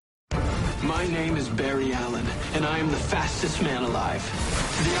My name is Barry Allen, and I am the fastest man alive.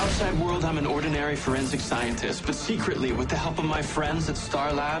 To the outside world, I'm an ordinary forensic scientist, but secretly, with the help of my friends at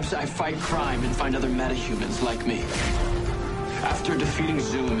Star Labs, I fight crime and find other metahumans like me. After defeating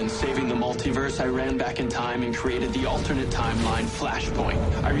Zoom and saving the multiverse, I ran back in time and created the alternate timeline,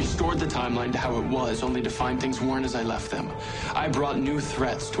 Flashpoint. I restored the timeline to how it was, only to find things weren't as I left them. I brought new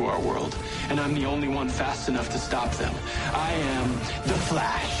threats to our world, and I'm the only one fast enough to stop them. I am the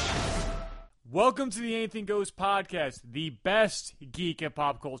Flash. Welcome to the Anything Goes podcast, the best geek and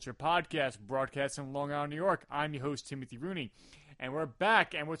pop culture podcast broadcasting in Long Island, New York. I'm your host, Timothy Rooney. And we're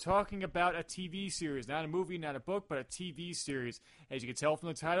back, and we're talking about a TV series. Not a movie, not a book, but a TV series. As you can tell from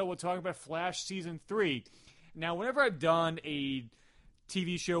the title, we're talking about Flash Season 3. Now, whenever I've done a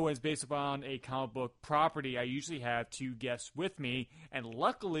TV show that's based upon a comic book property, I usually have two guests with me. And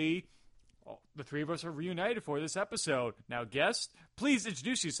luckily, the three of us are reunited for this episode. Now, guest, please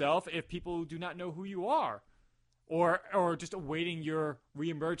introduce yourself if people do not know who you are. Or just awaiting your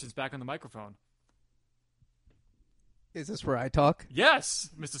reemergence back on the microphone. Is this where I talk? Yes,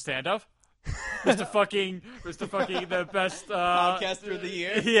 Mr. Standup. Mr. fucking the best Podcaster of the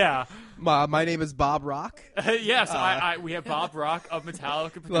year. Yeah. My name is Bob Rock. Yes, we have Bob Rock of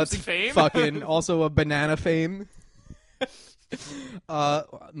Metallica producing fame. Fucking also a banana fame.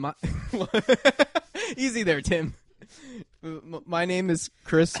 Easy there, Tim. My name is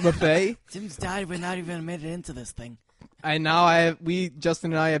Chris Maffei. Tim's died. We're not even made it into this thing. And now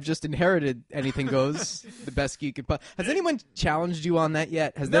Justin and I have just inherited Anything Goes, the best geek and pop. Has anyone challenged you on that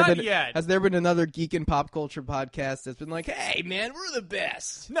yet? Not yet. Has there been another geek and pop culture podcast that's been like, hey, man, we're the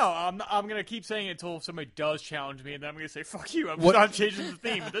best? No, I'm going to keep saying it until somebody does challenge me, and then I'm going to say, fuck you. I'm not changing the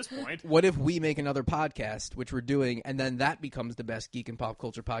theme at this point. What if we make another podcast, which we're doing, and then that becomes the best geek and pop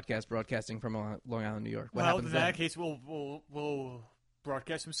culture podcast broadcasting from Long Island, New York? What happens in that case, we'll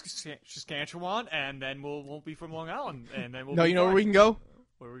broadcast from Saskatchewan, and then we'll be from Long Island, and then we'll. No, you know where we can go?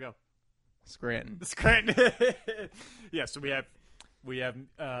 Where do we go? Scranton. Yeah, so we have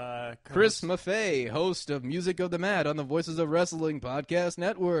Chris Maffei, host of Music of the Mad on the Voices of Wrestling Podcast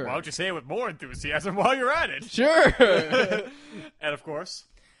Network. Why don't you say it with more enthusiasm while you're at it? Sure. And of course,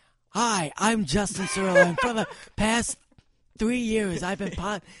 hi, I'm Justin Cirillo, and for the past 3 years, I've been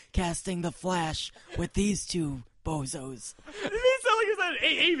podcasting The Flash with these two bozos. It sounds like it's at an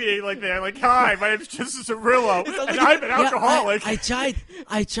AA meeting like that. Like, hi, my name's Justin Cirillo, and I'm an alcoholic.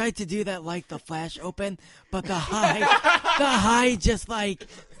 I tried to do that like the Flash Open, but the high just like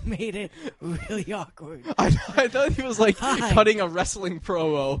made it really awkward. I thought he was like cutting a wrestling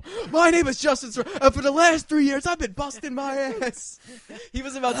promo. My name is Justin Cirillo. For the last 3 years, I've been busting my ass. He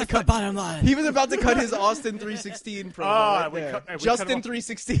was about to cut. Bottom line. He was about to cut his Austin 316 promo. Justin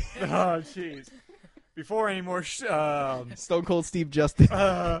 316. Oh, jeez. Before any more Stone Cold Steve Justin.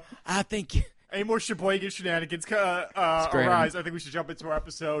 I think any more Sheboygan shenanigans arise, I think we should jump into our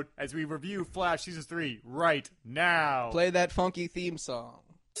episode as we review Flash Season 3 right now. Play that funky theme song.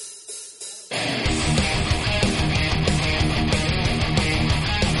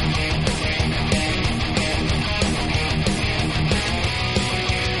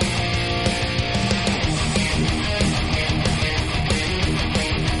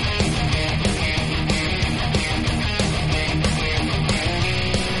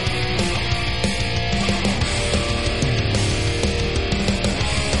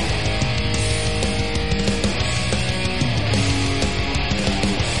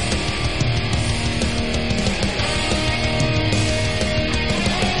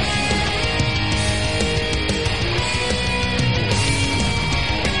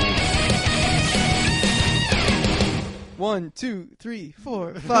 One, two, three,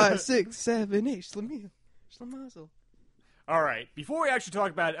 4, 5, 6, 7, 8. Schlemazel. All right. Before we actually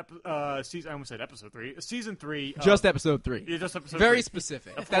talk about season, I almost said episode 3. Season 3. Just episode 3. Yeah, just episode Very 3.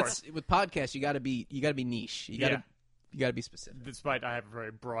 Specific. Of That's course. with podcasts. You got to be niche. You got to be specific. Despite I have a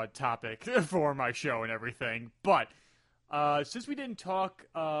very broad topic for my show and everything, but since we didn't talk,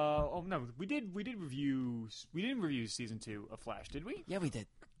 we didn't review season 2 of Flash, did we? yeah, we did.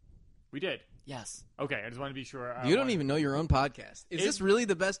 We did. Yes. Okay, I just want to be sure. You don't even know your own podcast. Is this really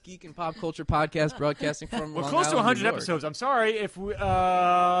the best geek and pop culture podcast broadcasting from We're Long close to Island, 100 New York? episodes. I'm sorry if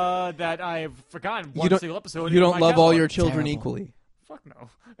that I have forgotten one single episode. You don't love all your children. children Terrible. equally. Fuck no.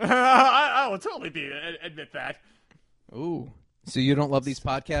 I will totally admit that. Ooh. So you don't love these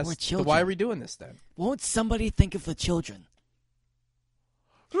podcasts? We're So children. why are we doing this then? Won't somebody think of the children?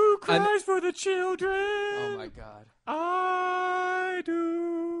 Who cries for the children? Oh my God. I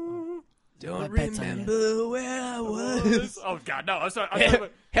do. Don't My bedtime remember where I was. Oh God, no! I'm talking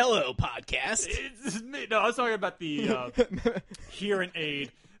about, Hello, podcast. no, I was talking about the hearing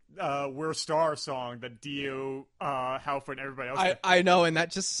aid We're Star song that Dio, Halford, and everybody else. I know, and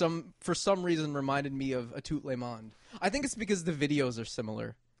that just for some reason reminded me of A Tout Le Monde. I think it's because the videos are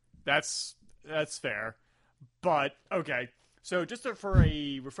similar. That's fair, but okay. So just for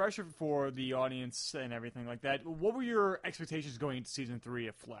a refresher for the audience and everything like that, what were your expectations going into season 3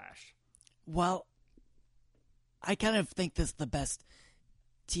 of Flash? Well, I kind of think this is the best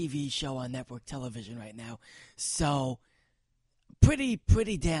TV show on network television right now. So, pretty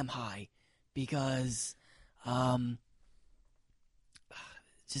damn high because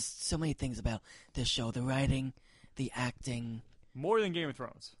just so many things about this show. The writing, the acting. More than Game of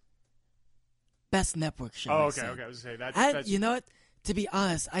Thrones. Best network show. Oh, I okay, said. okay. I was going to say that's... You know what? To be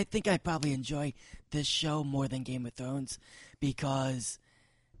honest, I think I probably enjoy this show more than Game of Thrones because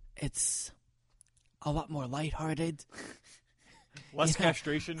it's a lot more lighthearted. Less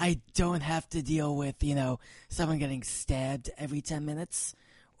castration. I don't have to deal with, someone getting stabbed every 10 minutes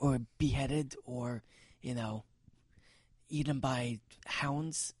or beheaded or, eaten by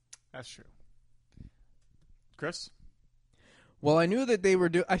hounds. That's true. Chris? Well, I knew that they were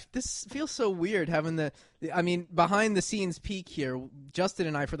doing... This feels so weird having behind the scenes peek here, Justin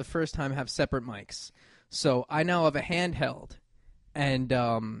and I, for the first time, have separate mics. So I now have a handheld. And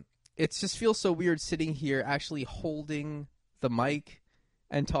it just feels so weird sitting here actually holding the mic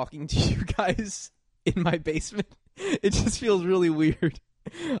and talking to you guys in my basement. It just feels really weird.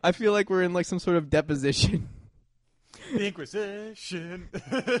 I feel like we're in like some sort of deposition. The Inquisition.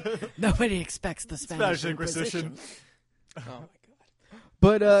 Nobody expects the Spanish Inquisition. Oh my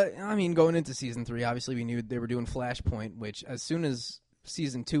god. But going into season 3, obviously we knew they were doing Flashpoint, which as soon as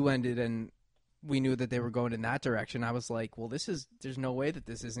season 2 ended and we knew that they were going in that direction, I was like, well, there's no way that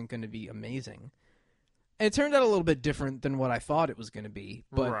this isn't going to be amazing. And it turned out a little bit different than what I thought it was going to be.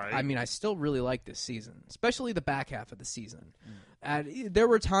 But, right. I still really like this season, especially the back half of the season. And there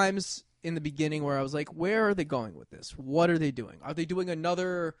were times in the beginning where I was like, where are they going with this? What are they doing? Are they doing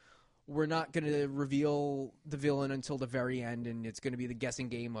another, we're not going to reveal the villain until the very end, and it's going to be the guessing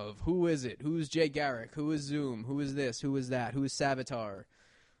game of who is it? Who's Jay Garrick? Who is Zoom? Who is this? Who is that? Who is Savitar?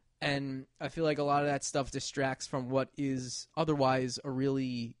 And I feel like a lot of that stuff distracts from what is otherwise a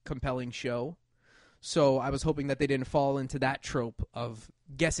really compelling show. So I was hoping that they didn't fall into that trope of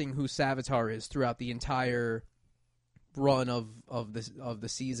guessing who Savitar is throughout the entire run of the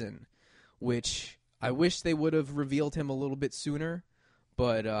season, which I wish they would have revealed him a little bit sooner.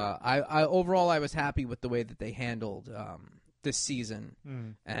 But I overall I was happy with the way that they handled this season,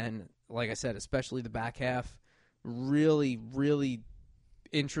 and like I said, especially the back half, really, really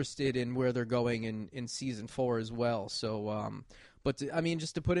interested in where they're going in season 4 as well. So,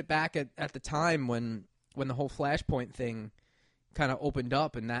 just to put it back at the time when the whole Flashpoint thing kind of opened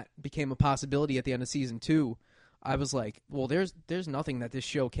up and that became a possibility at the end of season 2, I was like, well, there's nothing that this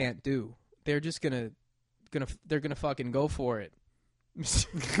show can't do. They're just gonna fucking go for it.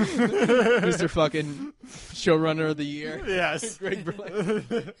 Mr. fucking showrunner of the year. Yes. Greg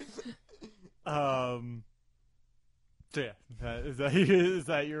Berlanti. So yeah, is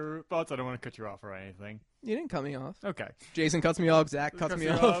that your thoughts? I don't want to cut you off or anything. You didn't cut me off. Okay. Jason cuts me off. Zach cuts me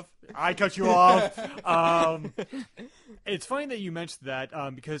off. I cut you off. It's funny that you mentioned that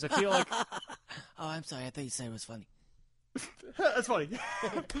because I feel like... Oh, I'm sorry. I thought you said it was funny. That's funny.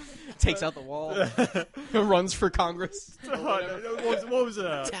 Takes out the wall. Runs for Congress. What was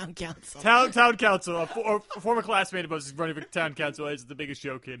it? Town council. Town council. A former classmate of us is running for town council. It's the biggest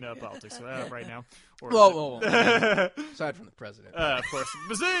joke in politics right now. Whoa. Aside from the president. Of course.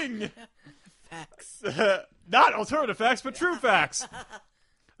 Bazing! Facts. Not alternative facts, but true facts.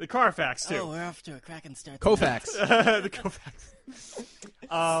 The car facts, too. Oh, we're off to a cracking start. Koufax. The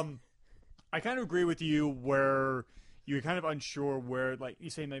Koufax. I kind of agree with you where you're kind of unsure where, like, you're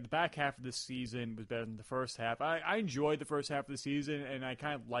saying, like, the back half of the season was better than the first half. I enjoyed the first half of the season, and I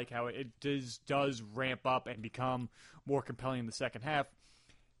kind of like how it does ramp up and become more compelling in the second half.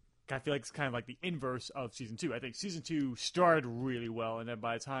 I feel like it's kind of like the inverse of season 2. I think season 2 started really well, and then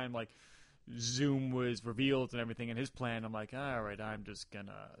by the time, like, Zoom was revealed and everything in his plan, I'm like, all right, I'm just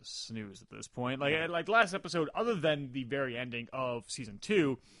gonna snooze at this point. Like last episode, other than the very ending of season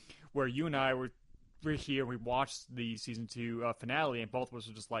 2, where you and I were here, we watched the season 2 finale, and both of us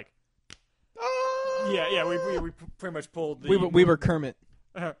were just like, yeah, we pretty much pulled the... We were Kermit.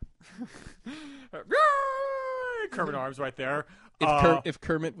 Kermit arms right there. If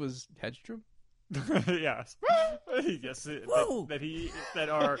Kermit was Hedstrom? Yes. Yes. That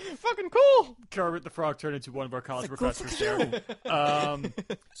are fucking cool. Kermit the Frog turned into one of our college professors there.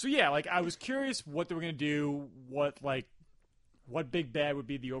 So yeah, like I was curious what they were gonna do, what like what big bad would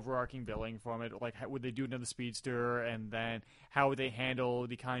be the overarching villain from it? Like, would they do another speedster, and then how would they handle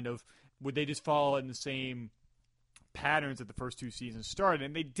the kind of, would they just follow in the same patterns that the first 2 seasons started?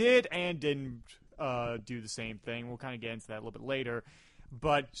 And they did and didn't do the same thing. We'll kind of get into that a little bit later.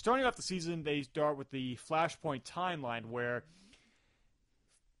 But starting off the season, they start with the Flashpoint timeline where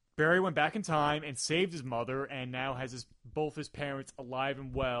Barry went back in time and saved his mother, and now has both his parents alive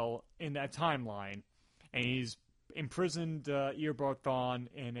and well in that timeline. And he's imprisoned Eobard Thawne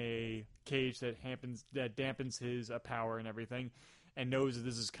in a cage that dampens his power and everything, and knows that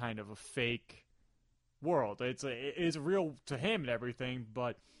this is kind of a fake world. It is real to him and everything,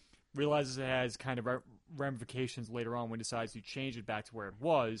 but realizes it has kind of ramifications later on when he decides to change it back to where it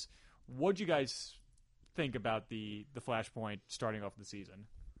was. What'd you guys think about the Flashpoint starting off the season?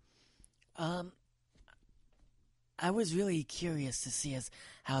 I was really curious to see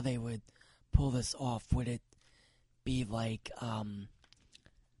how they would pull this off. Would it be like a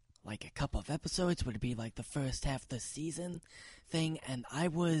couple of episodes? Would it be like the first half of the season thing? And I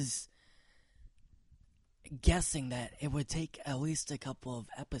was guessing that it would take at least a couple of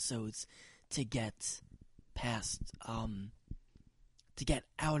episodes to get past, to get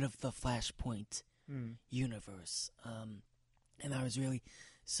out of the Flashpoint universe. And I was really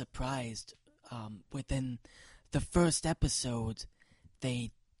surprised. Within the first episode,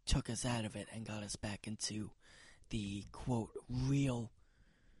 they took us out of it and got us back into the, quote, real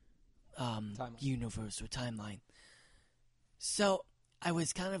universe or timeline. So I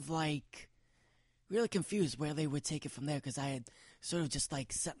was kind of like really confused where they would take it from there, because I had sort of just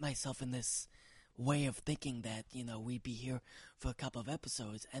like set myself in this way of thinking that, we'd be here for a couple of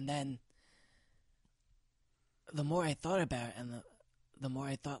episodes. And then the more I thought about it, and the more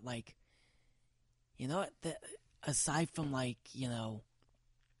I thought, like, what? Aside from, like,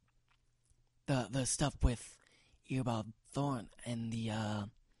 the stuff with Eobard Thawne in the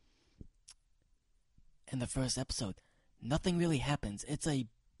first episode, nothing really happens. It's a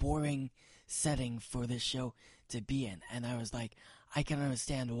boring setting for this show to be in, and I was like, I can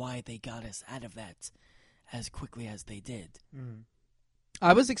understand why they got us out of that as quickly as they did. Mm-hmm.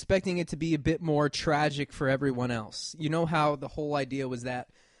 I was expecting it to be a bit more tragic for everyone else. You know how the whole idea was that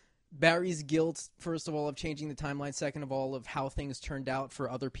Barry's guilt, first of all, of changing the timeline, second of all, of how things turned out for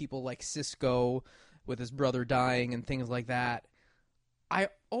other people like Cisco with his brother dying and things like that.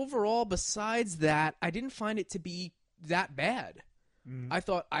 Overall, besides that, I didn't find it to be that bad. Mm-hmm. I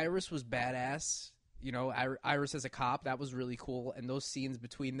thought Iris was badass. Iris as a cop, that was really cool. And those scenes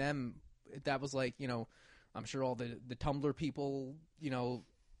between them, that was like, I'm sure all the Tumblr people,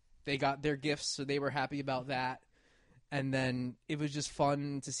 they got their gifts, so they were happy about that. And then it was just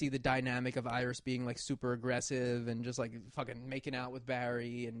fun to see the dynamic of Iris being, like, super aggressive and just, like, fucking making out with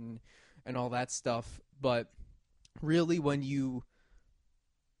Barry and all that stuff. But really,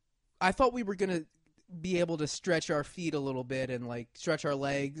 I thought we were going to be able to stretch our feet a little bit and, like, stretch our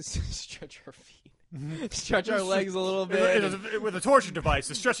legs. Stretch our feet. Stretch our legs a little bit with a torture device,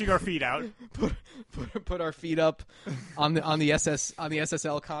 so stretching our feet out. Put our feet up on the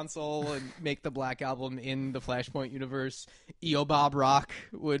SSL console and make the Black Album in the Flashpoint universe. Bob Rock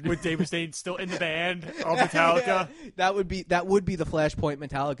would with Dave Mustaine still in the band of Metallica. Yeah, that would be the Flashpoint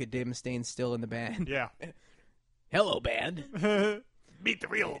Metallica. Dave Mustaine still in the band. Yeah. Hello, band. Meet the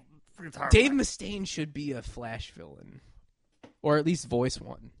real guitar. Dave Mustaine should be a Flash villain, or at least voice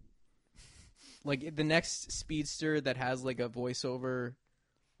one. Like, the next speedster that has, like, a voiceover,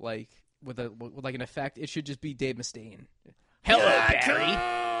 like, with an effect, it should just be Dave Mustaine. Hello, Barry.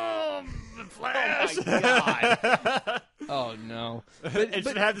 Flash. Oh, my God. Oh, no. It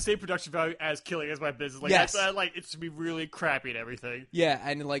should have the same production value as Killing Is My Business. Like, yes. It should be really crappy and everything. Yeah,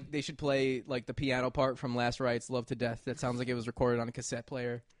 and, like, they should play, like, the piano part from Last Rites, Love to Death. That sounds like it was recorded on a cassette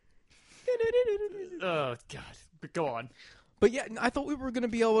player. Oh, God. But go on. But, yeah, I thought we were going to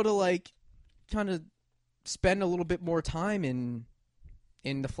be able to, like, kind of spend a little bit more time in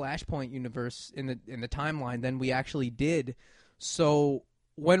the Flashpoint universe, in the timeline, than we actually did. So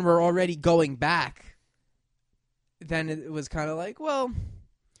when we're already going back, then it was kind of like, well,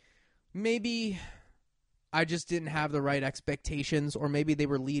 maybe I just didn't have the right expectations, or maybe they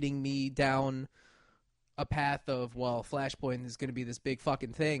were leading me down a path of, well, Flashpoint is going to be this big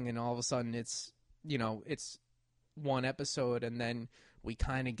fucking thing, and all of a sudden it's one episode, and then we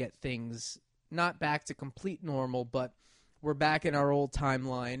kind of get things not back to complete normal, but we're back in our old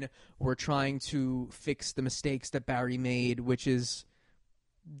timeline. We're trying to fix the mistakes that Barry made, which has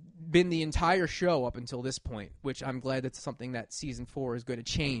been the entire show up until this point, which I'm glad that's something that Season 4 is going to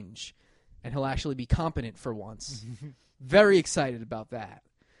change, and he'll actually be competent for once. Very excited about that.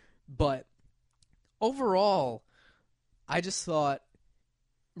 But overall, I just thought,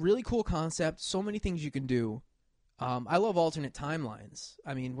 really cool concept, so many things you can do. I love alternate timelines.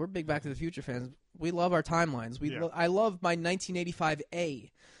 I mean, we're big Back to the Future fans. We love our timelines. I love my 1985A.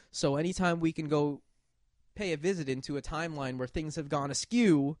 So anytime we can go pay a visit into a timeline where things have gone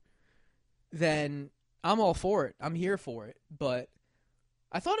askew, then I'm all for it. I'm here for it. But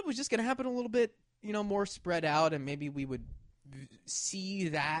I thought it was just going to happen a little bit, more spread out, and maybe we would see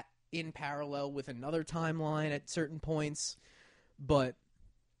that in parallel with another timeline at certain points. But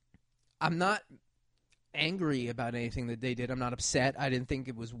I'm not angry about anything that they did. I'm not upset. I didn't think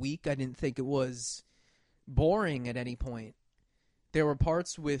it was weak. I didn't think it was boring at any point. There were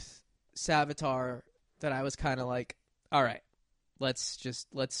parts with Savitar that I was kind of like, all right,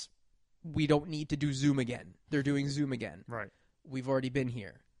 we don't need to do Zoom again. They're doing Zoom again. Right. We've already been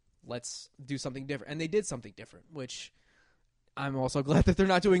here. Let's do something different. And they did something different, which I'm also glad that they're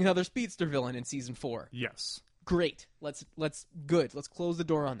not doing another speedster villain in season 4. Yes. Great. Let's close the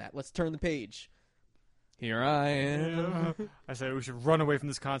door on that. Let's turn the page. Here I am. I said we should run away from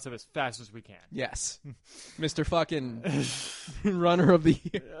this concept as fast as we can. Yes. Mr. fucking runner of the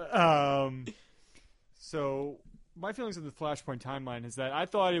year. So my feelings of the Flashpoint timeline is that I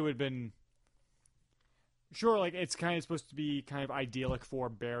thought it would have been sure, like it's kind of supposed to be kind of idyllic for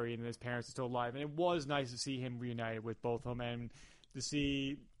Barry and his parents are still alive, and it was nice to see him reunited with both of them and to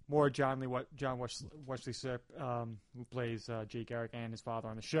see more John Wesley Shipp, who plays Jay Garrick and his father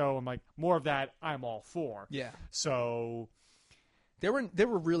on the show. I'm like, more of that, I'm all for. Yeah. So there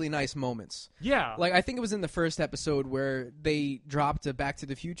were really nice moments. Yeah. Like I think it was in the first episode where they dropped a Back to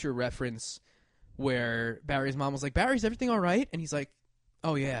the Future reference where Barry's mom was like, "Barry's everything all right?" And he's like,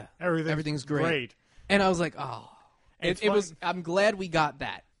 "Oh yeah, everything's great." And I was like, "Oh." It was. I'm glad we got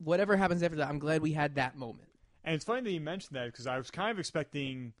that. Whatever happens after that, I'm glad we had that moment. And it's funny that you mentioned that because I was kind of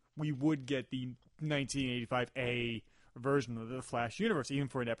expecting we would get the 1985A version of the Flash universe, even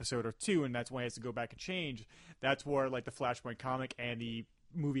for an episode or two, and that's why it has to go back and change. That's where like the Flashpoint comic and the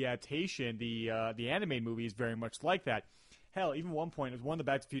movie adaptation, the animated movie, is very much like that. Hell, even one point, it was one of the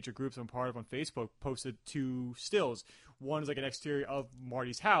Back to the Future groups I'm part of on Facebook posted 2 stills. One is like an exterior of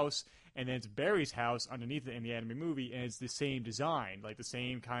Marty's house, and then it's Barry's house underneath it in the animated movie, and it's the same design, like the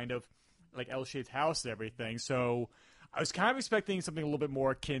same kind of like L-shaped house and everything. So I was kind of expecting something a little bit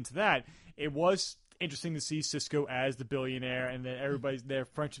more akin to that. It was interesting to see Cisco as the billionaire, and then their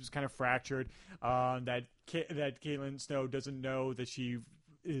friendship is kind of fractured. That Caitlin Snow doesn't know that she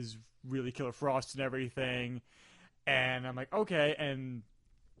is really Killer Frost and everything. And I'm like, okay, and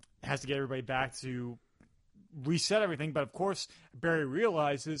has to get everybody back to reset everything. But of course, Barry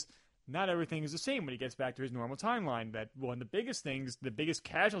realizes not everything is the same when he gets back to his normal timeline. That one of the biggest things, the biggest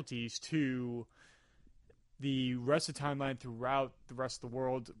casualties to the rest of the timeline throughout the rest of the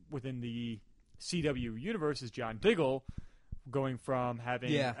world within the CW universe is John Diggle going from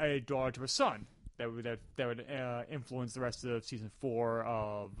having a daughter to a son. That would influence the rest of season 4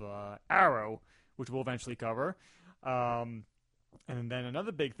 of Arrow, which we'll eventually cover. And then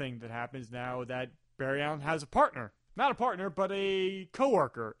another big thing that happens now that Barry Allen has a partner. Not a partner, but a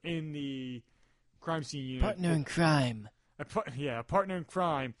coworker in the crime scene unit. Partner in crime. A partner in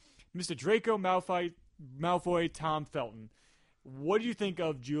crime. Mr. Draco Malfoy, Tom Felton. What do you think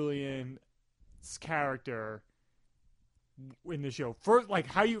of Julian's character in the show? First, like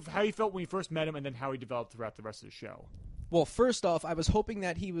how you felt when you first met him, and then how he developed throughout the rest of the show. Well, first off, I was hoping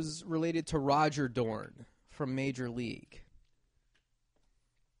that he was related to Roger Dorn from Major League.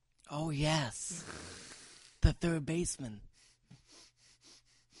 Oh, yes. The third baseman.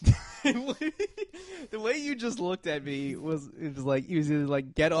 The way you just looked at me was like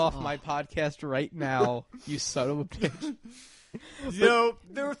get off my podcast right now, you son of a bitch.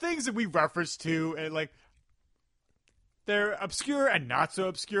 There were things that we referenced to, and like they're obscure and not so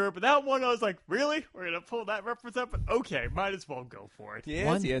obscure. But that one, I was like, really? We're gonna pull that reference up? But okay, might as well go for it.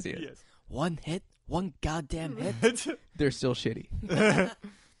 Yes. One hit, one goddamn hit. They're still shitty.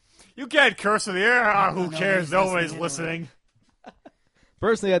 You can't curse in the air. Who cares? Nobody's listening.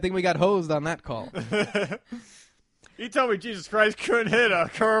 Personally, I think we got hosed on that call. You tell me Jesus Christ couldn't hit a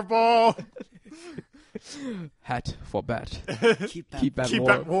curveball. Hat for bat. Keep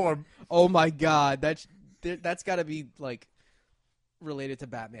that warm. Oh my God, that's got to be like related to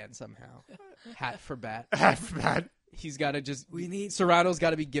Batman somehow. Hat for bat. Hat for bat. He's got to just. Serrano's got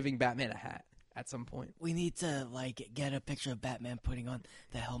to be giving Batman a hat at some point. We need to get a picture of Batman putting on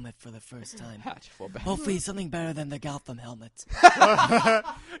the helmet for the first time. Hat for bat. Hopefully, something better than the Gotham helmet.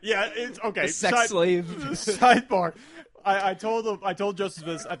 Yeah, it's okay. The sex slave. Sidebar. I told Justice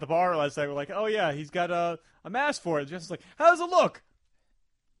this at the bar last night. We're like, oh yeah, he's got a mask for it. Justice like, how does it look?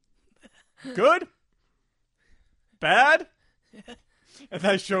 Good. bad? And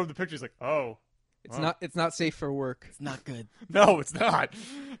then I show him the picture. He's like, oh. It's not safe for work. It's not good. No, it's not.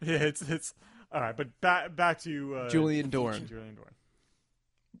 Yeah, it's all right. But back to Julian Dorn. Julian Dorn.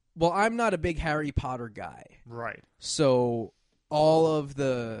 Well, I'm not a big Harry Potter guy, Right. so all of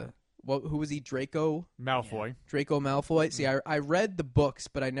the who was he? Draco Malfoy. Draco Malfoy. See, I read the books,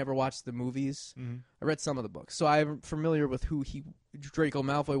 but I never watched the movies. Mm-hmm. I read some of the books, so I'm familiar with who Draco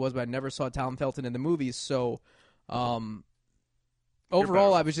Malfoy was, but I never saw Tom Felton in the movies. So, overall,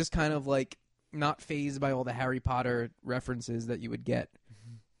 I was just kind of like not fazed by all the Harry Potter references that you would get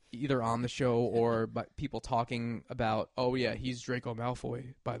either on the show or by people talking about, oh yeah, he's Draco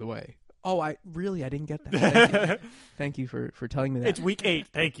Malfoy, by the way. Oh, I didn't get that. Thank you for telling me that. It's week 8.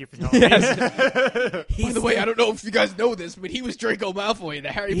 Thank you for telling me. By the way, I don't know if you guys know this, but he was Draco Malfoy in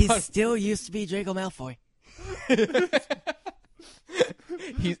the Harry He Potter. still used to be Draco Malfoy.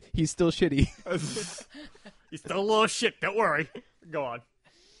 He's still shitty. He's still a little shit. Don't worry. Go on.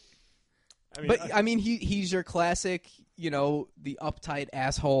 I mean, he's your classic, the uptight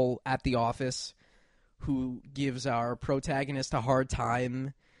asshole at the office who gives our protagonist a hard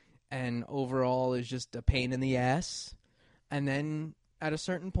time and overall is just a pain in the ass. And then at a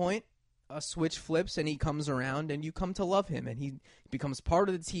certain point, a switch flips and he comes around and you come to love him and he becomes part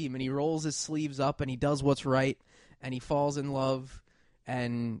of the team and he rolls his sleeves up and he does what's right and he falls in love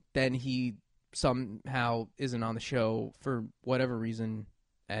and then he somehow isn't on the show for whatever reason.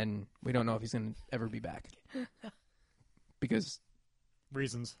 And we don't know if he's going to ever be back. Because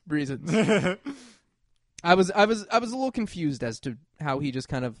reasons. I was a little confused as to how he just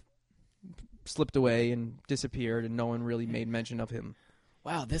kind of slipped away and disappeared and no one really made mention of him.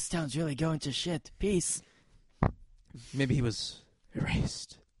 Wow, this town's really going to shit. Peace. Maybe he was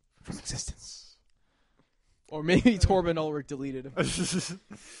erased from existence. Or maybe Torben Ulrich deleted him.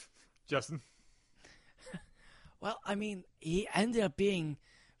 Justin? Well, I mean, he ended up being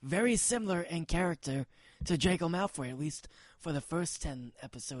very similar in character to Draco Malfoy, at least for the first 10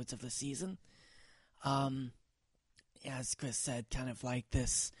 episodes of the season. As Chris said, kind of like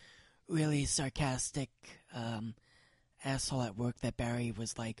this really sarcastic asshole at work that Barry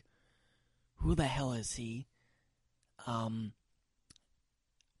was like, who the hell is he? I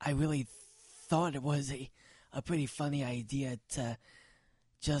really thought it was a pretty funny idea to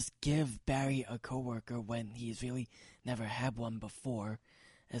just give Barry a coworker when he's really never had one before,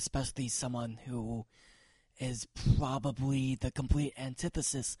 especially someone who is probably the complete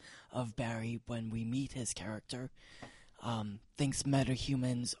antithesis of Barry when we meet his character. Thinks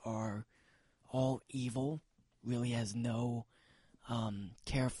metahumans are all evil, really has no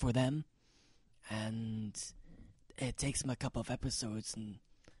care for them, and it takes him a couple of episodes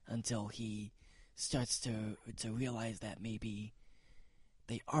until he starts to realize that maybe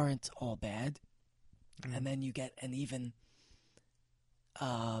they aren't all bad. And then you get an even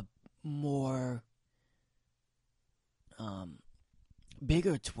more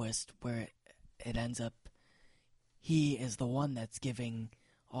bigger twist where it ends up he is the one that's giving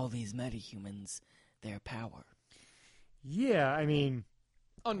all these metahumans their power. Yeah, I mean,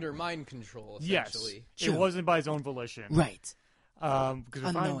 Under mind control, yes. essentially. It wasn't by his own volition. Right. Because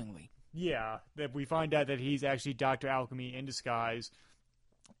Unknowingly. that we find out that he's actually Dr. Alchemy in disguise,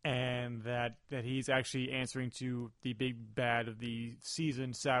 and that he's actually answering to the big bad of the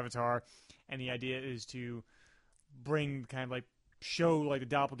season, Savitar, and the idea is to bring kind of like show like the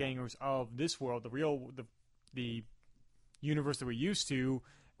doppelgangers of this world, the universe that we're used to,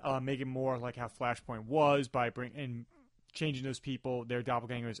 make it more like how Flashpoint was by changing those people, their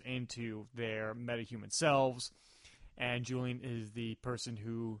doppelgangers, into their metahuman selves. And Julian is the person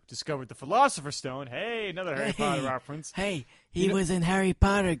who discovered the Philosopher's Stone. Hey, another Harry Potter reference. Hey, he was in Harry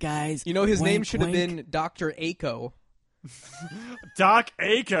Potter, guys. His Wink, name should have wink. been Dr. Aiko. Doc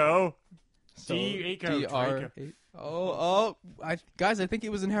Aiko. So, D. Aiko. D-R- Oh, guys, I think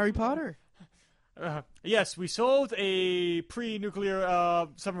it was in Harry Potter. Yes, we sold a pre-nuclear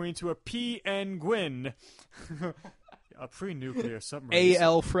submarine to a PN Gwyn. A pre-nuclear submarine.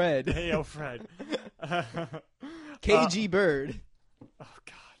 A.L. Fred. A.L. Fred. K.G. Bird. Oh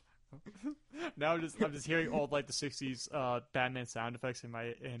God! Now I'm just hearing all like the '60s Batman sound effects in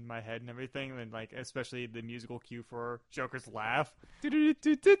my head and everything, and like especially the musical cue for Joker's laugh.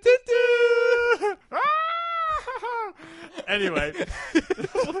 Anyway,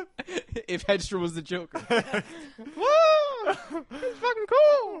 If Hedstrom was the Joker. whoa, it's fucking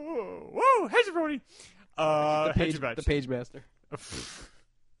cool! Whoa, Hedgebrony. The Page Master.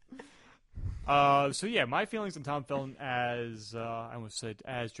 So yeah, my feelings on Tom Felton as I almost said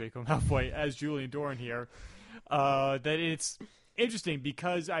as Draco Malfoy, as Julian Dorn here, that it's interesting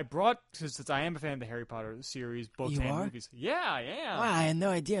because since I am a fan of the Harry Potter series, books You and are? movies. Yeah, I am. Wow, I had no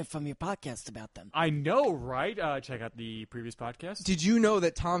idea from your podcast about them. I know, right? Check out the previous podcast. Did you know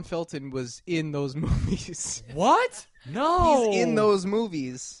that Tom Felton was in those movies? What? No. He's in those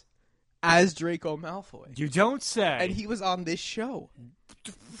movies as Draco Malfoy. You don't say. And he was on this show.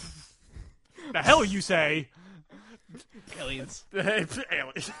 The hell you say? Aliens.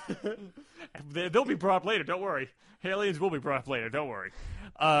 Aliens. They'll be brought up later. Don't worry. Aliens will be brought up later. Don't worry.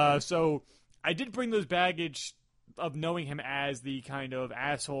 So I did bring those baggage of knowing him as the kind of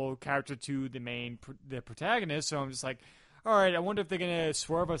asshole character to the protagonist. So I'm just like, all right, I wonder if they're gonna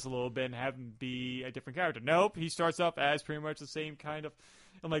swerve us a little bit and have him be a different character. Nope, he starts off as pretty much the same kind of.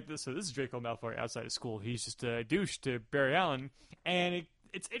 I'm like, so this is Draco Malfoy outside of school. He's just a douche to Barry Allen, and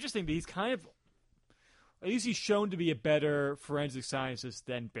it's interesting that he's kind of. At least he's shown to be a better forensic scientist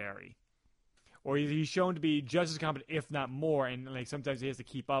than Barry. Or he's shown to be just as competent, if not more, and like sometimes he has to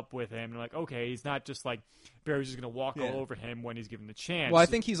keep up with him. And like, okay, he's not just like Barry's just going to walk all over him when he's given the chance. Well, I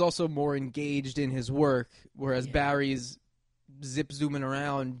think he's also more engaged in his work, whereas Barry's zooming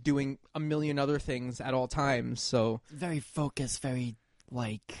around doing a million other things at all times. So Very focused, very,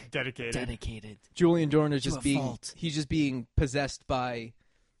 dedicated. Julian Dorn is To just a being fault. he's just being possessed by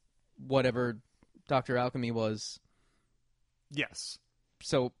whatever Dr. Alchemy was. Yes.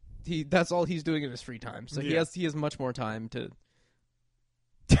 So that's all he's doing in his free time. So Yeah. he has much more time to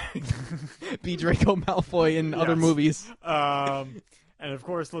be Draco Malfoy in other Yes. movies. And of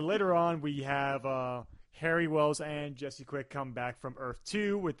course, a little later on, we have Harry Wells and Jesse Quick come back from Earth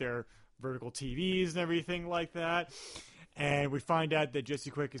 2 with their vertical TVs and everything like that. And we find out that Jesse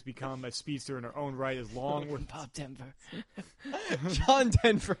Quick has become a speedster in her own right, as long with Bob Denver. John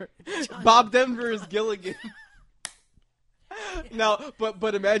Denver. Bob Denver is Gilligan. Now,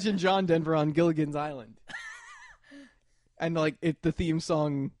 but imagine John Denver on Gilligan's Island. And like the theme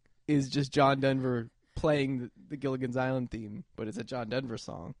song is just John Denver playing the Gilligan's Island theme, but it's a John Denver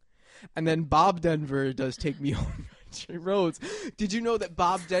song. And then Bob Denver does Take Me Home Country Roads. Did you know that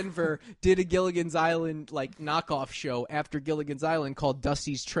Bob Denver did a Gilligan's Island like knockoff show after Gilligan's Island called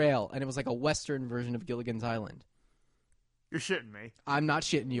Dusty's Trail, and it was like a Western version of Gilligan's Island? You're shitting me. I'm not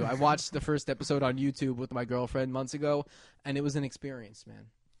shitting you. I watched the first episode on YouTube with my girlfriend months ago, and it was an experience, man.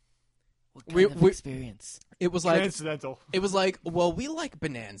 What kind We- of we- experience? It was like Coincidental. well, we like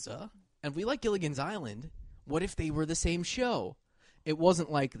Bonanza and we like Gilligan's Island. What if they were the same show? It wasn't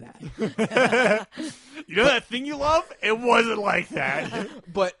like that. You know that thing you love? It wasn't like that.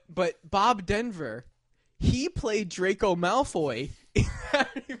 but Bob Denver, he played Draco Malfoy.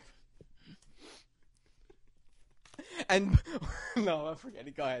 And no, I'm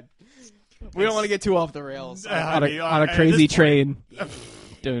forgetting. Go ahead. We don't want to get too off the rails on a at crazy this train.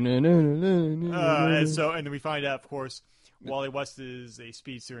 And then we find out, of course, Wally West is a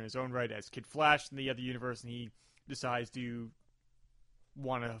speedster in his own right as Kid Flash in the other universe, and he decides to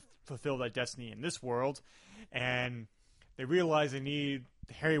want to fulfill that destiny in this world. And they realize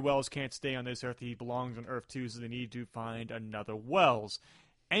Harry Wells can't stay on this Earth. He belongs on Earth 2, so they need to find another Wells.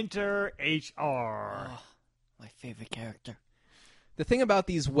 Enter HR. Oh, my favorite character. The thing about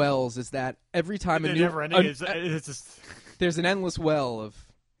these wells is that every time They're never ending. It's just... there's an endless well of,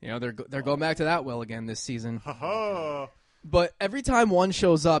 they're going back to that well again this season. Oh. But every time one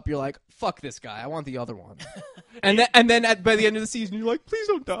shows up, you're like, "Fuck this guy! I want the other one." and then by the end of the season, you're like, "Please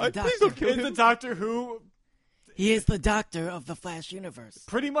don't die! Please don't kill It's him!" the Doctor Who, He is the Doctor of the Flash universe.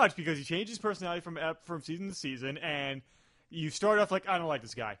 pretty much, because he changed his personality from season to season, and you start off like, I don't like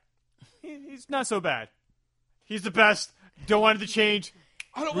this guy. He's not so bad. He's the best. Don't want him to change.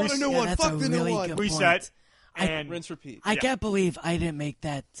 I don't want a new Yeah, one. that's Fuck a the new really one. good Reset. point. And Rinse, repeat. I can't believe I didn't make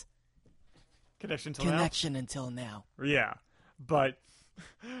that connection till connection until now. now. Yeah. But,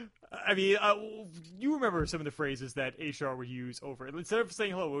 I mean, you remember some of the phrases that HR would use over. Instead of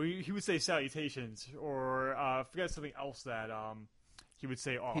saying hello, he would say salutations, or forget something else that he would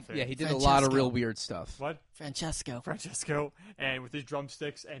say often. Yeah, he did a lot of Francesco. real weird stuff. What? Francesco. And with his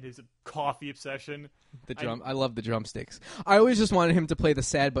drumsticks and his coffee obsession. I love the drumsticks. I always just wanted him to play the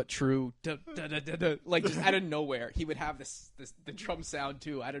sad but true, like just out of nowhere. He would have the drum sound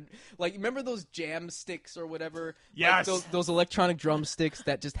too. Remember those jam sticks or whatever? Yes. Like those electronic drumsticks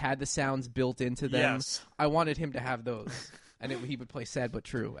that just had the sounds built into them. Yes. I wanted him to have those, and he would play sad but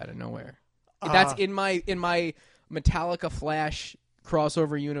true out of nowhere. That's in my Metallica Flash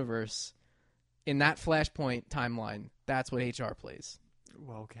crossover universe. In that Flashpoint timeline, that's what HR plays.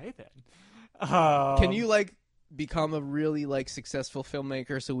 Well, okay then. Can you become a really successful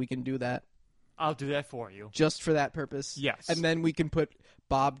filmmaker so we can do that I'll do that for you. just for that purpose? Yes. And then we can put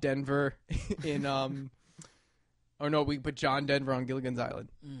Bob Denver in Oh no, we put John Denver on Gilligan's Island.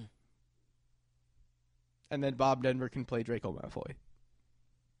 And then Bob Denver can play Draco Malfoy.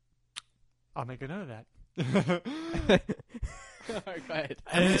 I'll make a note of that. All right, go ahead.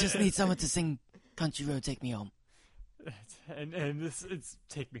 And we just need someone to sing Country Road, Take Me Home. And it's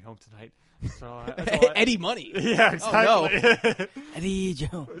Take Me Home Tonight. So Eddie Money. Yeah, exactly. Oh, no. Eddie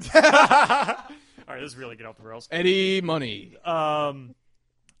Jones. All right, this is really get off the rails. Eddie Money.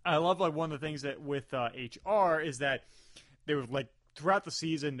 I love like one of the things that with HR is that they would like throughout the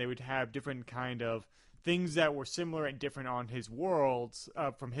season they would have different kind of things that were similar and different on his worlds,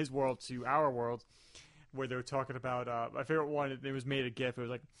 from his world to our world, where they were talking about my favorite one. It was made a GIF. It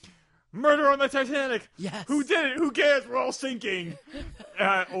was like, "Murder on the Titanic." Yes. Who did it? Who cares? We're all sinking.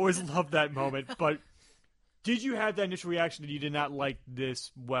 I always loved that moment. But did you have that initial reaction that you did not like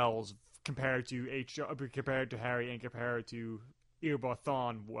this Wells compared to compared to Harry and compared to Eobard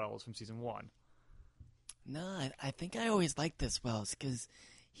Thawne Wells from season 1? No, I think I always liked this Wells because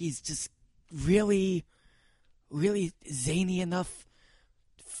he's just really, really zany enough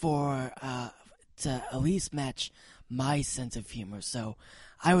for to at least match my sense of humor. So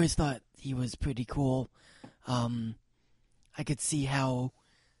I always thought he was pretty cool. I could see how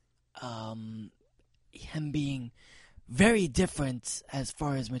him being very different as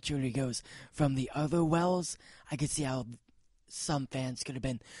far as maturity goes from the other Wells. I could see how some fans could have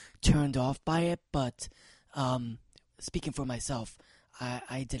been turned off by it, but speaking for myself,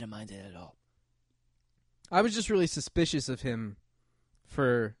 I didn't mind it at all. I was just really suspicious of him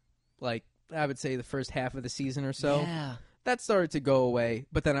for, like, I would say the first half of the season or so. Yeah. That started to go away,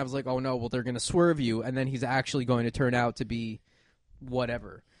 but then I was like, oh no, well, they're going to swerve you, and then he's actually going to turn out to be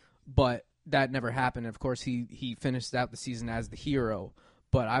whatever. But that never happened. Of course, he finished out the season as the hero,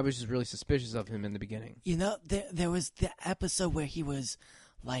 but I was just really suspicious of him in the beginning. You know, there was the episode where he was,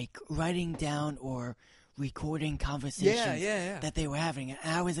 like, writing down or recording conversations that they were having, and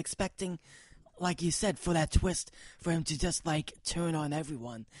I was expecting, like you said, for that twist, for him to just, like, turn on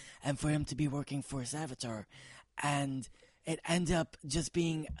everyone, and for him to be working for Savitar, and it ended up just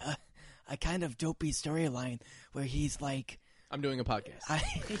being a kind of dopey storyline where he's like, I'm doing a podcast.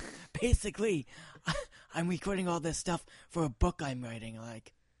 Basically, I'm recording all this stuff for a book I'm writing.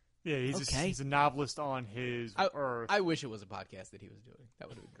 Like, Yeah, he's a novelist on his Earth. I wish it was a podcast that he was doing. That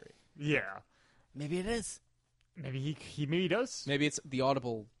would have been great. Yeah, maybe it is. maybe he does. Maybe it's the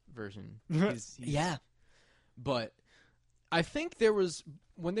Audible version. Yeah. But I think there was,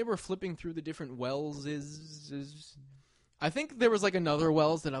 when they were flipping through the different Wells, I think there was like another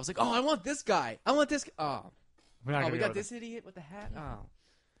Wells that I was like, oh, I want this guy. I want this guy. Oh, we got this idiot with the hat. Oh,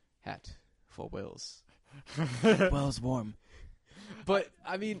 hat for Wells. Wells warm. But,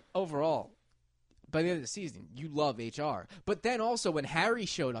 I mean, overall, by the end of the season, you love HR. But then also when Harry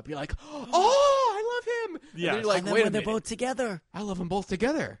showed up, you're like, oh, I love him. Yes. And then you're like, And then wait a when they're minute. both together. I love them both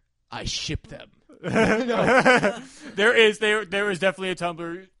together. I ship them. There is definitely a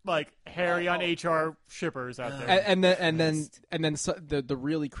Tumblr like Harry on HR shippers out there. And then so, the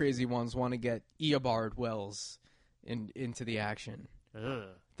really crazy ones want to get Eobard Wells into the action. Ugh.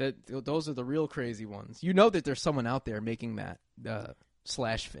 Those are the real crazy ones. You know that there's someone out there making that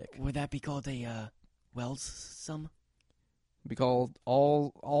slash fic. Would that be called a Wells sum? Be called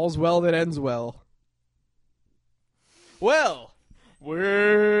All's Well That Ends Well. Well,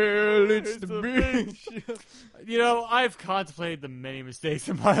 it's the bitch. You know, I've contemplated the many mistakes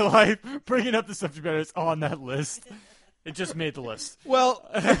in my life. Bringing up the subject matter is on that list. It just made the list. Well,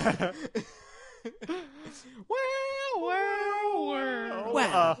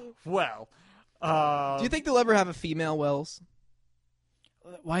 Well. do you think they'll ever have a female Wells?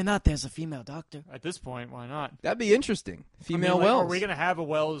 Why not? There's a female doctor. At this point, why not? That'd be interesting. Female I mean, like, Wells. Are we going to have a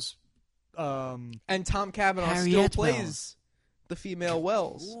Wells? And Tom Cavanaugh Harriet still plays Wells. the female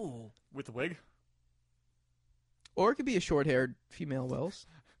Wells. Ooh. With the wig? Or it could be a short-haired female Wells.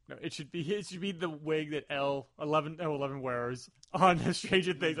 No, it should be the wig that L11 wears on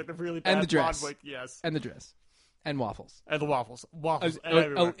Stranger Things, like the really bad And the dress. blonde wig. Yes, And the dress. And waffles. and the waffles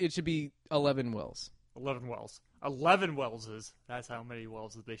everywhere. It should be 11 Wells. 11 Wells. 11 Wellses. That's how many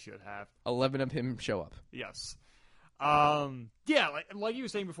Wellses they should have. 11 of him show up. Yes. Yeah, like you were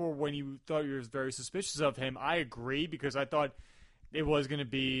saying before, when you thought you were very suspicious of him, I agree, because I thought it was going to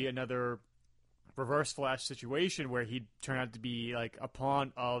be another Reverse Flash situation where he'd turn out to be like a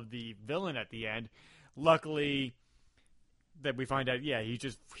pawn of the villain at the end. Luckily, that we find out, yeah,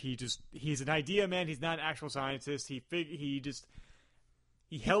 he's an idea man. He's not an actual scientist. He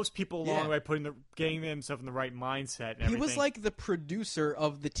helps people along by getting himself in the right mindset. And He was everything. like the producer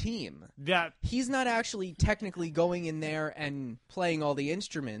of the team. that. He's not actually technically going in there and playing all the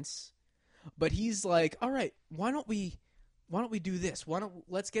instruments, But he's like, all right, why don't we do this?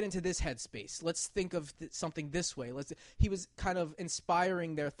 Let's get into this headspace. Let's think of something this way. He was kind of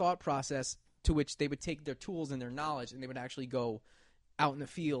inspiring their thought process, to which they would take their tools and their knowledge and they would actually go out in the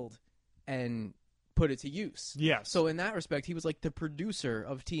field and put it to use. Yes. So in that respect, he was like the producer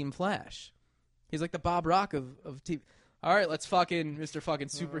of Team Flash. He's like the Bob Rock of Team. All right, let's fucking Mr. fucking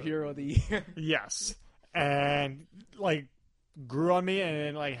Superhero of the Year. Yes. And, like, grew on me, and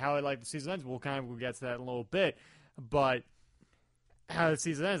then, like, how the season ends, we'll get to that in a little bit. But how the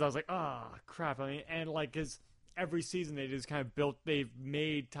season ends, I was like, oh, crap. I mean, and, like, because every season they just kind of they've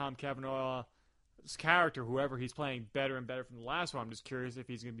made Tom Cavanaugh's character, whoever he's playing, better and better from the last one. I'm just curious if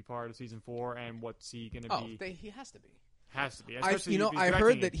he's going to be part of season 4 and what's he going to be. Oh, he has to be. Has to be. I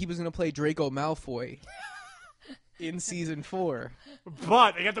heard that he was going to play Draco Malfoy in season 4.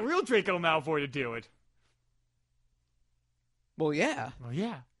 But they got the real Draco Malfoy to do it. Well, yeah. Well,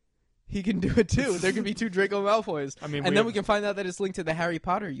 yeah. He can do it too. There could be 2 Draco Malfoys. I mean, and then we can find out that it's linked to the Harry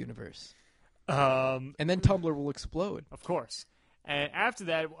Potter universe. And then Tumblr will explode. Of course. And after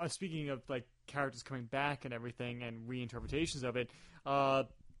that, speaking of like characters coming back and everything and reinterpretations of it,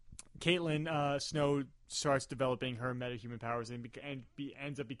 Caitlin Snow starts developing her metahuman powers and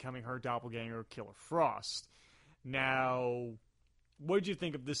ends up becoming her doppelganger, Killer Frost. Now, what did you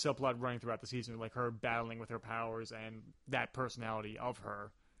think of this subplot running throughout the season, like her battling with her powers and that personality of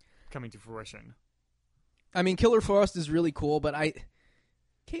her coming to fruition? I mean, Killer Frost is really cool, but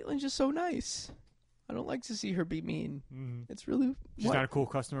Caitlin's just so nice. I don't like to see her be mean. Mm-hmm. It's really... She's not a cool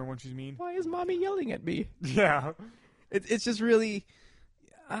customer when she's mean. Why is Mommy yelling at me? Yeah. It's just really...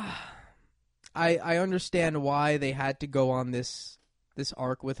 I understand why they had to go on this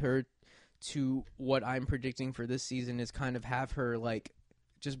arc with her to what I'm predicting for this season is kind of have her, like,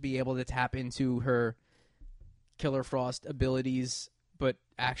 just be able to tap into her Killer Frost abilities, but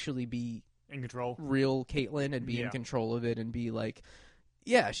actually be... in control. Real Caitlin and be in control of it and be like...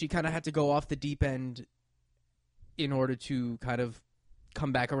 Yeah, she kind of had to go off the deep end in order to kind of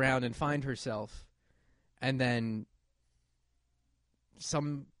come back around and find herself. And then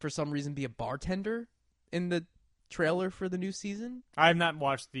for some reason be a bartender in the trailer for the new season. I have not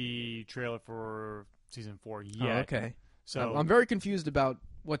watched the trailer for season 4 yet. Oh, okay. So I'm very confused about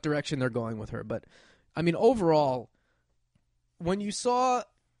what direction they're going with her. But, I mean, overall, when you saw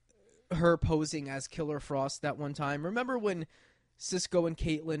her posing as Killer Frost that one time, remember when Cisco and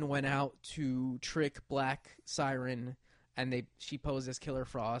Caitlin went out to trick Black Siren, and she posed as Killer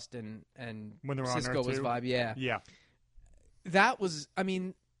Frost, and when they were Cisco on Earth was too? Vibe, yeah. Yeah. That was, I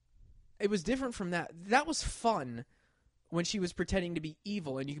mean, it was different from that. That was fun when she was pretending to be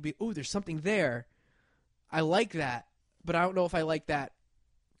evil, and you could be, oh, there's something there. I like that, but I don't know if I like that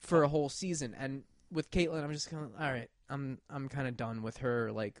for a whole season. And with Caitlin, I'm just kind of, all right, I'm kind of done with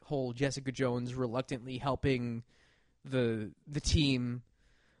her, like, whole Jessica Jones reluctantly helping the team.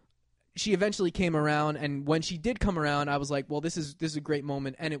 She eventually came around, and when she did come around, I was like, well, this is a great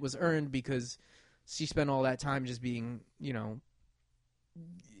moment, and it was earned because she spent all that time just being, you know,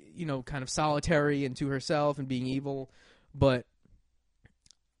 kind of solitary and to herself and being evil. But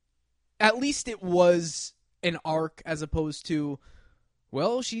at least it was an arc as opposed to,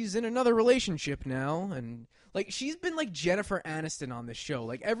 well, she's in another relationship now, and like she's been like Jennifer Aniston on this show.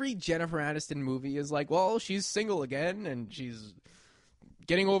 Like every Jennifer Aniston movie is like, well, she's single again and she's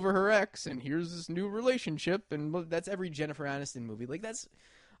getting over her ex and here's this new relationship, and that's every Jennifer Aniston movie. Like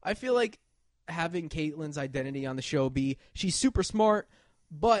I feel like having Caitlin's identity on the show be she's super smart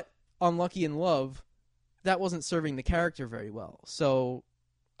but unlucky in love, that wasn't serving the character very well. So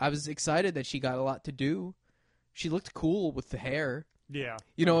I was excited that she got a lot to do. She looked cool with the hair. Yeah.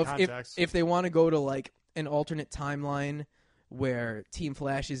 You know, Context. if they want to go to like an alternate timeline where Team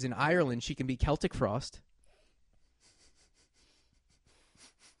Flash is in Ireland, she can be Celtic Frost.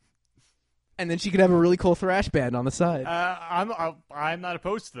 And then she could have a really cool thrash band on the side. I'm not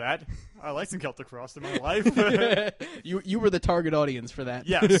opposed to that. I like some Celtic Frost in my life. You were the target audience for that.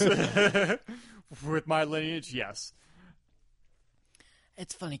 Yes. With my lineage, yes.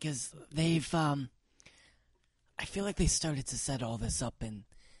 It's funny because they've, I feel like they started to set all this up in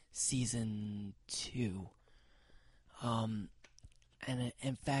season 2. And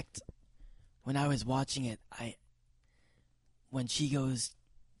in fact, when I was watching it, when she goes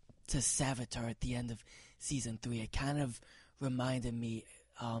to Savitar at the end of season 3, it kind of reminded me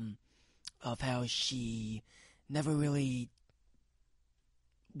of how she never really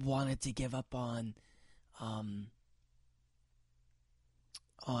wanted to give up on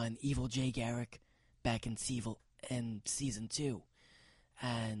Evil Jay Garrick back in season 2,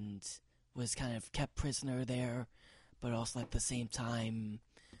 and was kind of kept prisoner there, but also at the same time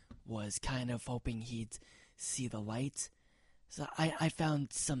was kind of hoping he'd see the light. So I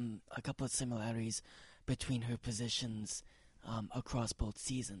found a couple of similarities between her positions across both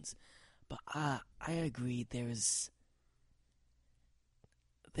seasons. But I agree, there's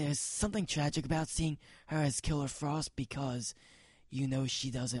something tragic about seeing her as Killer Frost because you know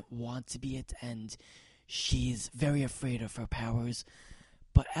she doesn't want to be it and she's very afraid of her powers.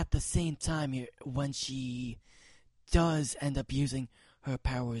 But at the same time, when she does end up using her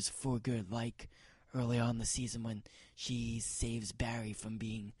powers for good, like early on in the season when she saves Barry from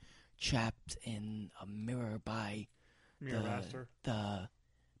being trapped in a mirror by Mirror Master. The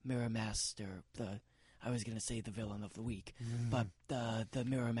Mirror Master. I was going to say the villain of the week, but the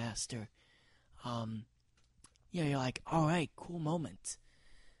Mirror Master. You're like, all right, cool moment.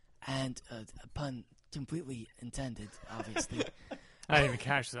 And a pun completely intended, obviously. I didn't even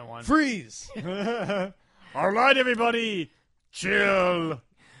catch that one. Freeze! All right, everybody, chill.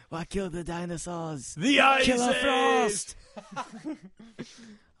 What killed the dinosaurs? The Ice Killer Age! Frost!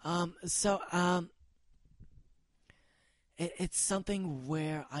 It's something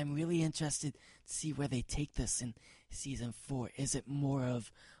where I'm really interested to see where they take this in season 4. Is it more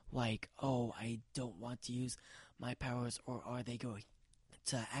of like, oh, I don't want to use my powers, or are they going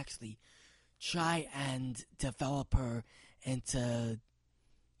to actually try and develop her into,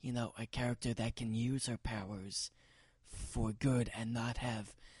 a character that can use her powers for good and not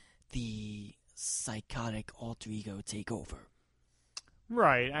have the psychotic alter ego take over?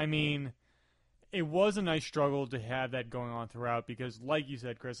 Right. I mean, it was a nice struggle to have that going on throughout because, like you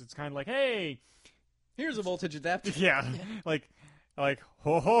said, Chris, it's kind of like, hey, Here's a voltage adapter. yeah, like, ho,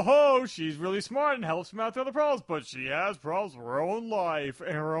 ho, ho, she's really smart and helps him out through the problems, but she has problems with her own life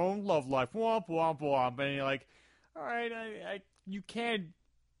and her own love life. Womp, womp, womp. And you're like, all right, you can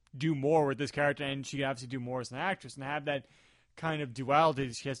do more with this character, and she can obviously do more as an actress, and have that kind of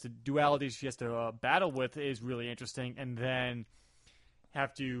duality she has to battle with is really interesting, and then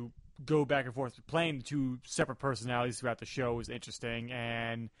have to go back and forth playing the two separate personalities throughout the show is interesting.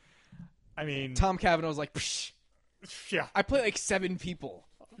 And I mean, Tom Cavanaugh was like, psh, yeah, I play like 7 people.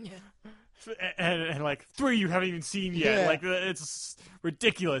 Yeah. and like 3 you haven't even seen yet. Yeah. Like, it's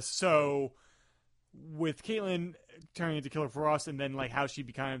ridiculous. So with Caitlin turning into Killer Frost, and then like how she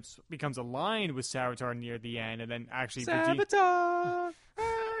becomes aligned with Savitar near the end, and then actually Savitar,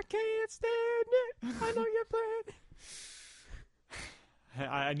 I can't stand it. I know you're playing.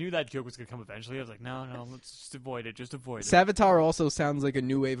 I knew that joke was going to come eventually. I was like, no, let's just avoid it. Just avoid it. Savitar also sounds like a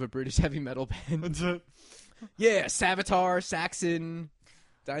new wave of British heavy metal band. Yeah, Savitar, Saxon,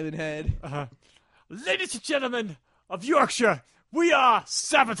 Diamond Head. Ladies and gentlemen of Yorkshire, we are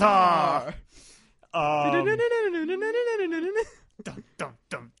Savitar. Dum, dum, dum,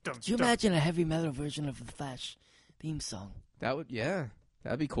 dum, Could you dum. imagine a heavy metal version of the Flash theme song? That'd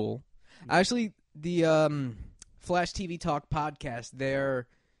be cool. Actually, the Flash TV Talk podcast, their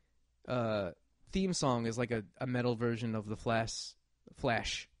theme song is like a metal version of the Flash. The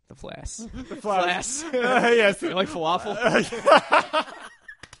Flash. Yes. Like falafel.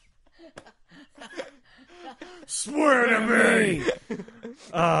 Swear to me.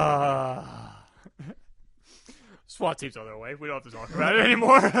 SWAT team's on their way. We don't have to talk about it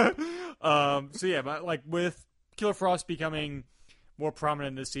anymore. So yeah, but like with Killer Frost becoming more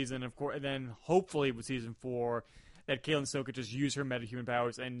prominent this season, of course, and then hopefully with season 4, that Caitlin Snow could just use her metahuman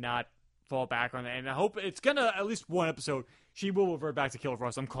powers and not fall back on it. And I hope it's gonna, at least one episode, she will revert back to Killer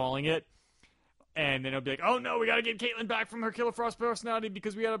Frost. I'm calling it. And then it'll be like, oh no, we gotta get Caitlin back from her Killer Frost personality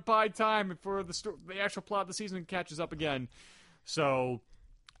because we gotta buy time for the actual plot of the season catches up again. So,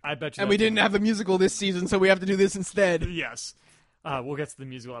 I bet you. And we didn't have a musical this season, so we have to do this instead. Yes. We'll get to the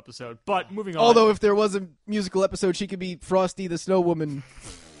musical episode. But moving on. Although if there was a musical episode, she could be Frosty the Snow Woman.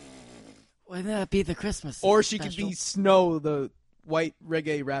 Wouldn't that be the Christmas Or she special? could be Snow, the white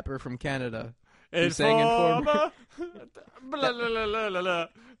reggae rapper from Canada. Who It's sang Informer. blah, blah, blah, blah, blah,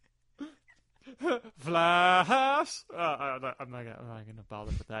 blah. Flash. I'm not gonna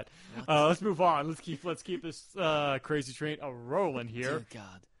bother with that. Let's move on. Let's keep this crazy train a rolling here. Dear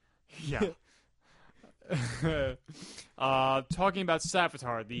God. Yeah. Talking about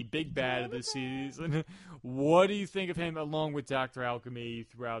Savitar, the big bad of this season. What do you think of him along with Dr. Alchemy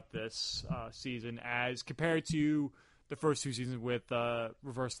throughout this season as compared to the first 2 seasons with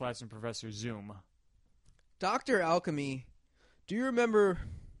Reverse Flash and Professor Zoom? Dr. Alchemy, do you remember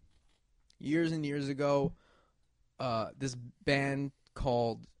years and years ago this band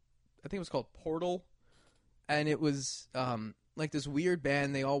called, I think it was called Portal, and it was like this weird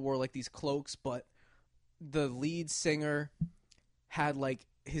band. They all wore like these cloaks, but the lead singer had like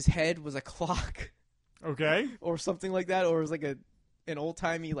his head was a clock Okay. or something like that, or it was like a an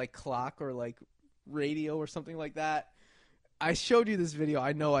old-timey like clock or like radio or something like that. I showed you this video.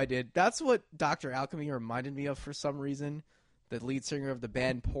 I know I did. That's what Dr. Alchemy reminded me of for some reason, the lead singer of the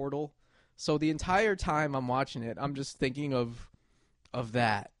band Portal. So the entire time I'm watching it, I'm just thinking of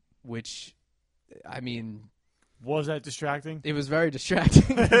that, which, I mean, Was that distracting? it was very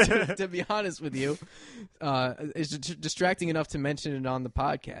distracting, to be honest with you. It's distracting enough to mention it on the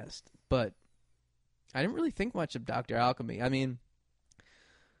podcast, but I didn't really think much of Dr. Alchemy. I mean,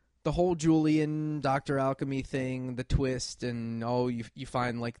 the whole Julian Dr. Alchemy thing, the twist, and you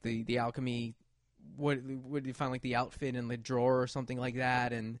find like the alchemy. What do you find, like the outfit in the drawer or something like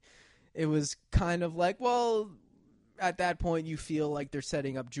that? And it was kind of like, well, at that point you feel like they're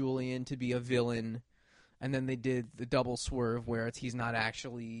setting up Julian to be a villain, and then they did the double swerve where he's not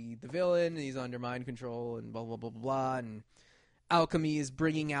actually the villain, and he's under mind control, and blah blah blah blah blah. And alchemy is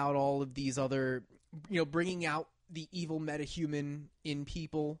bringing out all of these other, bringing out the evil metahuman in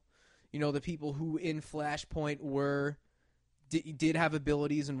people. The people who in Flashpoint did have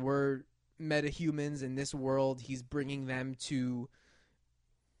abilities and were metahumans in this world. He's bringing them to,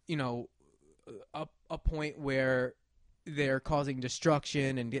 a point where they're causing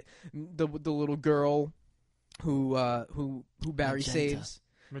destruction, and the little girl who Barry saves,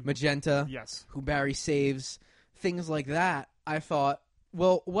 Magenta, Yes. who Barry saves, things like that. I thought,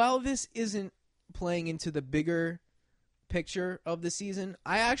 well, while this isn't playing into the bigger picture of the season,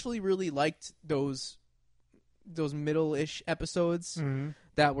 I actually really liked those middle-ish episodes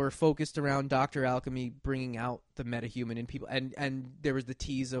that were focused around Dr. Alchemy bringing out the metahuman in people, and there was the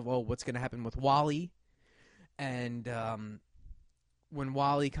tease of what's going to happen with Wally, and when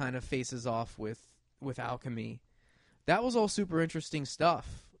Wally kind of faces off with Alchemy, that was all super interesting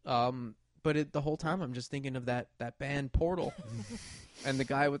stuff. But the whole time I'm just thinking of that band Portal. And the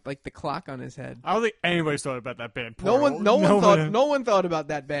guy with like the clock on his head. I don't think anybody's thought about that band. No one thought about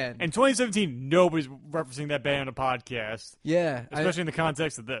that band. In 2017, nobody's referencing that band on a podcast. Yeah, Especially in the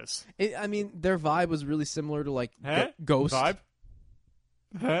context of this. I mean, their vibe was really similar to like Ghost. Vibe?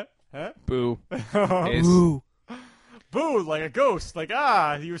 Huh? Huh? Boo. Ooh. Boo, like a ghost. Like,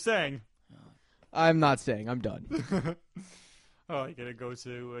 you were saying. I'm not saying. I'm done. Oh, you gonna go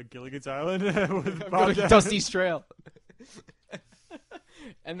to Gilligan's Island? With I'm going to Dusty's Trail.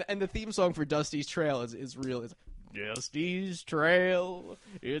 And the theme song for Dusty's Trail is real. It's Dusty's Trail.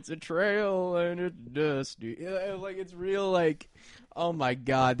 It's a trail and it's dusty. Like it's real. Like, oh my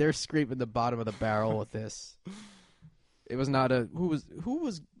God, they're scraping the bottom of the barrel with this. It was not a who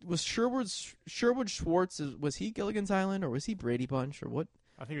was Sherwood Schwartz? Was he Gilligan's Island or was he Brady Bunch or what?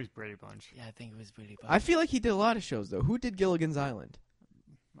 I think it was Brady Bunch. Yeah, I think it was Brady Bunch. I feel like he did a lot of shows though. Who did Gilligan's Island?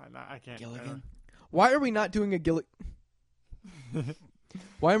 I can't. Gilligan. Why are we not doing a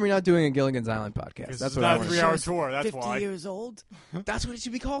Why are we not doing a Gilligan's Island podcast? That's what I want to 3 hour tour. That's 50 why. years old? That's what it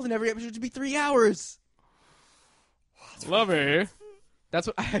should be called, and every episode should be 3 hours. Lovey. That's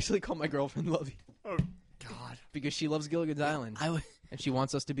what I actually call my girlfriend, Lovey, Oh God. because she loves Gilligan's Island, and she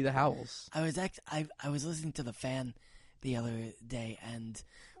wants us to be the Howls. I was listening to The Fan the other day, and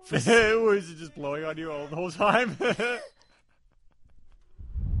Was it just blowing on you all the whole time?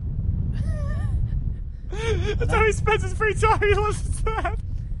 That's how he spends his free time. He listens to that.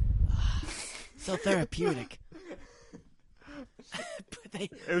 so therapeutic. But they,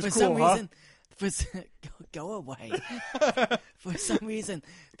 It was for cool, some huh? reason, go away. For some reason,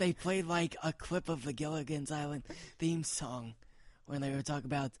 they played like a clip of the Gilligan's Island theme song when they were talking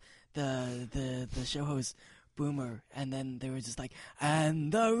about the show host Boomer, and then they were just like,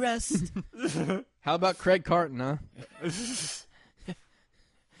 and the rest. How about Craig Carton, huh?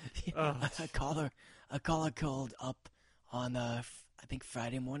 A caller called up on I think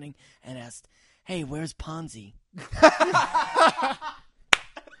Friday morning and asked, "Hey, where's Ponzi?"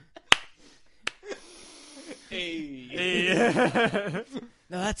 Hey.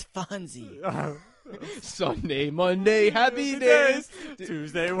 No, that's Fonzie. Sunday, Monday, happy days.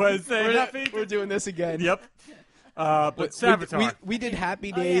 Tuesday, Wednesday, happy. We're doing this again. Yep. But Savitar. We did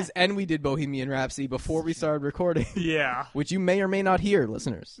Happy Days and we did Bohemian Rhapsody before we started recording, Yeah. which you may or may not hear,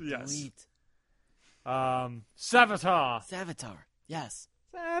 listeners. Yes. Sweet. Savitar. Savitar. Yes.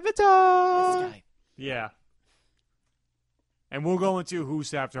 Savitar. This guy. Yeah. And we'll go into who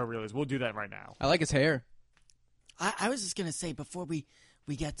Savitar really is. We'll do that right now. I like his hair. I was just gonna say before we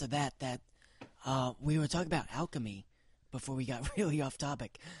get to that we were talking about alchemy before we got really off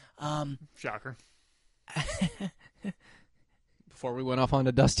topic. Shocker. Before we went off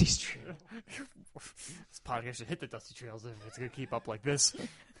onto Dusty's Trail. This podcast should hit the dusty trails if it's going to keep up like this.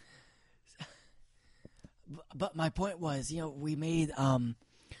 But my point was, we made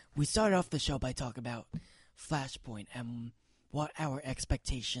we started off the show by talking about Flashpoint, and what our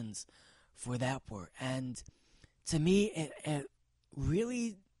expectations for that were. And to me, it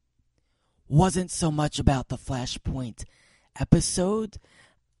really wasn't so much about the Flashpoint episode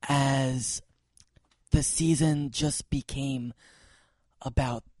as the season just became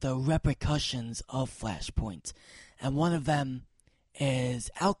about the repercussions of Flashpoint. And one of them is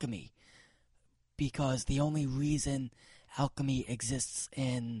alchemy, because the only reason alchemy exists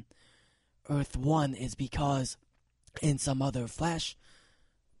in Earth 1 is because in some other Flashpoint,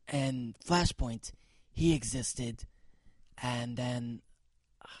 he existed, and then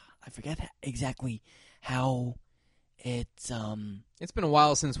I forget exactly how it's been a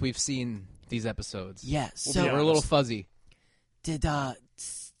while since we've seen these episodes. Yeah, We're so a little fuzzy. did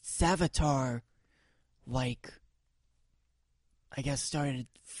Savitar, like, I guess started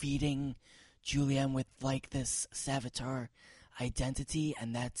feeding Julian with, like, this Savitar identity,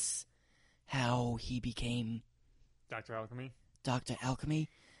 and that's how he became Dr. Alchemy? Dr. Alchemy,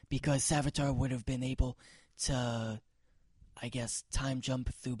 because Savitar would have been able to, I guess, time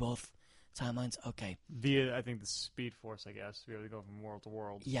jump through both timelines. Okay. Via, I think, the Speed Force, I guess. To be able to go from world to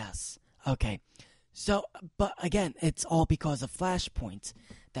world. Yes. Okay. So, but again, it's all because of Flashpoint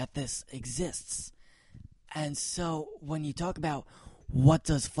that this exists. And so when you talk about what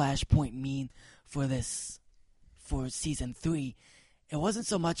does Flashpoint mean for season 3, it wasn't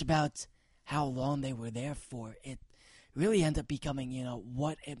so much about how long they were there for. It really ended up becoming,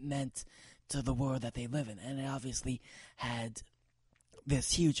 what it meant to the world that they live in. And it obviously had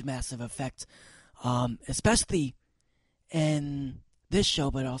this huge, massive effect, especially in this show,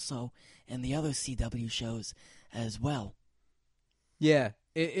 but also in the other CW shows as well. Yeah,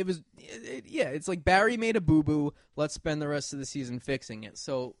 it's like Barry made a boo-boo, let's spend the rest of the season fixing it.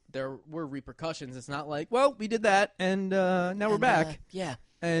 So there were repercussions. It's not like, well, we did that, and now we're back. Yeah.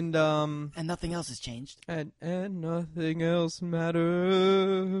 And nothing else has changed. And nothing else matters.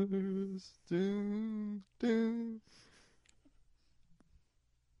 Dun, dun.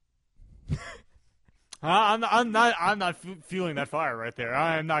 I'm not feeling that fire right there.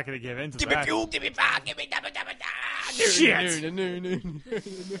 I'm not going to give in to that. Give me fuel, give me fire, give me dabba dabba da. Shit!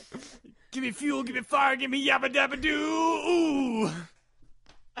 Give me fuel, give me fire, give me yabba dabba doo. Ooh.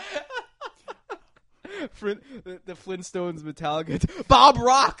 The Flintstones Metallica. Bob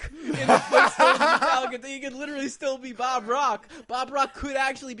Rock in the Flintstones Metallica. You could literally still be Bob Rock. Bob Rock could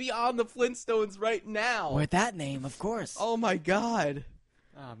actually be on the Flintstones right now. With that name, of course. Oh my god.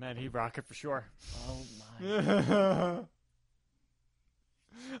 Oh man, he'd rock it for sure. Oh my.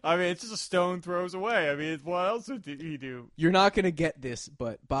 I mean, it's just a stone throws away. I mean, what else would he do? You're not going to get this,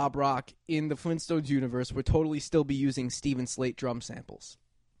 but Bob Rock in the Flintstones universe would totally still be using Steven Slate drum samples.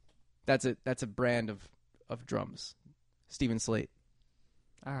 That's a brand of drums. Steven Slate.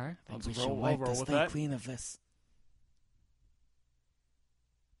 All right. I think we should wipe this thing clean of this.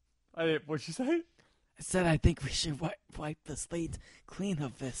 What'd you say? I said I think we should wipe the slate clean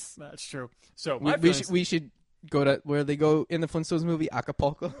of this. That's true. So we should go to where they go in the Flintstones movie,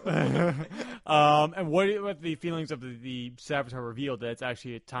 Acapulco. And what are the feelings of the Savitar revealed that it's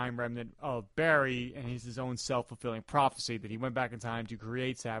actually a time remnant of Barry, and he's his own self-fulfilling prophecy that he went back in time to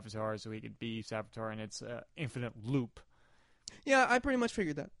create Savitar so he could be Savitar in its infinite loop. Yeah, I pretty much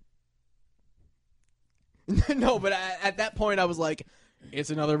figured that. No, but at that point I was like,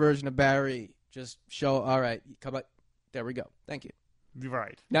 it's another version of Barry. Just show, all right, come on. There we go. Thank you.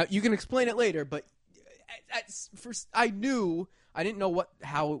 Right. Now, you can explain it later, but first, I didn't know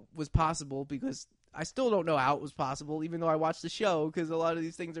how it was possible, because I still don't know how it was possible, even though I watched the show, because a lot of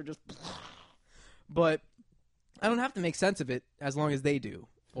these things are just... But I don't have to make sense of it as long as they do,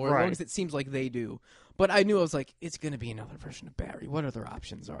 or as long as it seems like they do. But I knew, I was like, it's going to be another version of Barry. What other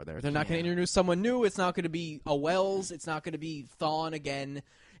options are there? They're not going to introduce someone new. It's not going to be a Wells. It's not going to be Thawne again.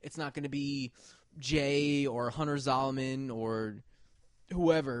 It's not going to be Jay or Hunter Zolomon or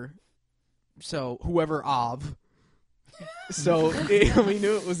whoever. So, whoever Av. So, we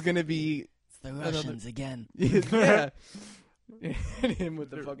knew it was going to be... It's the Russians again. Yeah. And him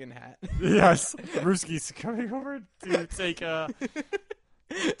with the fucking hat. Yes. Ruski's coming over to take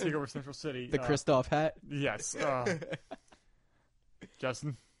over Central City. The Kristoff hat. Yes.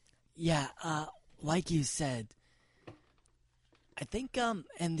 Justin? Yeah, like you said, I think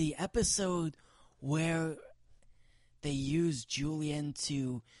in the episode where they use Julian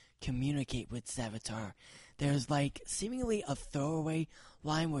to communicate with Savitar, there's like seemingly a throwaway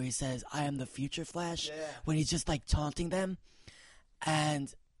line where he says, I am the future Flash, when he's just like taunting them.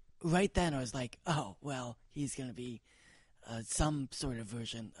 And right then I was like, oh, well, he's going to be some sort of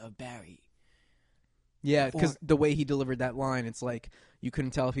version of Barry. Yeah, because the way he delivered that line, it's like you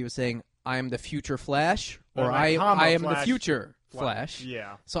couldn't tell if he was saying, I am the future Flash, or Like, I am the Flash. future Flash.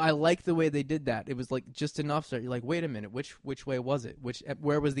 Yeah. So I like the way they did that. It was like just enough so you're like, wait a minute, which way was it?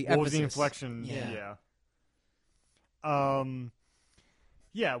 Where was the What was emphasis? the inflection? Yeah.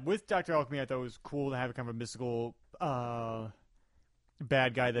 Yeah, with Dr. Alchemy, I thought it was cool to have kind of a mystical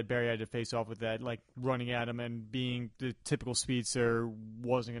bad guy that Barry had to face off with, that, like, running at him and being the typical speedster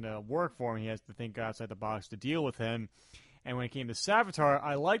wasn't going to work for him. He has to think outside the box to deal with him. And when it came to Savitar,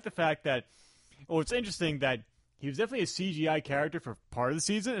 I like the fact that, well, it's interesting that he was definitely a CGI character for part of the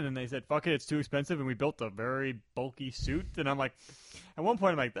season, and then they said, fuck it, it's too expensive, and we built a very bulky suit. And I'm like, at one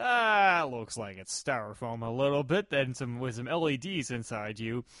point, I'm like, looks like it's styrofoam a little bit, and with some LEDs inside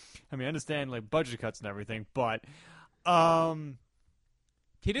you. I mean, I understand, like, budget cuts and everything, but,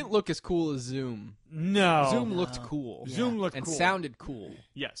 He didn't look as cool as Zoom. no. Zoom looked cool. Yeah. Zoom looked and cool. sounded cool.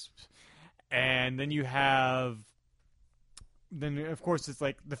 Yes. And then you have, then of course it's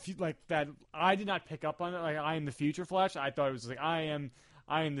like like that. I did not pick up on it. Like, I am the future Flash. I thought it was like I am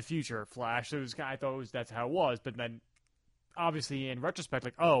the future Flash. It was I thought that's how it was. But then obviously in retrospect,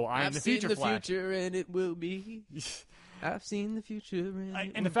 like, oh, I am I've the seen future the Flash. future and it will be. I've seen the future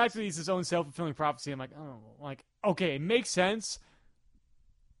and, And the fact that he's his own self-fulfilling prophecy, I'm like, oh, like, okay, it makes sense.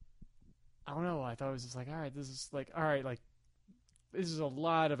 I don't know. I thought it was just like, all right, this is a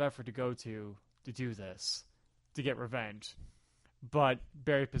lot of effort to go to do this, to get revenge. But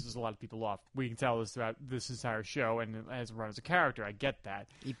Barry pisses a lot of people off. We can tell this throughout this entire show, and as a run as a character, I get that.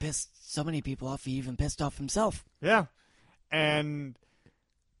 He pissed so many people off, he even pissed off himself. Yeah, and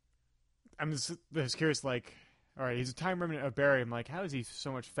I'm just curious, like, all right, he's a time remnant of Barry. I'm like, how is he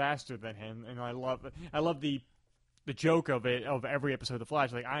so much faster than him? And I love the joke of it, of every episode of The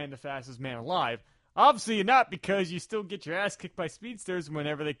Flash. Like, I am the fastest man alive. Obviously, you're not, because you still get your ass kicked by speedsters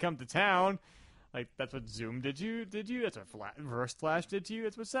whenever they come to town. Like, that's what Zoom did to you. That's what Reverse Flash did to you.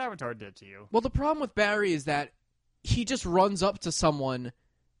 That's what Savitar did to you. Well, the problem with Barry is that he just runs up to someone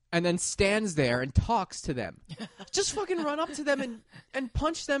and then stands there and talks to them. Just fucking run up to them and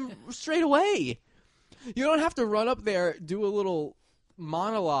punch them straight away. You don't have to run up there, do a little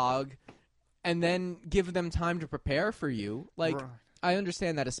monologue, and then give them time to prepare for you. Like, Right. I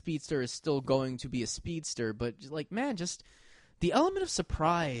understand that a speedster is still going to be a speedster, but, like, man, just the element of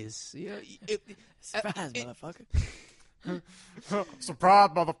surprise. You know, Surprise, motherfucker. Surprise,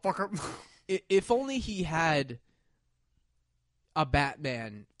 motherfucker. if only he had a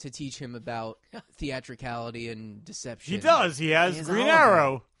Batman to teach him about theatricality and deception. He does. He has He has Green all of them.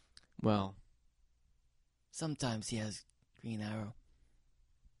 Arrow. Well, Sometimes he has Green Arrow.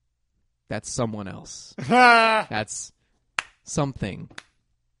 that's someone else. That's That's something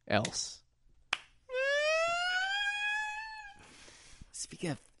else.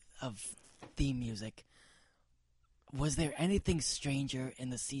 Speaking of theme music, was there anything stranger in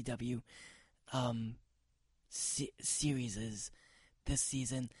the CW series this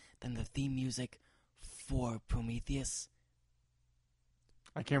season than the theme music for Prometheus?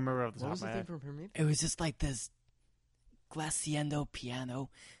 I can't remember off the What top was of the my thing head. from Prometheus? It was just like this glacendo piano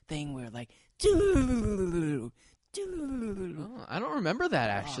thing where like Oh, I don't remember that,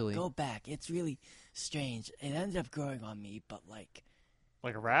 actually. go back. It's really strange. It ended up growing on me, but like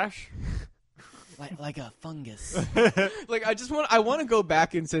Like a rash? like a fungus. Like, I want to go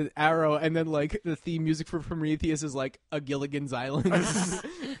back into Arrow, and then, like, the theme music for Prometheus is, like, a Gilligan's Island.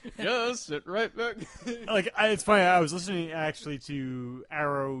 Just sit right back. It's funny. I was listening actually to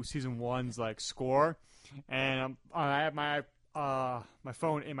Arrow season 1's like score, and I have my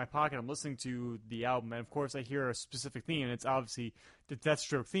phone in my pocket. I'm listening to the album, and of course I hear a specific theme, and it's obviously the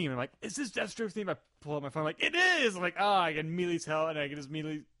Deathstroke theme. I'm like, is this Deathstroke theme? I pull out my phone, I'm like, it is. I'm like, I can immediately tell, and I can just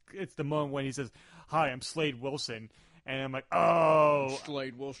immediately. It's the moment when he says, "Hi, I'm Slade Wilson," and I'm like, oh.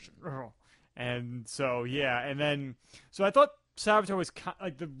 Slade Wilson. And so, yeah, and then, so I thought Savitar was,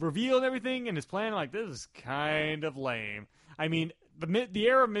 like, the reveal and everything, and his plan, like, this is kind of lame. I mean, the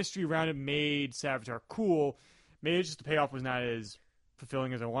air of mystery around it made Savitar cool. Maybe it's just the payoff was not as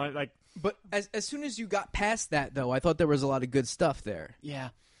fulfilling as I wanted. Like, But as soon as you got past that, though, I thought there was a lot of good stuff there.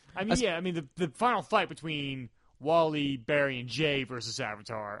 Yeah. the final fight between Wally, Barry, and Jay versus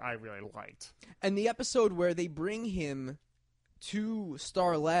Savitar, I really liked. And the episode where they bring him to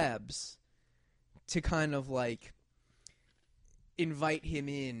Star Labs to kind of, like, invite him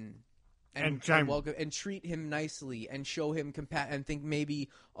in and welcome and treat him nicely and show him and think maybe,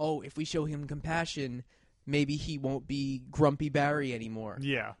 if we show him compassion, maybe he won't be Grumpy Barry anymore.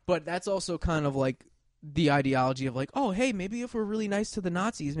 Yeah. But that's also kind of like the ideology of like, oh, hey, maybe if we're really nice to the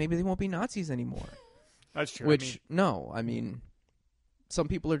Nazis, maybe they won't be Nazis anymore. That's true. Which, no, some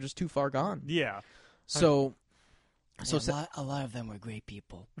people are just too far gone. Yeah. So, So a lot of them were great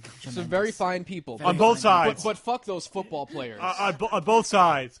people. some very fine people. On both sides. But fuck those football players. On both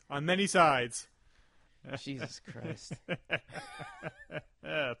sides. On many sides. Jesus Christ.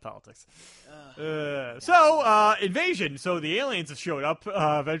 Politics. So, Invasion. So the aliens have showed up.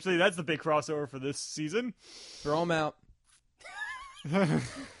 Eventually, that's the big crossover for this season. Throw them out.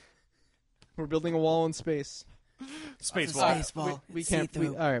 We're building a wall in space. Space It's a wall. space ball. We It's can't.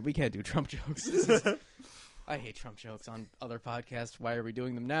 see-through. All right, we can't do Trump jokes. I hate Trump jokes on other podcasts. Why are we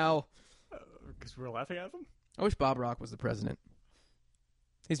doing them now? Because we're laughing at them? I wish Bob Rock was the president.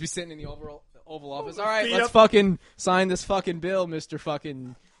 He's be sitting in the Oval Office. All right, feet let's up. fucking sign this fucking bill, Mr.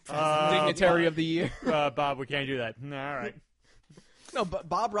 fucking dignitary of the year. Bob, we can't do that. All right. No, but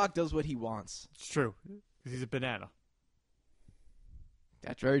Bob Rock does what he wants. It's true. Because he's a banana.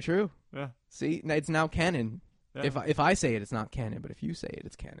 That's very true. Yeah. See, it's now canon. Yeah. If I say it, it's not canon. But if you say it,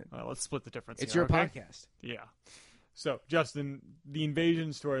 it's canon. Let's split the difference. It's here, your okay? podcast. Yeah. So, Justin, the Invasion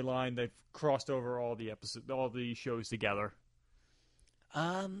storyline, they've crossed over all the shows together.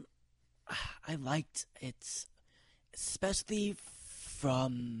 I liked it, especially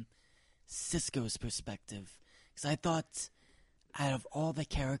from Cisco's perspective, because I thought out of all the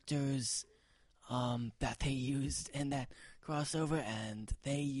characters that they used in that crossover, and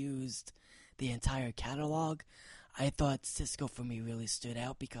they used the entire catalog, I thought Cisco for me really stood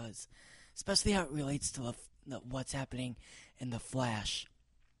out because, especially how it relates to what's happening in the Flash.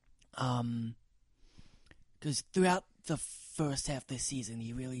 Because throughout the first half of the season,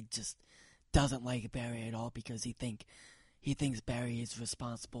 he really just doesn't like Barry at all because he thinks Barry is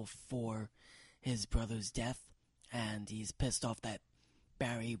responsible for his brother's death, and he's pissed off that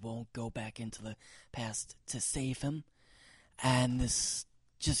Barry won't go back into the past to save him. And this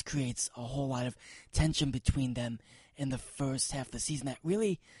just creates a whole lot of tension between them in the first half of the season that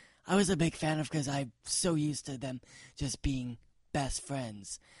really I was a big fan of because I'm so used to them just being best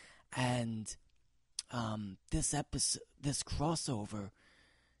friends. And this crossover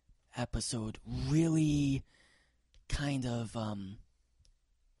episode really kind of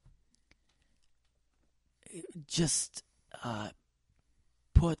just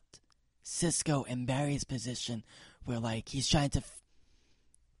put Cisco in Barry's position where, like, he's trying to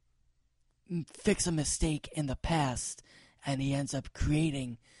fix a mistake in the past, and he ends up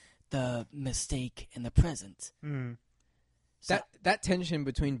creating the mistake in the present. Mm. So, That tension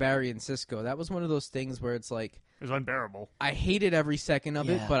between Barry and Cisco, that was one of those things where it's like, It was unbearable. I hated every second of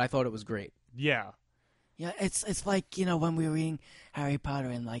it, Yeah. but I thought it was great. Yeah. yeah, it's like, when we were reading Harry Potter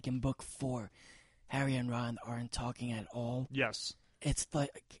and, like, in book 4, Harry and Ron aren't talking at all. Yes. It's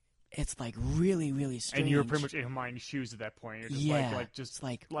like really, really strange. And you're pretty much in Hermione's shoes at that point. You're just Yeah, just it's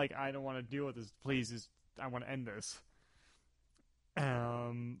like I don't want to deal with this. Please, I want to end this.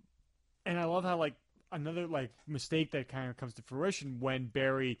 And I love how, like, another, like, mistake that kind of comes to fruition when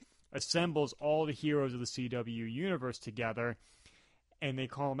Barry assembles all the heroes of the CW universe together, and they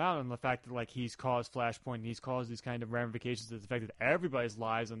call him out on the fact that, like, he's caused Flashpoint, and he's caused these kind of ramifications that affected everybody's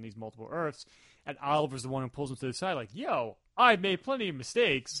lives on these multiple Earths, and Oliver's the one who pulls him to the side, like, yo, I've made plenty of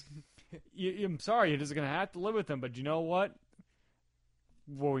mistakes. I'm sorry, you're just going to have to live with them, but you know what?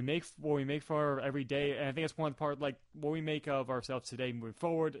 What we make for every day, and I think that's one part, like, what we make of ourselves today moving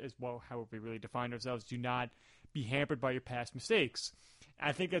forward is how we really define ourselves. Do not be hampered by your past mistakes. And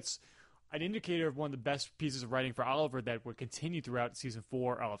I think that's an indicator of one of the best pieces of writing for Oliver that would continue throughout season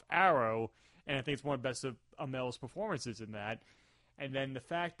 4 of Arrow, and I think it's one of the best of Amel's performances in that. And then the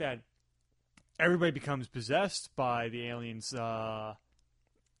fact that everybody becomes possessed by the aliens,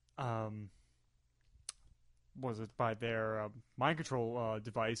 by their mind control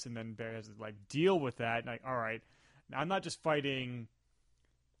device, and then Barry has to, like, deal with that. And, like, all right, now I'm not just fighting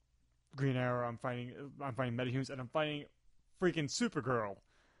Green Arrow. I'm fighting metahumans, and I'm fighting freaking Supergirl.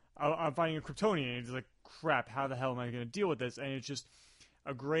 I'm fighting a Kryptonian. And it's like, crap. How the hell am I going to deal with this? And it's just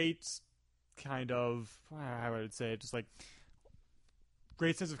a great kind of, how would I say it? Just like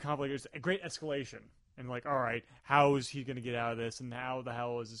great sense of conflict. It's a great escalation. And, like, all right, how is he going to get out of this, and how the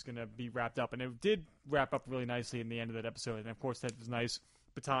hell is this going to be wrapped up? And it did wrap up really nicely in the end of that episode. And, of course, that was nice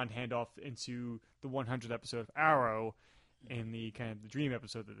baton handoff into the 100th episode of Arrow in the kind of the dream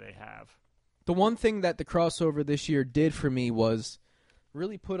episode that they have. The one thing that the crossover this year did for me was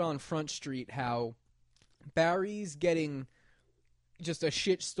really put on Front Street how Barry's getting just a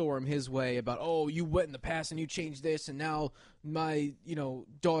shitstorm his way about, oh, you went in the past and you changed this, and now my,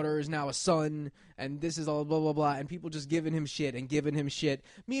 daughter is now a son, and this is all blah, blah, blah, and people just giving him shit and giving him shit.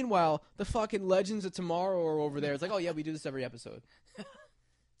 Meanwhile, the fucking Legends of Tomorrow are over there. It's like, oh, yeah, we do this every episode.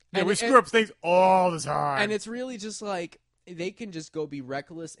 Yeah, we screw up things all the time. And it's really just like, they can just go be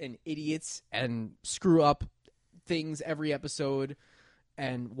reckless and idiots and screw up things every episode,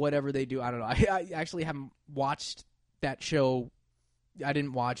 and whatever they do, I don't know. I actually haven't watched that show. I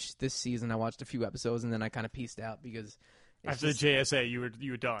didn't watch this season. I watched a few episodes, and then I kind of pieced out because After the JSA, you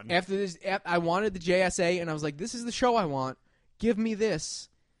were done. after this, I wanted the JSA, and I was like, "This is the show I want. Give me this.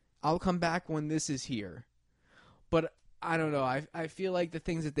 I'll come back when this is here." But I don't know. I feel like the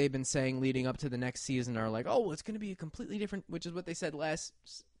things that they've been saying leading up to the next season are like, "Oh, it's going to be a completely different," which is what they said last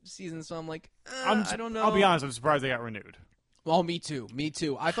season. So I'm like, I don't know. I'll be honest. I'm surprised they got renewed. Well, me too.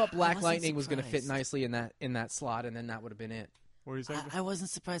 I thought Black wasn't Lightning was going to fit surprised. nicely in that slot, and then that would have been it. What were you saying? I wasn't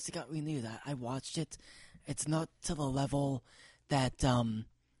surprised it got renewed. I watched it. It's not to the level that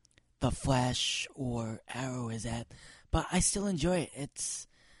the Flash or Arrow is at, but I still enjoy it.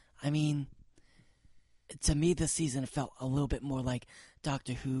 To me, this season felt a little bit more like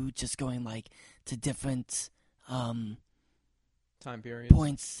Doctor Who, just going like to different Time period.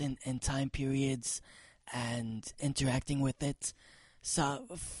 points in time periods and interacting with it. So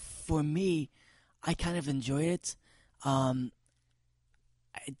for me, I kind of enjoy it.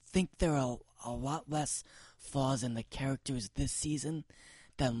 I think there are a lot less flaws in the characters this season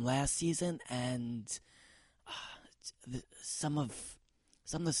than last season, and some of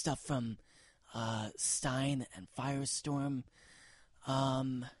the stuff from Stein and Firestorm.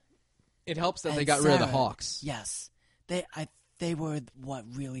 It helps that and they got rid of the Sarah, Hawks. Yes, they were what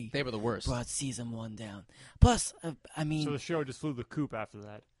really They were the worst. brought season 1 down. Plus, So the show just flew the coop after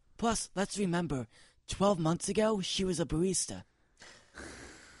that. let's remember, 12 months ago she was a barista.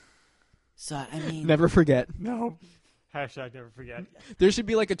 So Never forget. No. Hashtag never forget. There should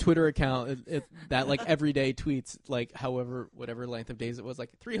be like a Twitter account that like every day tweets like whatever length of days it was, like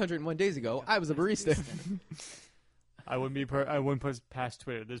 301 days ago I was a barista. I wouldn't put past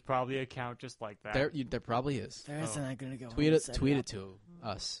Twitter. There's probably an account just like that. There probably is. there isn't. I'm gonna go Tweet home and it. set Tweet up. it to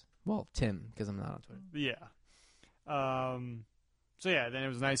us. Well, Tim, because I'm not on Twitter. Yeah. So yeah, then it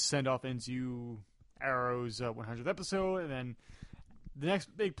was a nice send off into Arrow's 100th episode, and then the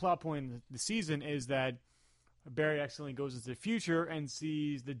next big plot point in the season is that Barry accidentally goes into the future and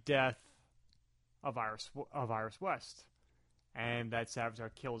sees the death of Iris West, and that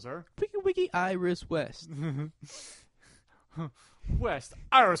Savitar kills her. Wiki Iris West.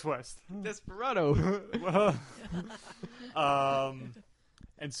 Iris West. Desperado.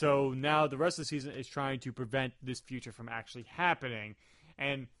 And so now the rest of the season is trying to prevent this future from actually happening.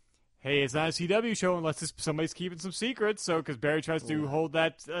 And hey, it's not a CW show unless somebody's keeping some secrets. So because Barry tries to hold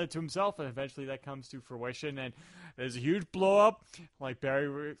that to himself, and eventually that comes to fruition. And there's a huge blow up. Like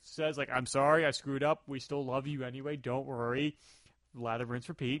Barry says, like, "I'm sorry, I screwed up. We still love you anyway. Don't worry." Lather, rinse,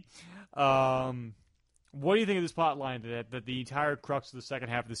 repeat. What do you think of this plot line that the entire crux of the second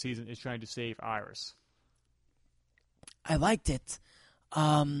half of the season is trying to save Iris? I liked it.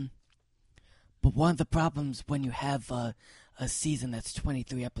 But one of the problems when you have a season that's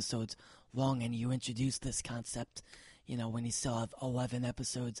 23 episodes long and you introduce this concept, when you still have 11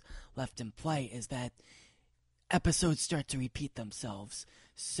 episodes left in play, is that episodes start to repeat themselves.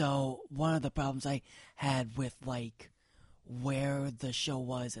 So one of the problems I had with, like, where the show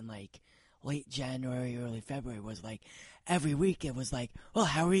was in, like, late January, early February was, like, every week it was like, well,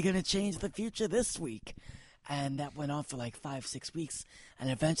 how are we going to change the future this week? And that went on for like 5-6 weeks. And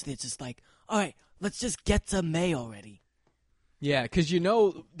eventually it's just like, all right, let's just get to May already. Yeah, because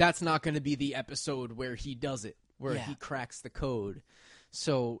that's not going to be the episode where he does it, where he cracks the code.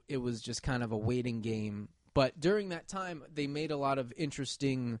 So it was just kind of a waiting game. But during that time, they made a lot of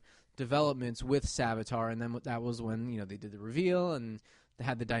interesting developments with Savitar. And then that was when, they did the reveal and they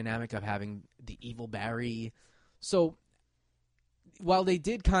had the dynamic of having the evil Barry. So while they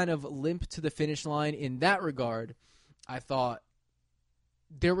did kind of limp to the finish line in that regard, I thought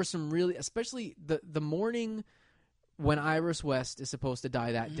there were some really, especially the morning when Iris West is supposed to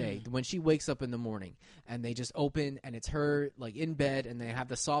die that day, when she wakes up in the morning and they just open and it's her like in bed and they have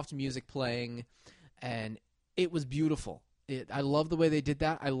the soft music playing and it was beautiful. I love the way they did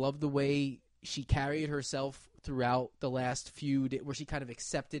that. I love the way she carried herself throughout the last few days where she kind of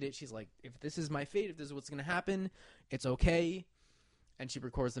accepted it. She's like, if this is my fate, if this is what's going to happen, it's okay. And she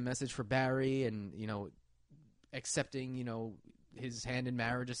records the message for Barry and, accepting, his hand in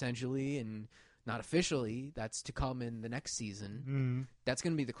marriage essentially and not officially. That's to come in the next season. That's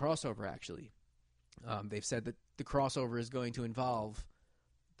going to be the crossover, actually. They've said that the crossover is going to involve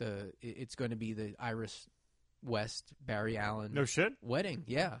it's going to be the Iris West, Barry Allen No shit? wedding.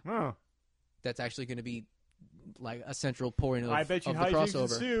 Yeah. Oh. That's actually going to be like a central point of, I bet you of the hijinks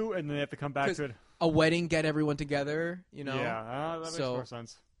crossover. ensue, and then they have to come back to it. A wedding, get everyone together, Yeah, that makes more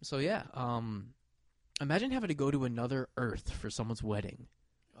sense. So yeah, imagine having to go to another Earth for someone's wedding.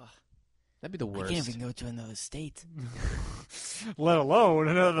 That'd be the worst. I can't even go to another state. Let alone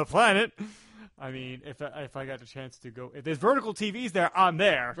another planet. I mean, if I got the chance to go, if there's vertical TVs there, I'm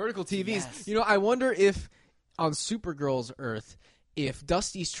there. Vertical TVs. Yes. You know, I wonder if on Supergirl's Earth, if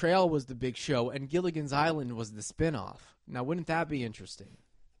Dusty's Trail was the big show and Gilligan's Island was the spin-off. Now, wouldn't that be interesting?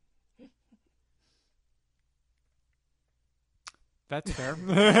 That's fair.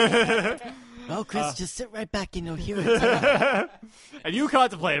 Well, Chris, just sit right back and you'll hear it. And you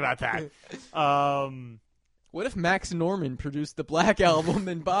contemplate about that. What if Max Norman produced the Black Album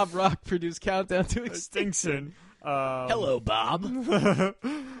and Bob Rock produced Countdown to Extinction? Extinction. Hello, Bob.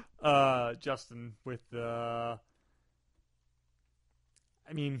 Justin, with I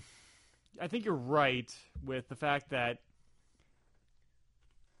mean, I think you're right with the fact that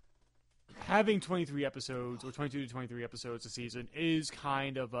having 23 episodes or 22 to 23 episodes a season is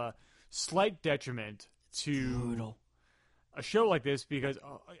kind of a slight detriment to Brutal. a show like this because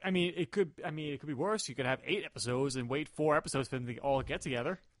I mean it could be worse. You could have 8 episodes and wait 4 episodes for them to all get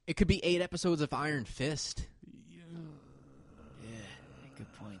together. It could be 8 episodes of Iron Fist. Yeah,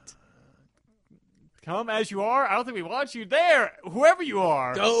 good point. Come as you are. I don't think we want you there. Whoever you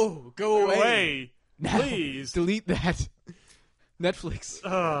are, Go away. Please. Delete that. Netflix.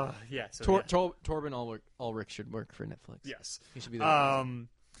 Yeah. So, yeah. Torben Ulrich should work for Netflix. Yes. He should be there.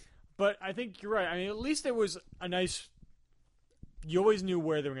 But I think you're right. I mean, at least there was a nice. You always knew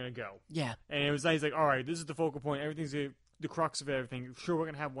where they were going to go, Yeah. and it was nice. Like, all right, this is the focal point. Everything's the crux of everything. Sure, we're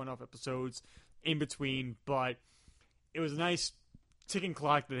going to have one-off episodes in between, but it was a nice ticking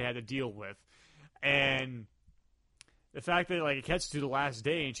clock that they had to deal with, and the fact that like it gets to the last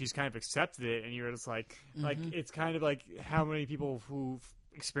day and she's kind of accepted it, and you're just like it's kind of like how many people who've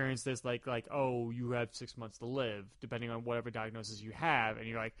experienced this, like oh, you have 6 months to live, depending on whatever diagnosis you have, and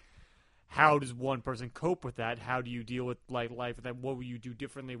you're like, how does one person cope with that? How do you deal with like life with that? What would you do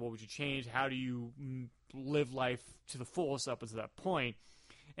differently? What would you change? How do you live life to the fullest up until that point?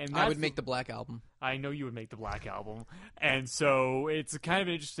 And I would make the Black Album. I know you would make the Black Album. And so it's kind of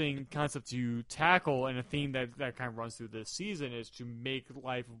an interesting concept to tackle, and a theme that kind of runs through this season is to make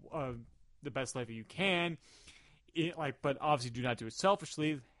life the best life that you can. But obviously do not do it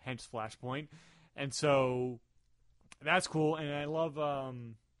selfishly, hence Flashpoint. And so that's cool. And I love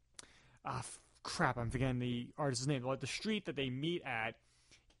crap, I'm forgetting the artist's name. Like the street that they meet at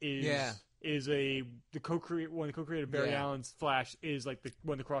is the co-creator Barry Allen's Flash is like the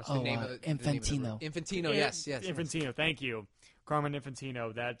one across the name of Infantino. Infantino, yes. Infantino, thank you. Carmen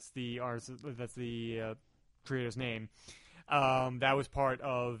Infantino, that's the artist, that's the creator's name. That was part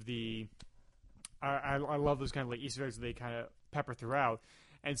of the I love those kind of like Easter eggs that they kind of pepper throughout.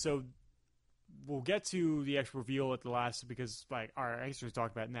 And so we'll get to the actual reveal at the last, because like our extras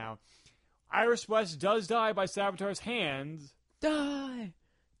talk about it now. Iris West does die by Savitar's hands. Die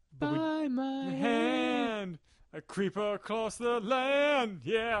by my hand. A creeper across the land.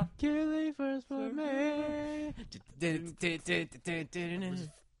 Yeah. Killing first for me.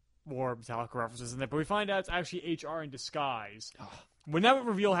 More Metallica references in there. But we find out it's actually HR in disguise. When that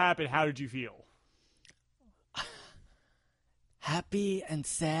reveal happened, how did you feel? Happy and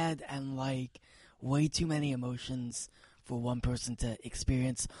sad and like way too many emotions for one person to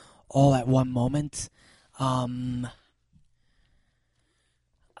experience all at one moment. You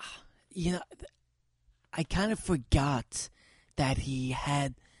know, I kind of forgot that he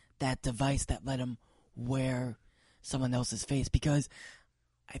had that device that let him wear someone else's face, because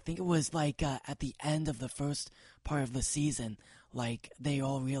I think it was like at the end of the first part of the season, like they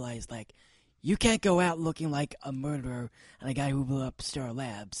all realized like, you can't go out looking like a murderer and a guy who blew up Star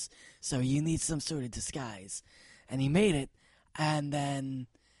Labs, so you need some sort of disguise. And he made it, and then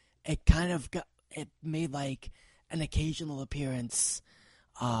it kind of it made like an occasional appearance,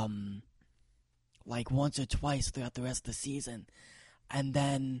 like once or twice throughout the rest of the season. And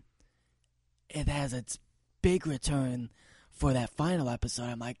then it has its big return for that final episode.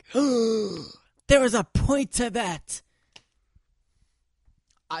 I'm like, there was a point to that.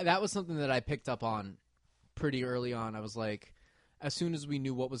 That was something that I picked up on pretty early on. I was like, as soon as we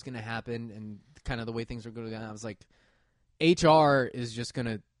knew what was going to happen and kind of the way things were going down, I was like, HR is just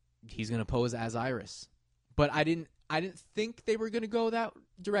he's going to pose as Iris. But I didn't think they were going to go that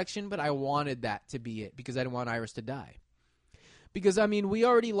direction, but I wanted that to be it because I didn't want Iris to die. Because, I mean, we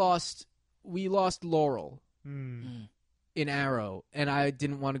lost Laurel in Arrow, and I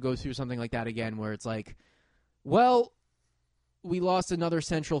didn't want to go through something like that again where it's like, well, we lost another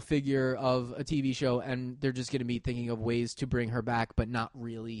central figure of a TV show, and they're just going to be thinking of ways to bring her back, but not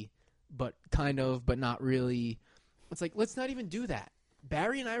really, but kind of, but not really. It's like, let's not even do that.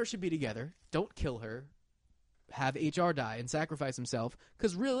 Barry and Iris should be together. Don't kill her. Have HR die and sacrifice himself,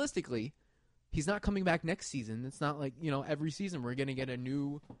 because realistically, he's not coming back next season. It's not like, every season we're going to get a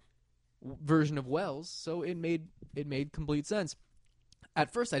new version of Wells. So it made complete sense.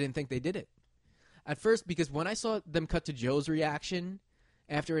 At first, I didn't think they did it. At first, because when I saw them cut to Joe's reaction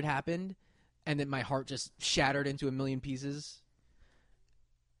after it happened, and then my heart just shattered into a million pieces,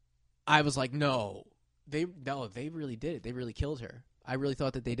 I was like, no, they really did it. They really killed her. I really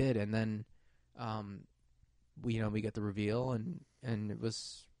thought that they did. And then, we get the reveal, and it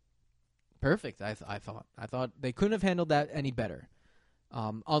was perfect. I thought they couldn't have handled that any better,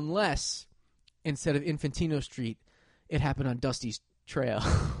 unless instead of Infantino Street, it happened on Dusty's Trail.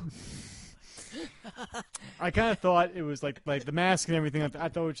 I kind of thought it was like the mask and everything. I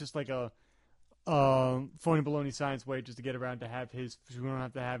thought it was just like a phony baloney science way just to get around to have his. We don't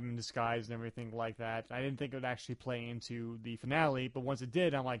have to have him in disguise and everything like that. I didn't think it would actually play into the finale, but once it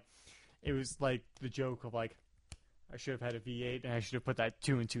did, I'm like, it was like the joke of like, I should have had a V8 and I should have put that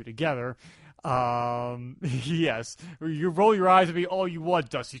 2 and 2 together. Yes, you roll your eyes at me all you want,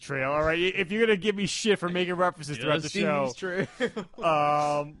 Dusty Trail. All right, if you're gonna give me shit for making references throughout the show.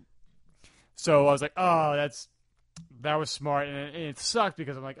 So I was like, oh, that was smart, and it sucked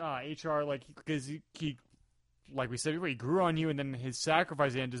because I'm like, HR, like, because he like we said before, he grew on you, and then his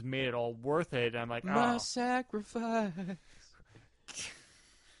sacrifice at the end just made it all worth it. And I'm like, my sacrifice.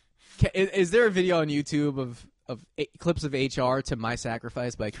 Is there a video on YouTube of clips of HR to My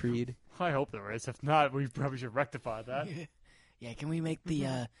Sacrifice by Creed? I hope there is. If not, we probably should rectify that. Yeah, can we make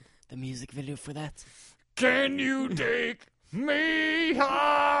the music video for that? Can you take me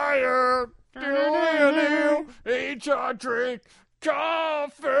higher? HR drink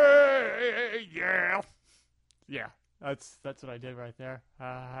coffee. Yeah. That's what I did right there.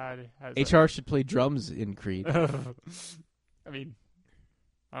 HR should play drums in Creed. I mean,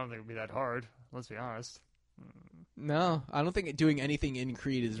 I don't think it would be that hard. Let's be honest. No, I don't think doing anything in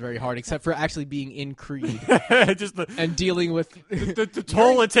Creed is very hard, except for actually being in Creed Just and dealing with the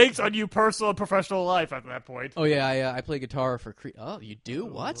toll it takes on you personal and professional life at that point. Oh yeah, I play guitar for Creed. Oh, you do?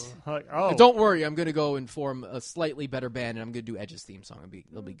 What? Oh, Don't worry, I'm gonna go and form a slightly better band, and I'm gonna do Edge's theme song.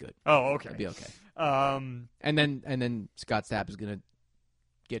 It'll be good. Oh, okay. It'll be okay. And then Scott Stapp is gonna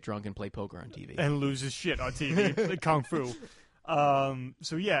get drunk and play poker on TV and lose his shit on TV, like Kung Fu.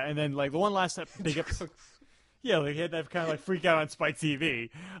 So yeah, and then like the one last big episode. Yeah, like he had that kind of like freak out on Spike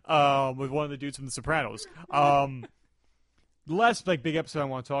TV with one of the dudes from The Sopranos. The last like big episode I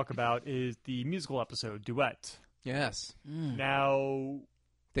want to talk about is the musical episode Duet. Yes. Now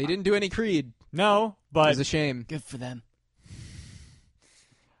they didn't do any Creed. No, but it's a shame. Good for them.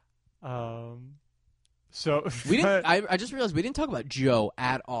 So we didn't. I just realized we didn't talk about Joe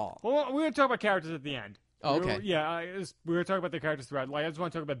at all. Well, we're gonna talk about characters at the end. Oh, okay. We're going to talk about the characters throughout. Like, I just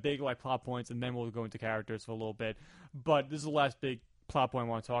want to talk about big like plot points, and then we'll go into characters for a little bit. But this is the last big plot point I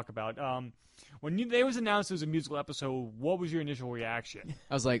want to talk about. When they was announced as a musical episode, what was your initial reaction?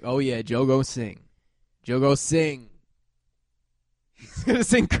 I was like, oh yeah, Joe go sing. Joe go sing. He's going to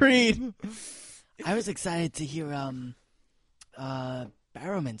sing Creed. I was excited to hear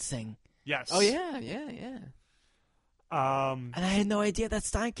Barrowman sing. Yes. Oh, yeah. And I had no idea that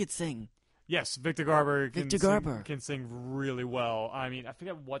Stein could sing. Yes, Victor Garber can sing really well. I mean, I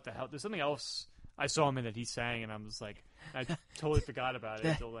forget what the hell. There's something else I saw him in that he sang, and I'm just like, I totally forgot about it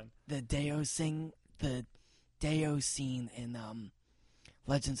until then. The Deo scene in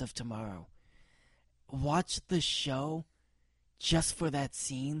Legends of Tomorrow. Watch the show just for that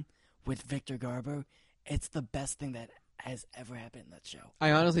scene with Victor Garber. It's the best thing that has ever happened in that show.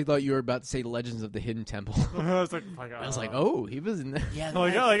 I honestly thought you were about to say Legends of the Hidden Temple. I was like, oh, he was in there. Yeah,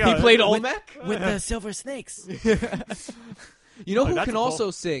 he played Olmec with the Silver Snakes. You know who can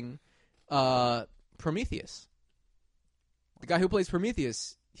also sing? Prometheus. The guy who plays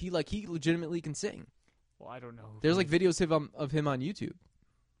Prometheus, he legitimately can sing. Well, I don't know. There's like videos of him on YouTube.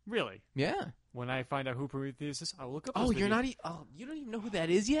 Really? Yeah. When I find out who Prometheus is, I'll look up. Oh, you don't even know who that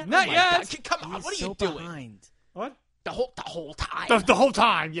is yet? Not yet. God. Come on, what are you doing? Behind. What? The whole time. The whole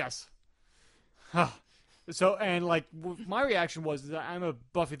time, yes. So, and like, my reaction was that I'm a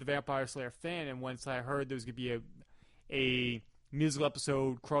Buffy the Vampire Slayer fan, and once I heard there was going to be a musical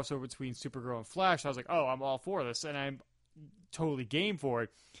episode crossover between Supergirl and Flash, I was like, oh, I'm all for this, and I'm totally game for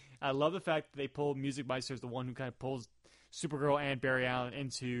it. I love the fact that they pulled Music Meister as the one who kind of pulls Supergirl and Barry Allen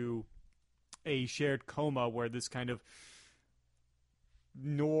into a shared coma where this kind of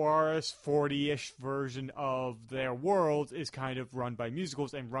noirish 40-ish version of their world is kind of run by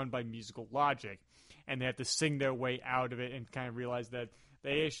musicals and run by musical logic, and they have to sing their way out of it and kind of realize that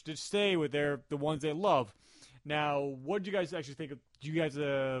they should stay with the ones they love. Now, what did you guys actually think of? Do you guys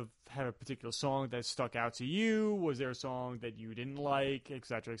have a particular song that stuck out to you? Was there a song that you didn't like,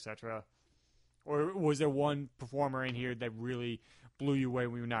 etc., etc.? Or was there one performer in here that really blew you away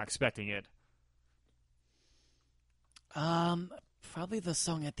when you were not expecting it? Probably the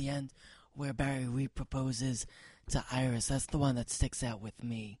song at the end where Barry reproposes to Iris. That's the one that sticks out with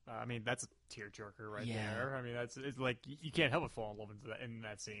me. I mean, that's a tearjerker right Yeah. there. I mean, it's like you can't help but fall in love in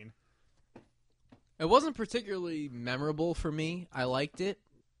that scene. It wasn't particularly memorable for me. I liked it.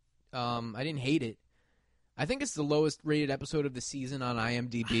 I didn't hate it. I think it's the lowest rated episode of the season on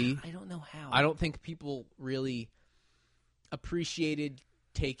IMDb. I don't know how. I don't think people really appreciated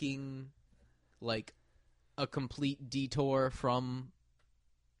taking like a complete detour from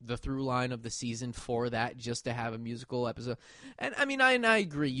the through line of the season for that, just to have a musical episode. And I mean, I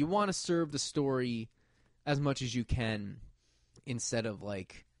agree. You want to serve the story as much as you can instead of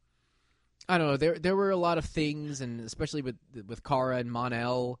like, I don't know. There were a lot of things, and especially with Kara and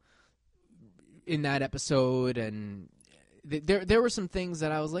Mon-El in that episode, and there were some things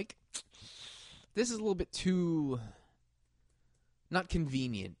that I was like, this is a little bit too not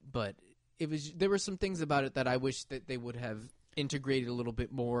convenient, but there were some things about it that I wish that they would have integrated a little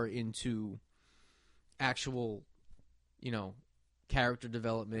bit more into actual, character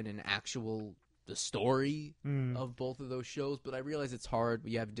development and the story of both of those shows. But I realize it's hard.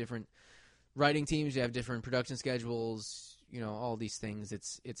 You have different writing teams, you have different production schedules, all these things.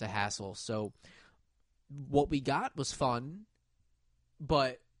 It's a hassle. So what we got was fun,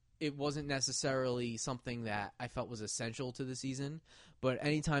 but it wasn't necessarily something that I felt was essential to the season. But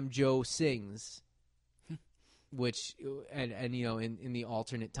anytime Joe sings, which and in the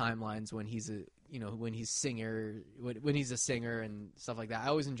alternate timelines when he's when he's a singer and stuff like that, I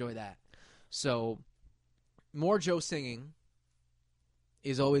always enjoy that. So more Joe singing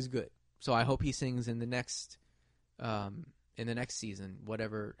is always good. So I hope he sings in the next season,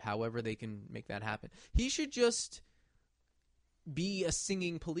 however they can make that happen. He should just be a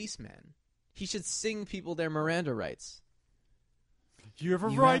singing policeman. He should sing people their Miranda rights. You have a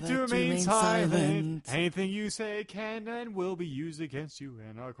right to remain silent. Anything you say can and will be used against you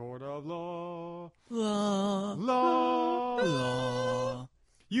in a court of law. Law.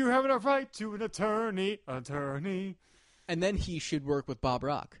 You have a right to an attorney. And then he should work with Bob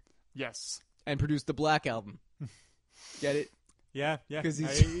Rock. Yes. And produce the Black Album. Get it? Yeah.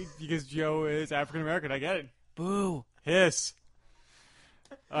 Because Joe is African American. I get it. Boo. Hiss.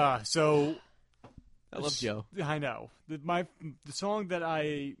 So I love Joe. I know. The song that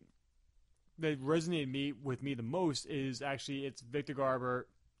resonated with me the most is actually it's Victor Garber,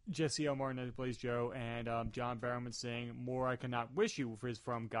 Jesse L. Martin who plays Joe, and John Barrowman saying "More I Cannot Wish You" is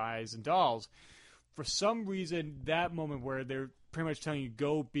from Guys and Dolls. For some reason, that moment where they're pretty much telling you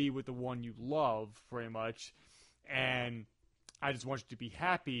go be with the one you love, pretty much, and I just want you to be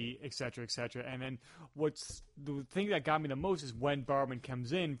happy, etc., etc. And then the thing that got me the most is when Barman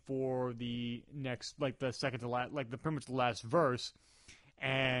comes in for the next, like the second to last, like the pretty much the last verse.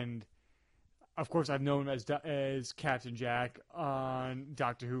 And of course, I've known him as Captain Jack on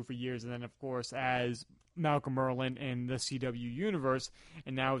Doctor Who for years, and then of course as Malcolm Merlin in the CW universe,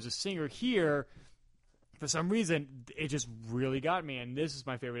 and now as a singer here. For some reason, it just really got me, and this is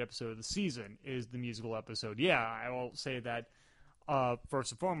my favorite episode of the season, is the musical episode. Yeah, I will say that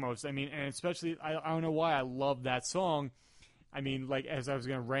first and foremost. I mean, and especially, I don't know why I love that song. I mean, like, as I was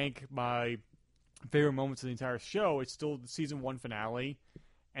going to rank my favorite moments of the entire show, it's still the season 1 finale,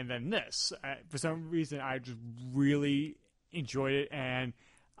 and then this. For some reason, I just really enjoyed it, and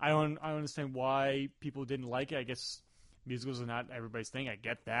I don't understand why people didn't like it. I guess musicals are not everybody's thing. I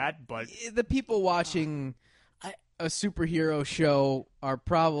get that, but the people watching a superhero show are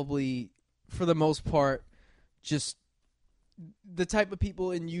probably, for the most part, just the type of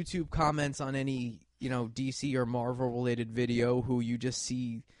people in YouTube comments on any, DC or Marvel related video who you just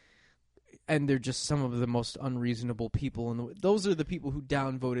see, and they're just some of the most unreasonable people. And those are the people who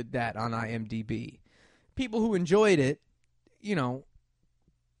downvoted that on IMDb. People who enjoyed it,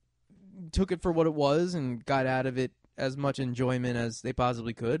 took it for what it was and got out of it as much enjoyment as they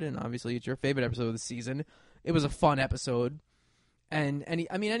possibly could. And obviously it's your favorite episode of the season. It was a fun episode. And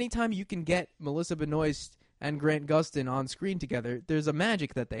anytime you can get Melissa Benoist and Grant Gustin on screen together, there's a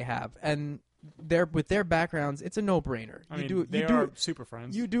magic that they have. And with their backgrounds, it's a no-brainer. They are super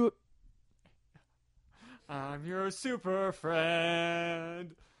friends. You do it. I'm your super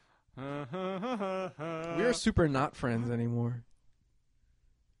friend. We are super not friends anymore.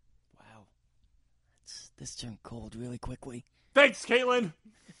 Wow. This turned cold really quickly. Thanks, Caitlin.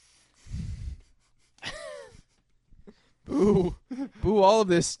 Boo. Boo all of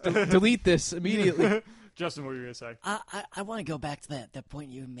this. Delete this immediately. Justin, what were you going to say? I want to go back to that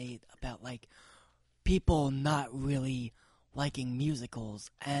point you made about, like, people not really liking musicals.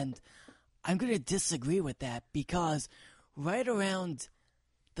 And I'm going to disagree with that because right around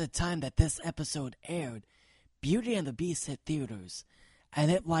the time that this episode aired, Beauty and the Beast hit theaters,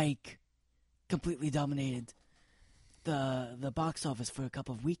 and it completely dominated the box office for a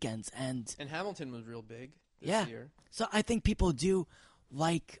couple of weekends. And Hamilton was real big this yeah, year. so I think people do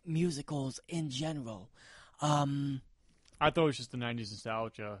like musicals in general. I thought it was just the 90s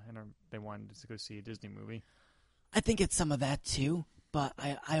nostalgia, and they wanted to go see a Disney movie. I think it's some of that too, but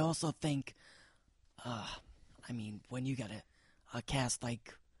I also think, when you got a cast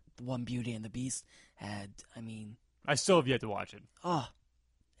like the one Beauty and the Beast had, I still have yet to watch it.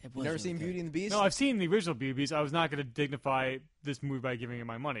 It was You never really seen good. Beauty and the Beast? No, I've seen the original Beauty and the Beast. I was not going to dignify this movie by giving it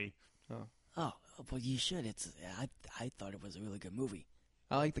my money. Oh, well, you should. I thought it was a really good movie.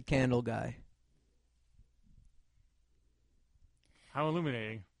 I like the candle guy. How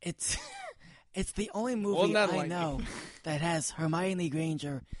illuminating. It's the only movie Well, not I like- know that has Hermione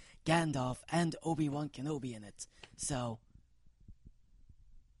Granger, Gandalf, and Obi-Wan Kenobi in it. So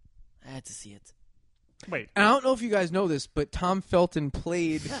I had to see it. Wait, And I don't know if you guys know this, but Tom Felton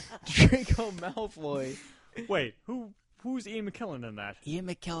played Draco Malfoy. wait, who's Ian McKellen in that? Ian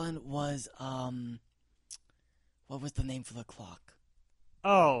McKellen was what was the name for the clock?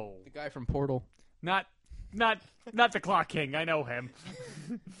 Oh, The guy from Portal. not the Clock King. I know him.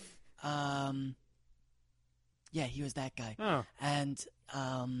 Yeah, he was that guy. Oh, And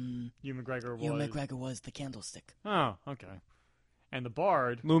Hugh McGregor was. Ewan McGregor was the candlestick. Oh, okay. And the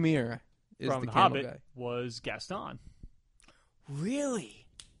Bard Lumiere is from the The candle Hobbit guy. was Gaston. Really?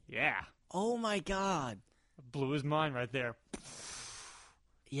 Yeah, Oh my God. blew his mind right there.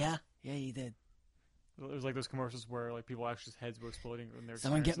 Yeah, he did. It was like those commercials where like people actually heads were exploding when they were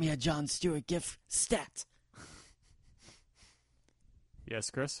Someone get me experiencing a Jon Stewart gift stat. it. Yes,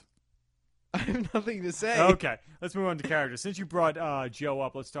 Chris. I have nothing to say. Okay, let's move on to characters. Since you brought Joe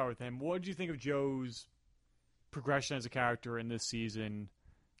up, let's start with him. What did you think of Joe's progression as a character in this season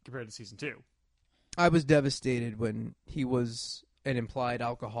compared to season 2? I was devastated when he was an implied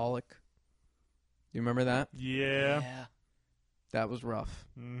alcoholic. You remember that? Yeah. That was rough.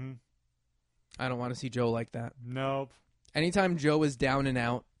 Mm-hmm. I don't want to see Joe like that. Nope. Anytime Joe is down and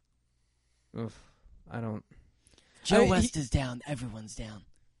out, I don't. Joe I- West is down. Everyone's down.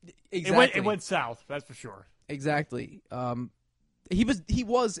 Exactly. It went south, that's for sure. Exactly. He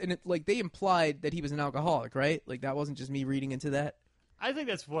was, and they implied that he was an alcoholic, right? Like that wasn't just me reading into that. I think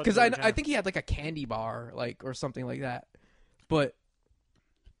that's what. Because I think he had like a candy bar, or something like that. But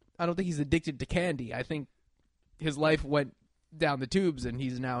I don't think he's addicted to candy. I think his life went down the tubes, and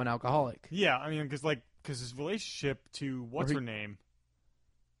he's now an alcoholic. Yeah, I mean, because his relationship to what's Or he- her name?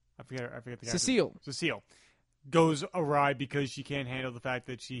 I forget the guy's Cecile. Cecile goes awry because she can't handle the fact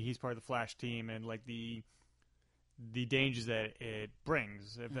that he's part of the Flash team and like the dangers that it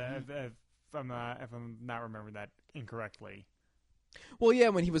brings. If I'm not remembering that incorrectly. Well, yeah,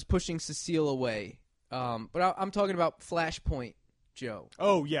 when he was pushing Cecile away. But I'm talking about Flashpoint Joe,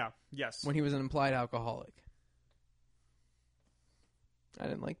 Oh yeah, yes. when he was an implied alcoholic. I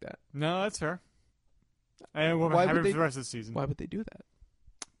didn't like that. No, that's fair. And what Why would happened they- for the rest of the season? Why would they do that?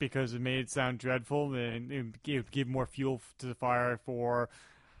 Because it made it sound dreadful and it gave more fuel to the fire for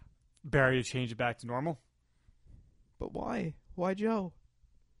Barry to change it back to normal. But why? Why Joe?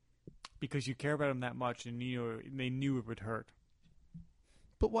 Because you care about him that much, and they knew it would hurt.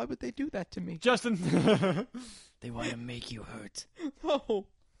 But why would they do that to me? Justin, They want to make you hurt. No.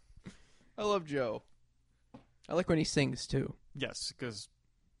 I love Joe. I like when he sings too. yes, because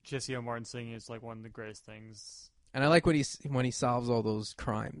Jesse O. Martin singing is like one of the greatest things. And I like when he solves all those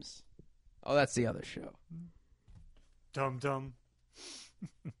crimes. Oh, that's the other show. Dum dum.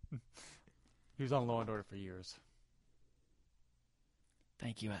 He was on Law and Order for years.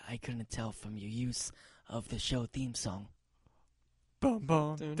 Thank you. I couldn't tell from your use of the show theme song. Bum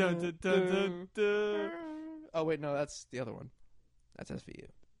bum. Dun, dun, dun, dun, dun. Oh wait, no, that's the other one. That's SVU.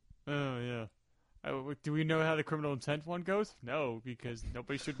 Oh yeah. Do we know how the Criminal Intent one goes? No, because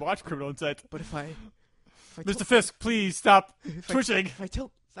nobody should watch Criminal Intent. But if I Mr. Fisk, please stop twitching. if I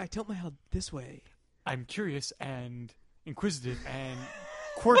tilt my head this way. I'm curious and inquisitive and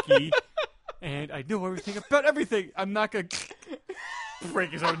quirky, and I know everything about everything. I'm not gonna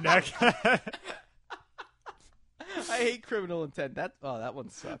break his own neck. I hate Criminal Intent. That one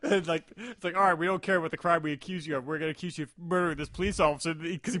sucks. And it's like, all right, we don't care about the crime we accuse you of. We're gonna accuse you of murdering this police officer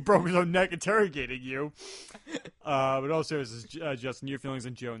because he broke his own neck interrogating you. But also, this is Justin, your feelings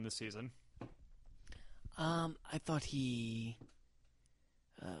on Joe in this season. I thought he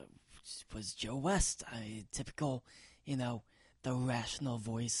was Joe West, typical, the rational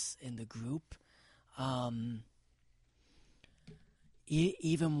voice in the group.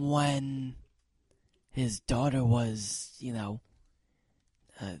 even when his daughter was, the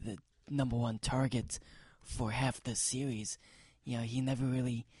number one target for half the series, he never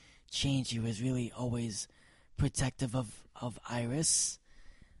really changed. He was really always protective of Iris.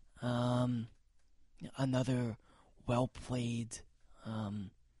 Another well-played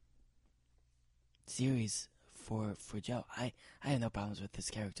series for Joe. I have no problems with this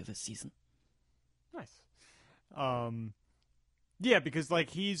character this season. Nice. Yeah, because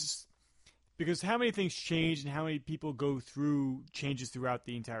because how many things change and how many people go through changes throughout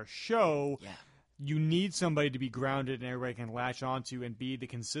the entire show. Yeah. You need somebody to be grounded and everybody can latch onto and be the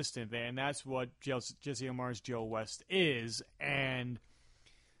consistent there, and that's what Jesse Amar's Joe West is. And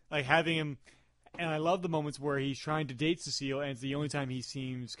like having him, and I love the moments where he's trying to date Cecile, and it's the only time he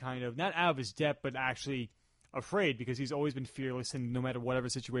seems kind of not out of his depth, but actually afraid, because he's always been fearless and no matter whatever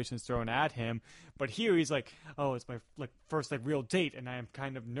situation is thrown at him. But here he's like, oh, it's my first real date, and I am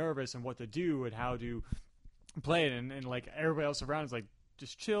kind of nervous and what to do and how to play it, and like everybody else around is like,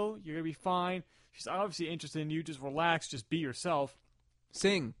 just chill, you're gonna be fine. She's obviously interested in you. Just relax. Just be yourself.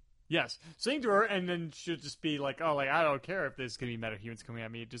 Sing. Yes. Sing to her, and then she'll just be like, oh, I don't care if there's going to be metahumans coming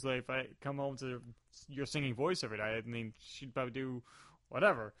at me. Just if I come home to your singing voice every night, I mean, she'd probably do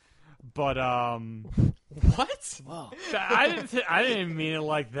whatever. But, What? Whoa. I didn't mean it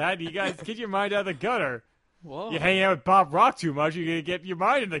like that. You guys get your mind out of the gutter. Whoa. You hang out with Bob Rock too much, you're going to get your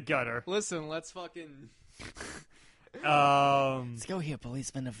mind in the gutter. Listen, let's fucking... Let's go here,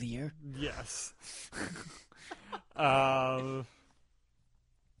 Policeman of the Year. Yes. Now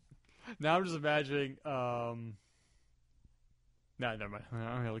I'm just imagining. No, never mind.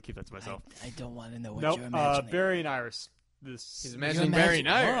 I'm gonna keep that to myself. I don't want to know what Nope. you're imagining. Barry and Iris. He's imagining Barry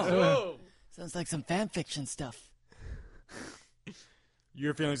Nyers. Whoa. Whoa. Sounds like some fan fiction stuff.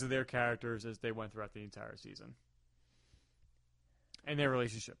 Your feelings of their characters as they went throughout the entire season, and their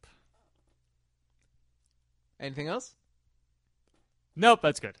relationship. Anything else? Nope,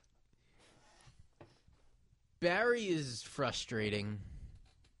 that's good. Barry is frustrating,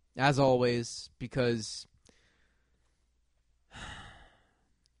 as always, because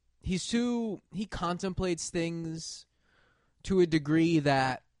he contemplates things to a degree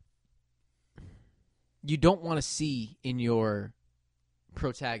that you don't want to see in your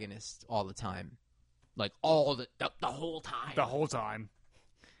protagonist all the time. Like, the whole time. The whole time.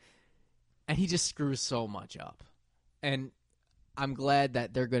 And he just screws so much up. And I'm glad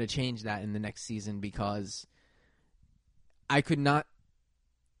that they're going to change that in the next season, because I could not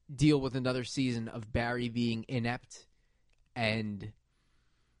deal with another season of Barry being inept and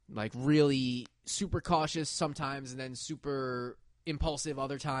really super cautious sometimes and then super impulsive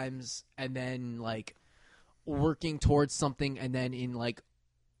other times, and then working towards something and then in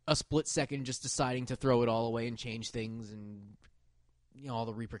a split second just deciding to throw it all away and change things, and all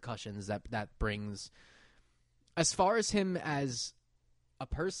the repercussions that brings. As far as him as a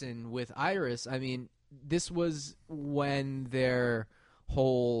person with Iris, I mean, this was when their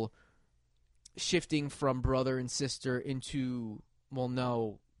whole shifting from brother and sister into, well,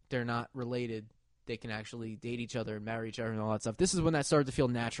 no, they're not related. They can actually date each other and marry each other and all that stuff. This is when that started to feel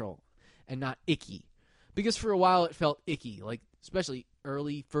natural and not icky. Because for a while it felt icky, especially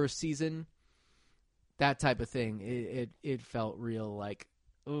early first season, that type of thing. It felt real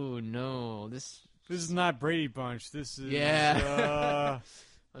oh no, this is not Brady Bunch. This is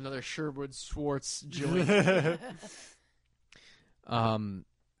another Sherwood Schwartz joint.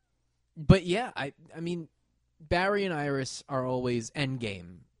 But yeah, I mean, Barry and Iris are always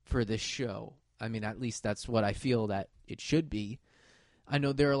endgame for this show. I mean, at least that's what I feel that it should be. I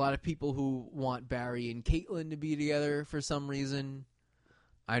know there are a lot of people who want Barry and Caitlin to be together for some reason.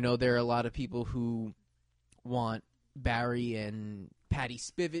 I know there are a lot of people who want Barry and Patty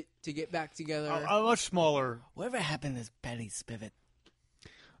Spivot to get back together. A much smaller. Whatever happened to Patty Spivot?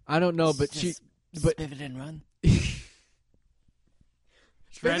 I don't know, but Spivot and run.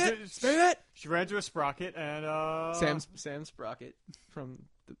 She ran to a Sprocket and Sam Sprocket from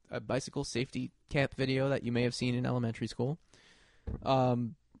a bicycle safety camp video that you may have seen in elementary school. I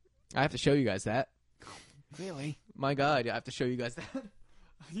have to show you guys that. Really? My God, I have to show you guys that.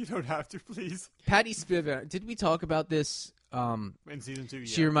 You don't have to, please. Patty Spivot. Did we talk about this? In season 2, yeah.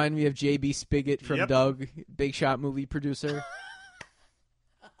 She reminded me of J.B. Spigot from Yep. Doug, Big Shot movie producer.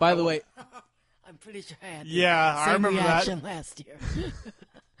 By the way, I'm pretty sure I had the I same remember reaction last year.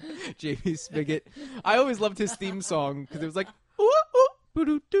 J.B. Spigot. I always loved his theme song because it was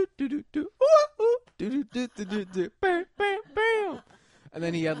and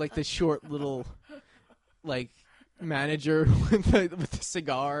then he had this short little manager with the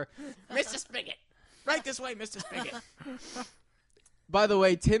cigar. Mr. Spigot, right this way, Mr. Spigot. By the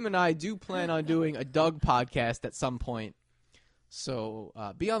way, Tim and I do plan on doing a Doug podcast at some point. So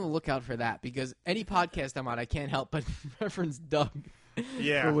be on the lookout for that, because any podcast I'm on, I can't help but reference Doug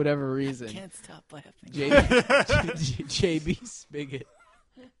Yeah. for whatever reason. Can't stop laughing. JB Spigot.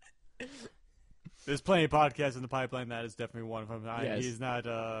 There's plenty of podcasts in the pipeline. That is definitely one of them. Yes. He's not.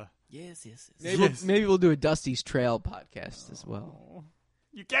 Yes. Maybe we'll do a Dusty's Trail podcast as well.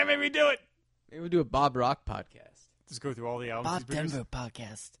 You can't make me do it. Maybe we'll do a Bob Rock podcast. Just go through all the albums. Bob he's produced Denver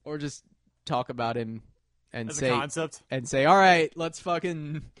podcast. Or just talk about him and as a concept. say, all right, let's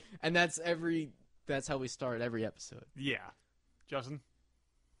fucking, and that's how we start every episode. Yeah, Justin.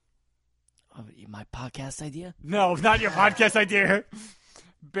 Oh, my podcast idea? No, not your podcast idea.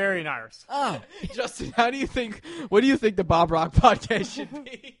 Barry and Iris. Oh, Justin, what do you think the Bob Rock podcast should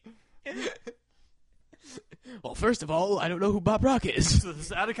be? Well, first of all, I don't know who Bob Rock is. So this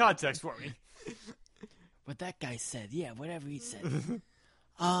is out of context for me. what that guy said. Yeah, whatever he said.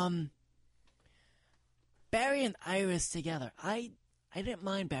 Barry and Iris together. I didn't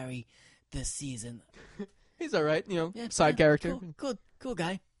mind Barry this season. He's all right, Yeah, side character. Cool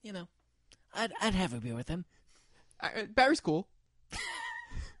guy. I'd have a beer with him. Barry's cool.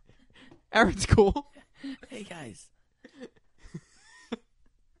 Aaron's cool. Hey guys.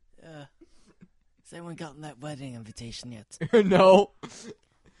 Has anyone gotten that wedding invitation yet? No.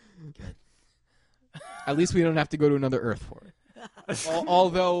 Good. At least we don't have to go to another Earth for it.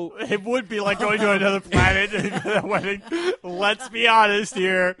 Although It would be like going to another planet and a wedding. Let's be honest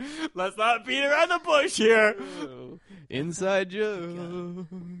here. Let's not beat around the bush here. inside joke.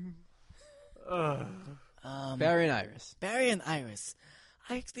 Barry and Iris. Barry and Iris.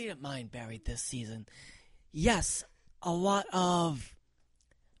 I actually didn't mind Barry this season. Yes, a lot of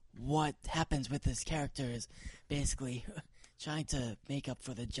what happens with this character is basically trying to make up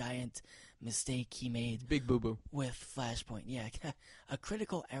for the giant mistake he made Big boo boo. with Flashpoint. Yeah, a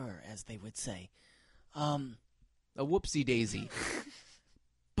critical error, as they would say. A whoopsie daisy.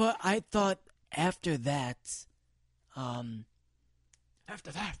 But I thought after that,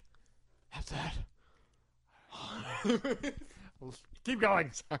 After that. Keep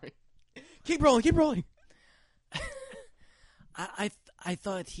going. Sorry. Keep rolling. I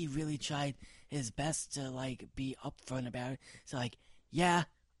thought he really tried his best to be upfront about it. So yeah,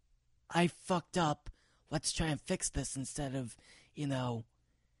 I fucked up. Let's try and fix this instead of,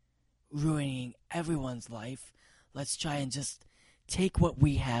 ruining everyone's life. Let's try and just take what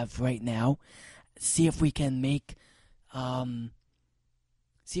we have right now, see if we can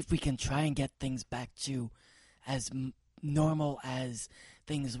try and get things back to as normal as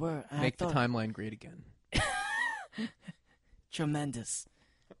things were. And Make the timeline great again. tremendous,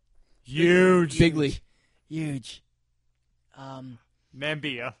 Huge. Bigly. huge.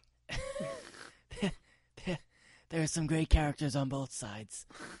 Mambia. There are some great characters on both sides.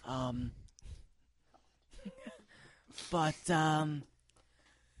 But no,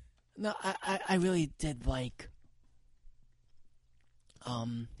 I really did like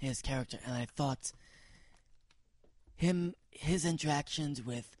his character, and I thought his interactions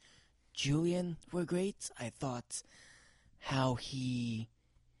with Julian were great. I thought how he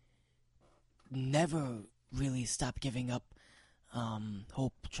never really stopped giving up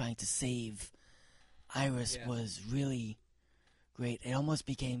hope, trying to save Iris was really great. It almost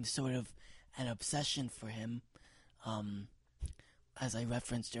became sort of an obsession for him. As I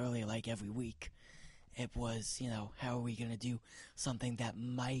referenced earlier, every week, it was, how are we going to do something that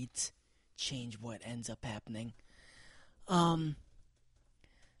might change what ends up happening? And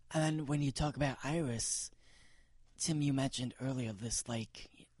then when you talk about Iris, Tim, you mentioned earlier this,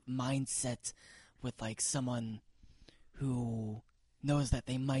 mindset with, someone who knows that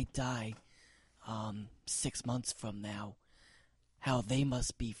they might die 6 months from now, how they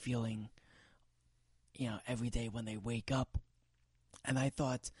must be feeling, every day when they wake up. And I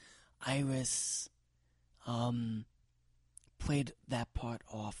thought Iris played that part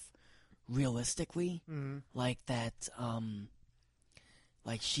off realistically. That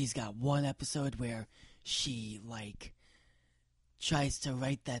she's got one episode where she tries to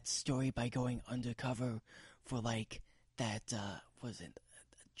write that story by going undercover for that was it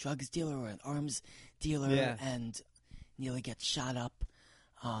a drugs dealer or an arms dealer, and nearly gets shot up.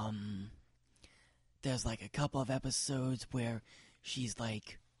 There's a couple of episodes where she's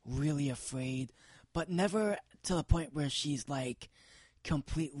really afraid, but never to the point where she's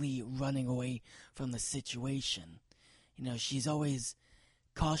completely running away from the situation. She's always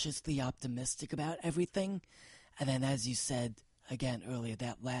cautiously optimistic about everything. And then, as you said again earlier,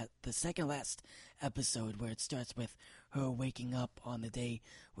 the second last episode where it starts with her waking up on the day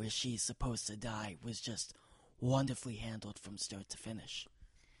where she's supposed to die was just wonderfully handled from start to finish.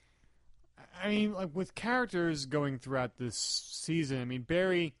 I mean, like with characters going throughout this season, I mean,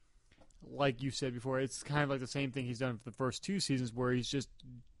 Barry, like you said before, it's kind of like the same thing he's done for the first 2 seasons, where he's just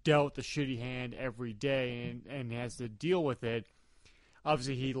dealt the shitty hand every day and has to deal with it.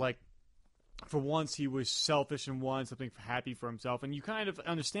 Obviously, he, like, for once, he was selfish and wanted something happy for himself, and you kind of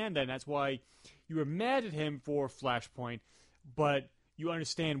understand that, and that's why you were mad at him for Flashpoint, but you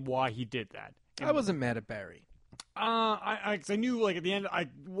understand why he did that. And I wasn't mad at Barry. cause I knew, like, at the end, I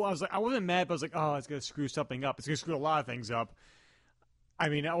wasn't mad, but I was like, oh, it's gonna screw something up. It's gonna screw a lot of things up. I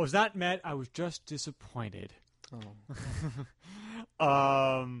mean, I was not mad. I was just disappointed.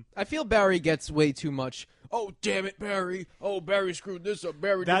 I feel Barry gets way too much. Oh, damn it, Barry. Oh, Barry screwed this up.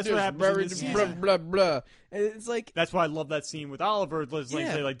 Barry That's did what this. happens Barry in this did blah, season. blah, blah. And it's like, That's why I love that scene with Oliver. Let's like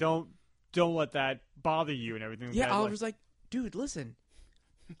Yeah. say, like, don't let that bother you and everything. Like yeah, that. Oliver's like, dude, listen,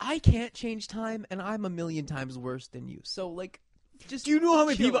 I can't change time, and I'm a million times worse than you. So, like, just do you know how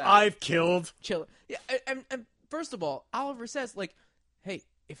many chill people out. I've killed? Chill. Yeah, and first of all, Oliver says, like, hey,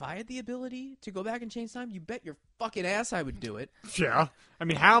 if I had the ability to go back and change time, you bet your fucking ass I would do it. Yeah. I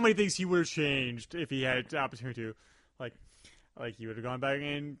mean, how many things he would have changed if he had the opportunity to, like he would have gone back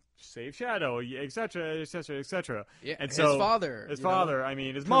and saved Shadow, etc., etc., etc. Yeah, and his so father. his you know, father. I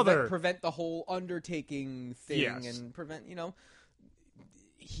mean, his mother. Prevent the whole undertaking thing Yes. and prevent, you know,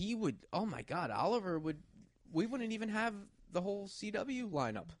 he would, oh my God, Oliver would, we wouldn't even have the whole CW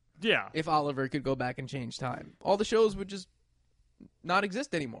lineup Yeah. if Oliver could go back and change time. All the shows would just not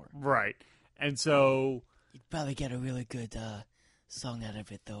exist anymore. Right. And so You'd probably get a really good song out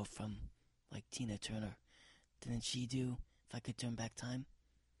of it, though, from, like, Tina Turner. Didn't she do If I Could Turn Back Time?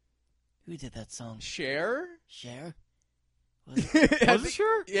 Who did that song? Cher? Cher? Was it? was it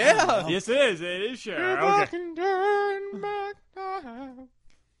sure? Yeah. Yes, it is. It is sure. If I Okay. can turn back time.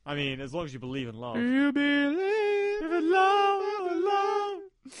 I mean, as long as you believe in love. You believe in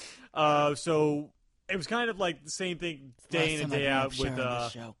love. So it was kind of like the same thing day in and day out with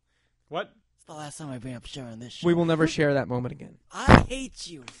this show. what? It's the last time I bring up Cher on this show. We will never share that moment again. I hate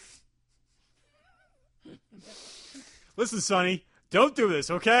you. Listen, Sonny, don't do this,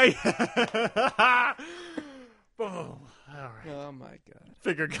 okay? Boom. All right. Oh my God.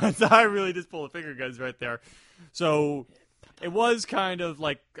 Finger guns. I really just pulled the finger guns right there. So it was kind of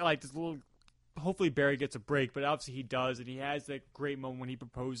like this little. Hopefully Barry gets a break, but obviously he does, and he has that great moment when he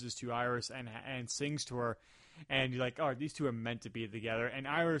proposes to Iris and sings to her, and you're like, oh, these two are meant to be together. And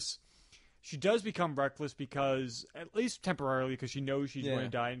Iris, she does become reckless because, at least temporarily, because she knows she's going to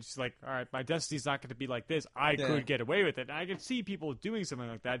die, and she's like, all right, my destiny's not going to be like this. I could get away with it. And I can see people doing something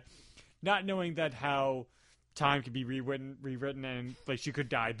like that, not knowing that how time can be rewritten, and like she could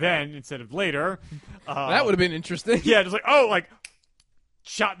die then instead of later. That would have been interesting. Yeah, just like, oh, like,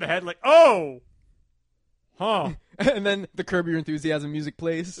 shot in the head, like, oh! Huh. And then the Curb Your Enthusiasm music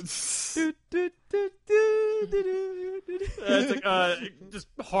plays. It's like, just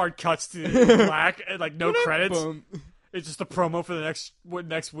hard cuts to black, and like, no credits. Boom. It's just a promo for the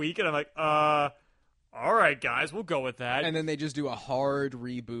next week, and I'm like, all right, guys, we'll go with that. And then they just do a hard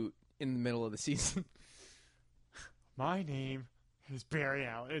reboot in the middle of the season. My name is Barry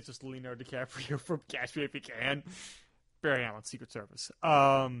Allen. It's just Leonardo DiCaprio from Catch Me If You Can. Barry Allen, Secret Service.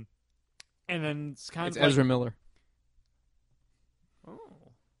 And then it's kind It's of like, Ezra Miller. oh,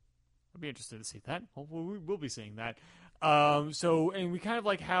 I'd be interested to see that. Hopefully we'll be seeing that. And we kind of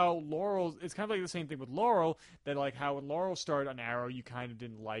like how Laurel, it's kind of like the same thing with Laurel, that like how when Laurel started on Arrow, you kind of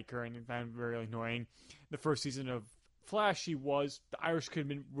didn't like her and you found her very annoying. The first season of Flash, the Irish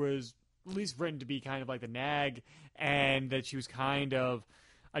Kidman was at least written to be kind of like the nag, and that she was kind of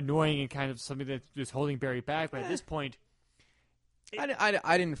annoying and kind of something that was holding Barry back. But at this point,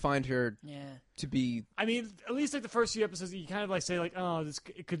 I didn't find her to be. I mean, at least like the first few episodes, you kind of like say like, oh,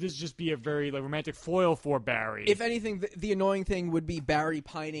 could this just be a very like romantic foil for Barry? If anything, the annoying thing would be Barry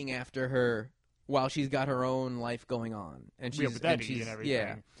pining after her while she's got her own life going on, and she's with Eddie and everything. yeah.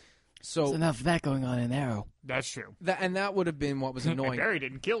 There's So enough of that going on in Arrow. That's true. that would have been what was And annoying. Barry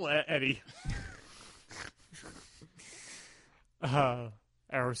didn't kill Eddie.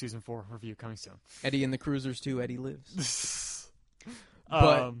 Arrow season 4 review coming soon. Eddie and the Cruisers too. Eddie lives.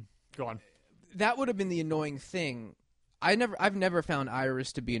 Go on. That would have been the annoying thing. I've never found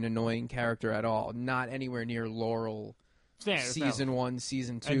Iris to be an annoying character at all. Not anywhere near Laurel. Season 1,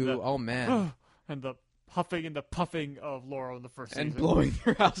 season 2. Oh man. And the huffing and the puffing of Laurel in the first season. And blowing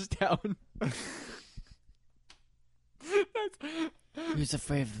her house down. Who's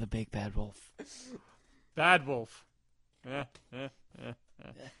afraid of the big bad wolf? Bad Wolf. Yeah.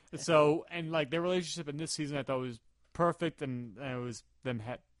 So, and like their relationship in this season, I thought was perfect, and it was them.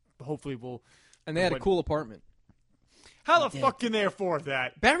 Hopefully, will. And they had a cool apartment. How the did. fuck can they afford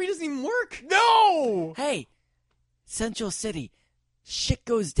that? Barry doesn't even work. No! Hey, Central City. Shit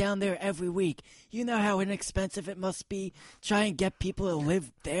goes down there every week. You know how inexpensive it must be. Try and get people to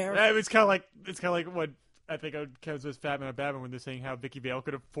live there. It's kind of like what I think Kevin was Fatman and Batman when they're saying how Vicky Vale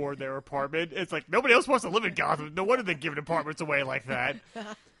could afford their apartment. It's like nobody else wants to live in Gotham. No wonder they're giving apartments away like that.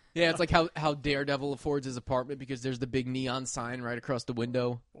 Yeah, it's like how Daredevil affords his apartment because there's the big neon sign right across the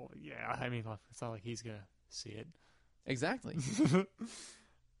window. Well, yeah, I mean, it's not like he's gonna see it. Exactly.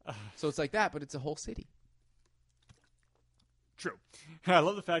 So it's like that, but it's a whole city. True. I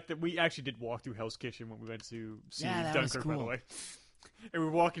love the fact that we actually did walk through Hell's Kitchen when we went to see Yeah, that was Dunkirk, by the cool. way. And we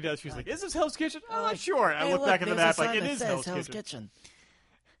were walking down, she was like, is this Hell's Kitchen? I'm not like, sure. I Hey, looked back at the there's map, a like, sign it that is says Hell's Kitchen.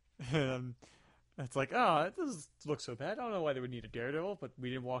 It's like, oh, it doesn't look so bad. I don't know why they would need a Daredevil, but we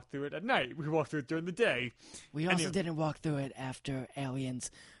didn't walk through it at night. We walked through it during the day. We also didn't walk through it after aliens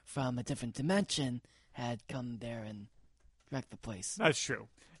from a different dimension had come there and wrecked the place. That's true.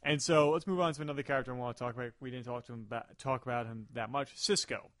 And so let's move on to another character I want to talk about. We didn't talk about him that much.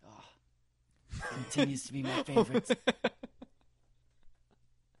 Cisco. Continues to be my favorite.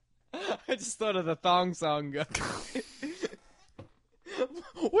 I just thought of the thong song.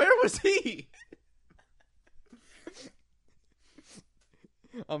 Where was he?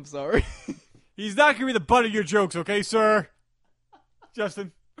 I'm sorry. He's not going to be the butt of your jokes, okay, sir?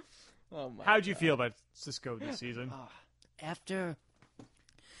 Justin, Oh my how'd you feel about Cisco this season? After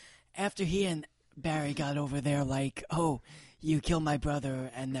he and Barry got over there, like, oh, you killed my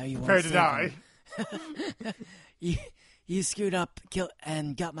brother, and now you want Prepare to die. You screwed up,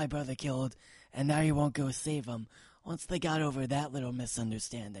 and got my brother killed, and now you won't go save him. Once they got over that little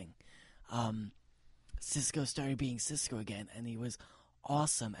misunderstanding, Cisco started being Cisco again, and he was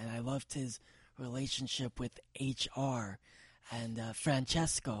awesome. And I loved his relationship with HR and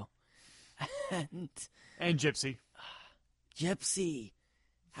Francesco and Gypsy. Gypsy.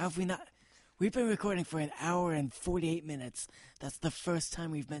 How have we not? We've been recording for an hour and 48 minutes. That's the first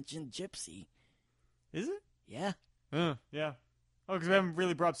time we've mentioned Gypsy. Is it? Yeah. Yeah. Oh, because we haven't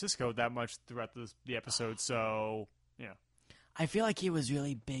really brought up Cisco that much throughout the episode, so, yeah. I feel like he was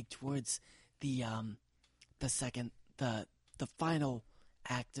really big towards the final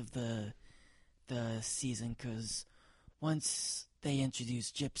act of the season, because once they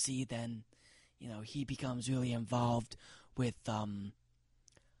introduce Gypsy, then he becomes really involved with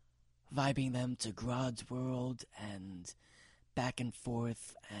vibing them to Grodd's world and back and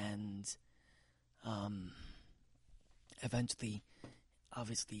forth, and eventually,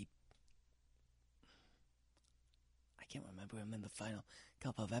 obviously, I can't remember him in the final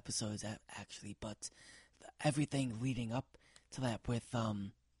couple of episodes actually, but everything leading up to that with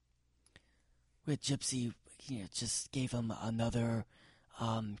Gypsy, just gave him another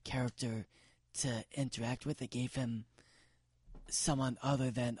character to interact with. It gave him someone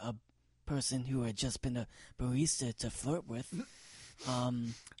other than a person who had just been a barista to flirt with. I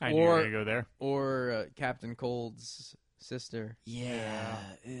knew you were going to go there. Or Captain Cold's sister. Yeah.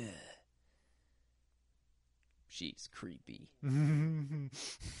 She's creepy.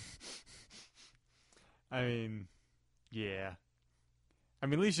 I mean, yeah. I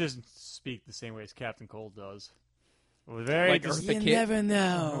mean, at least she doesn't speak the same way as Captain Cold does. Well, very Like Eartha You Kitt? never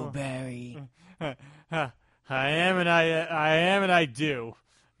know, Barry. I am and I do.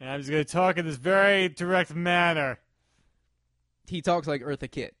 And I'm just going to talk in this very direct manner. He talks like Eartha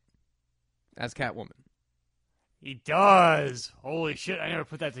Kitt as Catwoman. He does. Holy shit, I never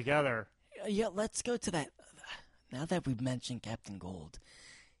put that together. Yeah, let's go to that. Now that we've mentioned Captain Gold,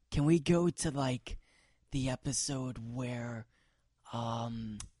 can we go to, like, the episode where,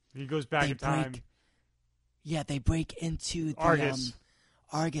 He goes back they in time. they break into the, Argus.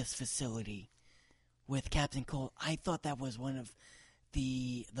 Argus facility with Captain Cold. I thought that was one of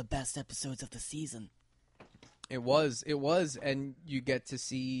the best episodes of the season. It was, and you get to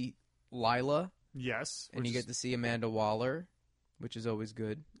see Lila, Yes. and you get to see Amanda Waller, which is always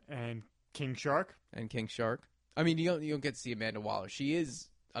good, And King Shark. and King Shark. I mean, you don't get to see Amanda Waller. She is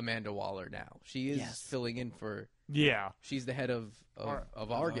Amanda Waller now. She is Yes. filling in for. Yeah. She's the head of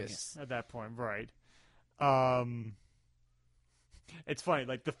Argus. At that point, right. It's funny,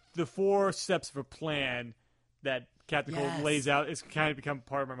 like the 4 steps of a plan that Captain Cold Yes. lays out is kind of become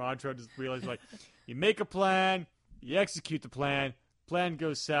part of my mantra. Just realize, like, you make a plan, you execute the plan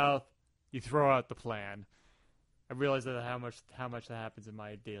goes south, you throw out the plan. I realize that how much that happens in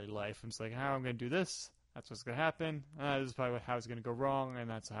my daily life. I'm just like, how I'm going to do this, that's what's going to happen. This is probably how it's going to go wrong, and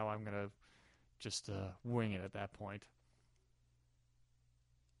that's how I'm going to just wing it at that point.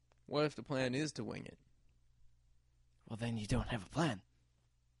 What if the plan is to wing it? Well, then you don't have a plan.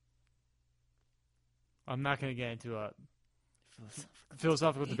 I'm not going to get into a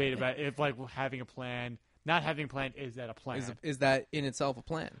philosophical debate about if, like, having a plan, not having a plan, is that a plan? Is that in itself a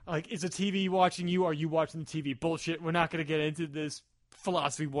plan? Like, is the TV watching you? Are you watching the TV? Bullshit. We're not going to get into this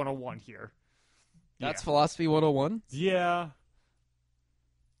philosophy 101 here. That's philosophy 101? Yeah.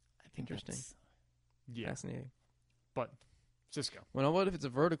 I think Interesting. that's- Yeah. Fascinating. But, Cisco. Well, what if it's a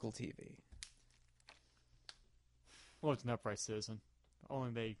vertical TV? Well, it's an upright citizen.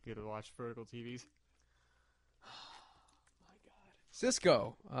 Only they get to watch vertical TVs.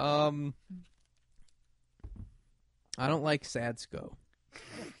 Cisco. I don't like Sadsko.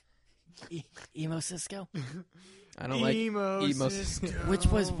 Emo Cisco? I don't like Emo emo Cisco. Which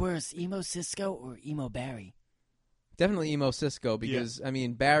was worse, Emo Cisco or Emo Barry? Definitely emo Cisco because I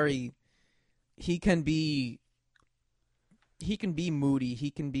mean Barry, he can be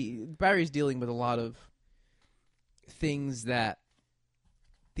moody. Barry's dealing with a lot of things that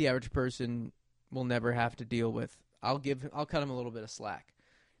the average person will never have to deal with. I'll cut him a little bit of slack.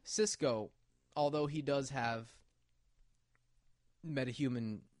 Cisco, although he does have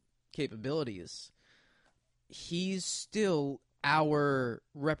metahuman capabilities, he's still our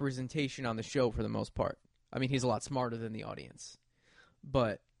representation on the show for the most part. I mean, he's a lot smarter than the audience,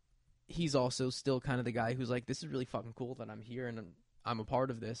 but he's also still kind of the guy who's like, this is really fucking cool that I'm here and I'm a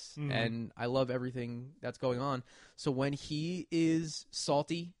part of this, and I love everything that's going on. So when he is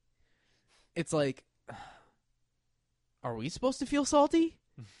salty, it's like, are we supposed to feel salty?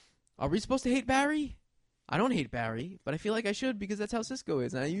 Are we supposed to hate Barry? I don't hate Barry, but I feel like I should because that's how Cisco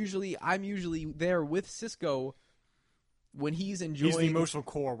is. And I'm usually there with Cisco when he's enjoying. He's the emotional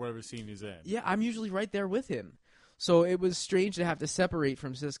core of whatever scene he's in. Yeah, I'm usually right there with him. So it was strange to have to separate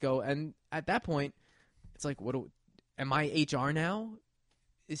from Cisco. And at that point, it's like, am I HR now?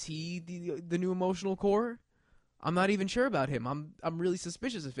 Is he the new emotional core? I'm not even sure about him. I'm really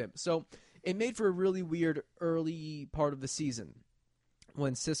suspicious of him. So it made for a really weird early part of the season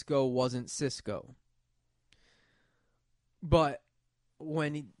when Cisco wasn't Cisco. But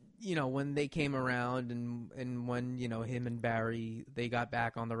when they came around and when him and Barry, they got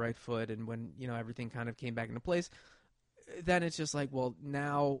back on the right foot, and when everything kind of came back into place, then it's just like, well,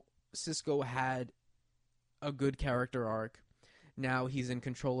 now Cisco had a good character arc. Now he's in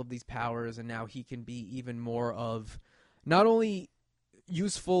control of these powers, and now he can be even more of not only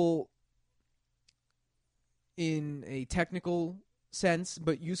useful in a technical sense,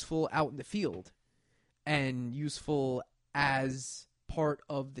 but useful out in the field and useful as part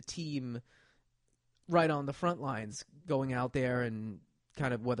of the team right on the front lines, going out there and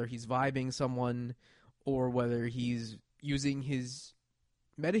kind of whether he's vibing someone or whether he's using his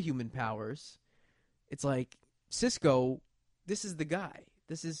metahuman powers. It's like, Cisco, this is the guy.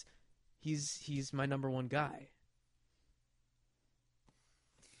 He's my number one guy.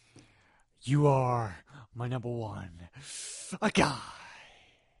 You are my number one. A guy.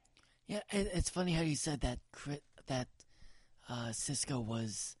 Yeah, it's funny how you said that Cisco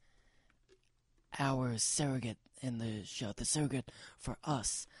was our surrogate in the show, the surrogate for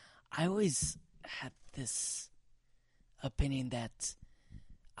us. I always had this opinion that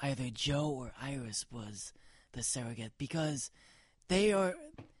either Joe or Iris was the surrogate because they're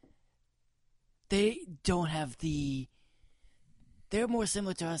more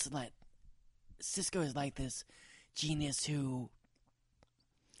similar to us in that Cisco is like this genius who,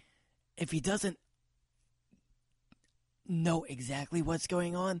 if he doesn't know exactly what's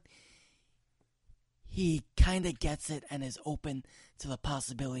going on, he kind of gets it and is open to the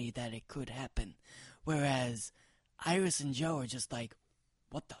possibility that it could happen. Whereas Iris and Joe are just like,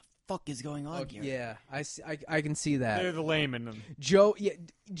 what the fuck is going on here? Yeah, I can see that. They're the layman. Joe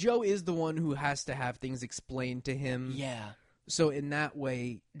is the one who has to have things explained to him. Yeah. So in that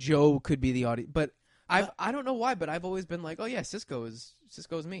way, Joe could be the audience. But I don't know why, but I've always been like, oh yeah, Cisco's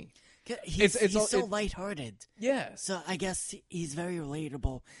me. He's so lighthearted. Yeah. So I guess he's very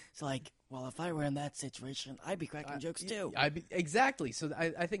relatable. So like, well, if I were in that situation, I'd be cracking jokes too. Exactly. So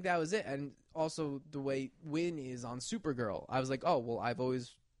I think that was it. And also the way Win is on Supergirl, I was like, oh well, I've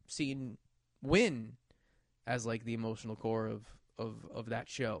always seen Win as like the emotional core of that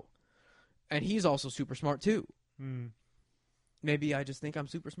show, and he's also super smart too. Maybe I just think I'm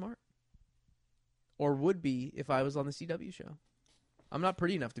super smart, or would be if I was on the CW show. I'm not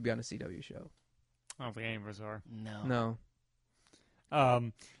pretty enough to be on a CW show. I don't think any of us are. No.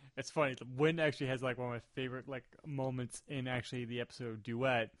 It's funny. Win actually has like one of my favorite like moments in actually the episode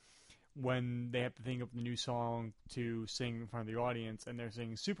Duet when they have to think of the new song to sing in front of the audience, and they're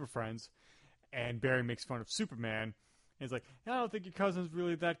singing Super Friends, and Barry makes fun of Superman. And he's like, I don't think your cousin's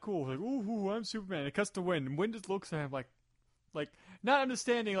really that cool. He's like, ooh, I'm Superman. It cuts to Win, and Win just looks at him like not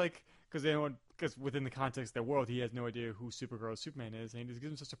understanding, like, because because within the context of their world, he has no idea who Supergirl or Superman is, and he just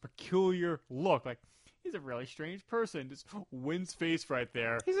gives him such a peculiar look. Like, he's a really strange person. Just wins face right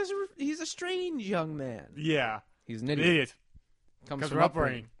there. He's a strange young man. Yeah. He's an Idiot. idiot. Comes from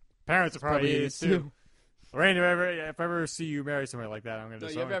upbringing. Parents are probably idiots too. Lorraine, if I ever see you marry somebody like that, I'm going to No,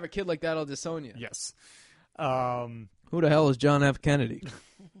 disown you ever have a kid like that, I'll disown you. Yes. Who the hell is John F. Kennedy?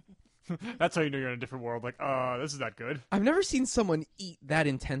 That's how you know you're in a different world. Like, this is not good. I've never seen someone eat that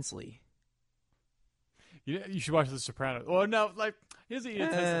intensely. You should watch The Sopranos. Well, no, like, he doesn't eat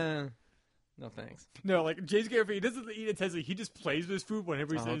intensely. No thanks. No, like, James Gandolfini, he doesn't eat intensely. He just plays with his food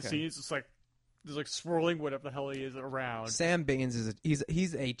whenever he's in a okay. scene. It's just like, there's like swirling whatever the hell he is around. Sam Baines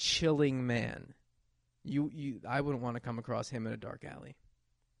he's a chilling man. I wouldn't want to come across him in a dark alley.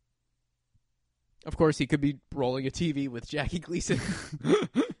 Of course, he could be rolling a TV with Jackie Gleason.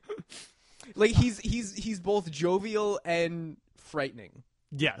 Like he's both jovial and frightening.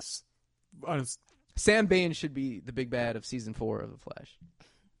 Yes. Sam Baines should be the big bad of season 4 of The Flash.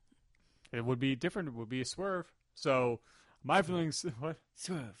 It would be different. It would be a swerve. So, my feelings... What?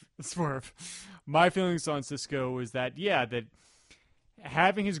 Swerve. My feelings on Cisco is that, that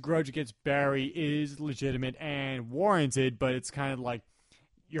having his grudge against Barry is legitimate and warranted, but it's kind of like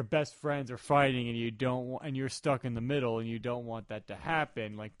your best friends are fighting and you're stuck in the middle and you don't want that to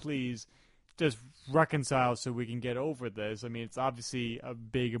happen. Like, please just reconcile so we can get over this. I mean, it's obviously a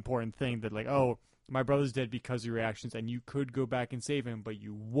big important thing that, like, oh, my brother's dead because of your actions and you could go back and save him, but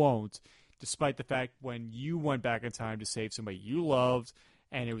you won't, despite the fact when you went back in time to save somebody you loved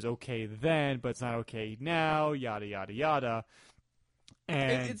and it was okay then, but it's not okay now, yada, yada, yada.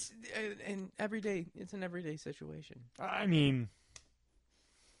 And It's an everyday situation. I mean,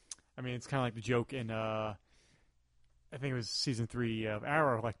 it's kind of like the joke in, I think it was season 3 of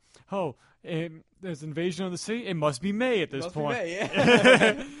Arrow, like, oh, there's an invasion of the city. It must be May at this point.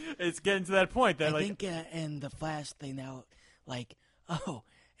 Yeah. It's getting to that point. That I think in the Flash they now like, oh,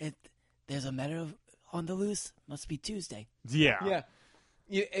 there's a matter on the loose. Must be Tuesday. Yeah.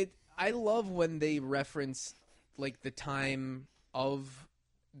 I love when they reference like the time of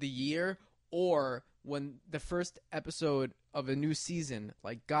the year, or when the first episode of a new season,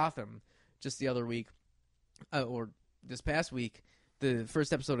 like Gotham, just the other week, or this past week, the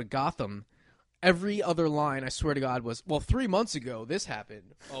first episode of Gotham, every other line, I swear to God, was, well, 3 months ago, this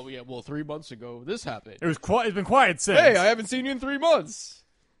happened. Oh, yeah, well, 3 months ago, this happened. It's been quiet since. Hey, I haven't seen you in 3 months.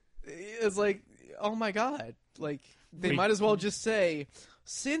 It's like, oh, my God. Like, they might as well just say,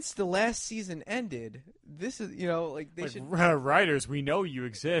 since the last season ended, this is, like, they should... Writers, we know you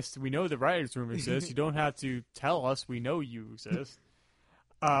exist. We know the writers' room exists. You don't have to tell us. We know you exist.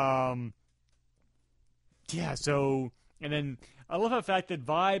 Yeah, so... And then I love the fact that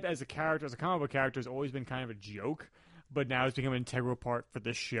Vibe as a character, as a comic book character, has always been kind of a joke, but now it's become an integral part for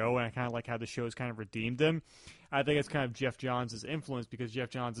this show, and I kind of like how the show's kind of redeemed him. I think it's kind of Jeff Johns' influence, because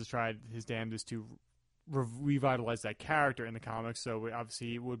Jeff Johns has tried his damnedest to revitalize that character in the comics, so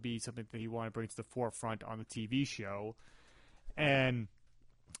obviously it would be something that he wanted to bring to the forefront on the TV show. And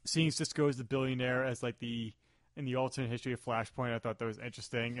seeing Cisco as the billionaire as like in the alternate history of Flashpoint, I thought that was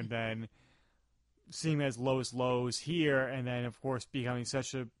interesting, and then seeing him as Lois Lowe's here, and then, of course, becoming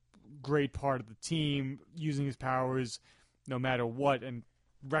such a great part of the team, using his powers no matter what, and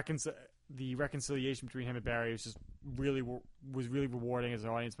the reconciliation between him and Barry was really rewarding as an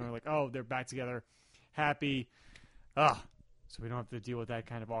audience member. Like, oh, they're back together, happy. So we don't have to deal with that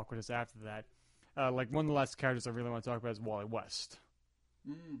kind of awkwardness after that. Like, one of the last characters I really want to talk about is Wally West.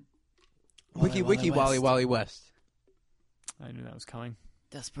 Wiki Wally West. I knew that was coming.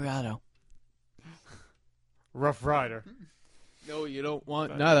 Desperado. Rough Rider. No, you don't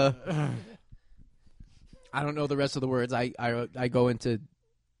want nada. I don't know the rest of the words. I go into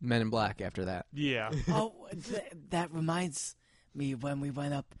Men in Black after that. Yeah. Oh, that reminds me, when we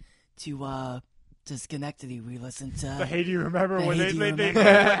went up to Schenectady, we listened to... The Hey Do You Remember? The When Hey Do You they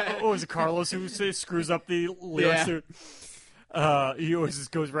Remember? what was it, Carlos who screws up the lyrics? Yeah. He always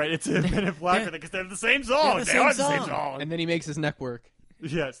just goes right into Men in Black because they're the same song. They are the same song. And then he makes his neck work.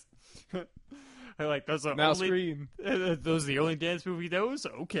 Yes. Like, those are Mouse only, Green. Those are the only dance movie those?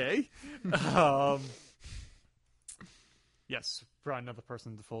 Okay. Yes, brought another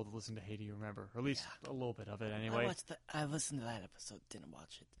person to the fold to listen to Hey Do You Remember? Or at least a little bit of it, anyway. I listened to that episode, didn't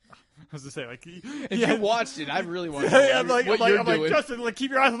watch it. I was going to say, like... If you watched it, I really want to know I'm like, doing. Justin, like,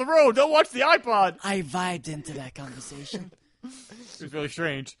 keep your eyes on the road. Don't watch the iPod. I vibed into that conversation. It was really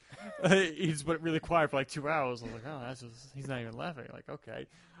strange. He just went really quiet for like 2 hours. I was like, oh, that's just... He's not even laughing. Like, okay.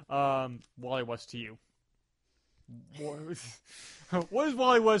 Wally West to you. What does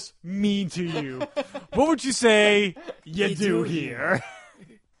Wally West mean to you? What would you say you do here?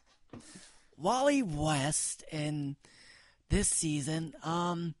 Wally West in this season,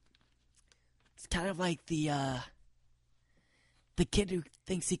 it's kind of like the kid who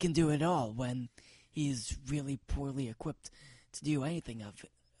thinks he can do it all when he's really poorly equipped to do anything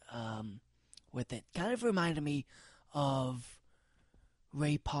with it. Kind of reminded me of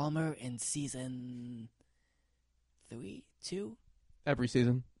Ray Palmer in season 3, 2? Every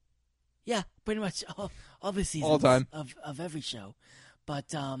season. Yeah, pretty much all the seasons All time. of every show.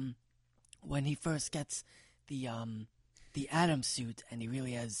 But when he first gets the Atom suit and he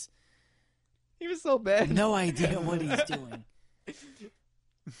really has He was so bad. no idea what he's doing.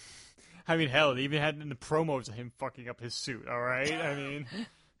 I mean, hell, they even had in the promos of him fucking up his suit, all right? I mean...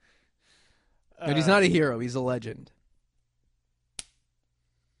 But he's not a hero. He's a legend.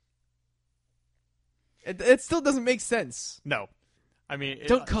 It still doesn't make sense. No. I mean...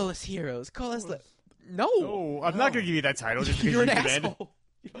 Don't call us heroes. Call us... No. No, I'm not going to give you that title just because You're an you demanded. asshole.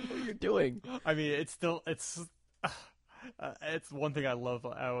 You don't know what you're doing. I mean, it's one thing I love.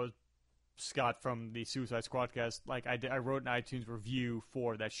 Scott from the Suicide Squadcast. Like I wrote an iTunes review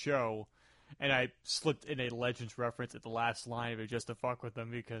for that show, and I slipped in a Legends reference at the last line of it just to fuck with them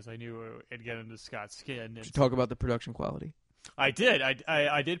because I knew it'd get under Scott's skin. Did you talk about the production quality? I did.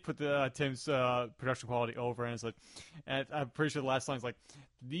 I did put the Tim's production quality over, and it's like, and I'm pretty sure the last line's like,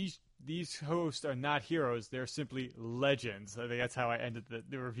 these hosts are not heroes; they're simply legends. I think that's how I ended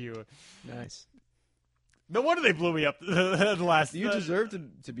the review. Nice. No wonder they blew me up the last. You deserve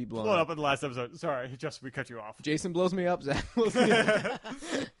to be blown up in the last episode. Sorry, Justin, we cut you off. Jason blows me up. Zach blows me up.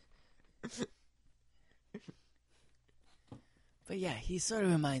 But yeah, he sort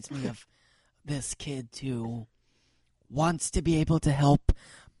of reminds me of this kid who wants to be able to help,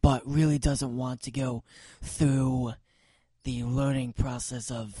 but really doesn't want to go through the learning process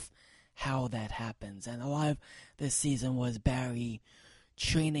of how that happens. And a lot of this season was Barry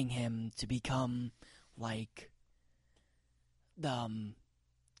training him to become like the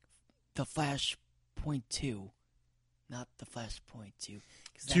Flashpoint 2, not the Flashpoint 2.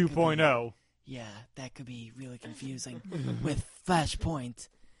 2.0. Yeah, that could be really confusing with Flashpoint.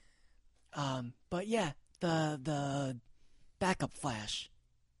 But yeah, the backup Flash.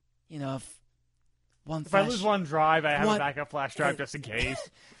 You know, if I lose one drive, I have a backup flash drive just in case.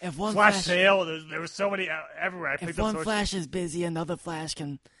 If one Flash sale, there was so many everywhere. If one Flash is busy, another Flash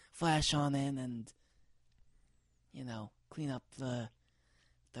can flash on in and, you know, clean up the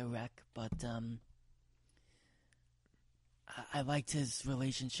wreck. But I liked his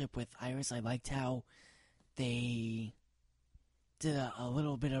relationship with Iris. I liked how they did a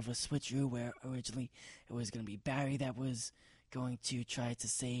little bit of a switcheroo where originally it was going to be Barry that was going to try to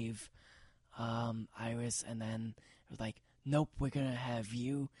save Iris, and then it was like, nope, we're going to have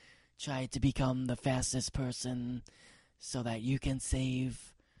you try to become the fastest person so that you can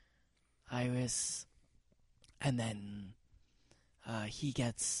save Iris. And then he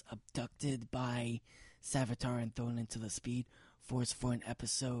gets abducted by Savitar and thrown into the Speed Force for an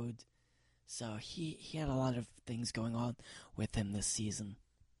episode. So he had a lot of things going on with him this season.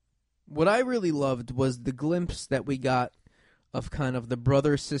 What I really loved was the glimpse that we got of kind of the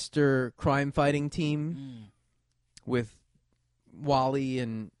brother-sister crime-fighting team with Wally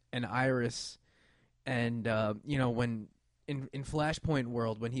and Iris. And, you know, when in Flashpoint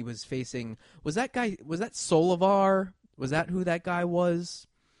World, when he was facing... Was that Solivar? Was that who that guy was?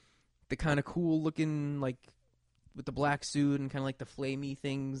 The kind of cool-looking, like, with the black suit and kind of like the flamey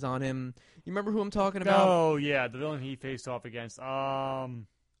things on him. You remember who I'm talking about? Oh, yeah, the villain he faced off against.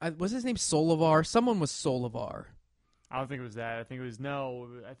 Was his name Solivar? Someone was Solivar. I don't think it was that. I think it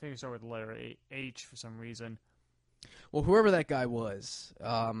started with the letter H for some reason. Well, whoever that guy was,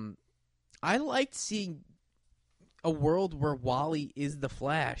 I liked seeing a world where Wally is the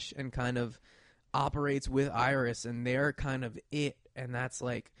Flash and kind of operates with Iris, and they're kind of it. And that's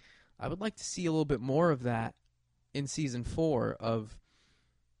like, I would like to see a little bit more of that in season 4 of,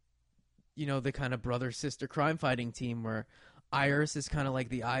 you know, the kind of brother-sister crime-fighting team where Iris is kind of like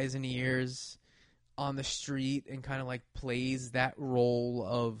the eyes and ears on the street and kind of like plays that role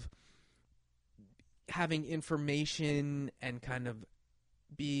of having information and kind of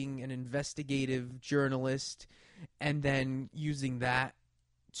being an investigative journalist and then using that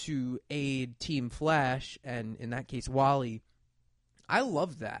to aid Team Flash and, in that case, Wally. I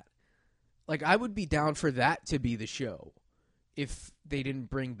love that. Like, I would be down for that to be the show if they didn't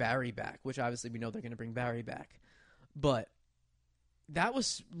bring Barry back, which obviously we know they're going to bring Barry back. But that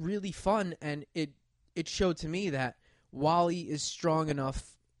was really fun, and it showed to me that Wally is strong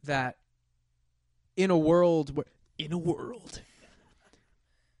enough that in a world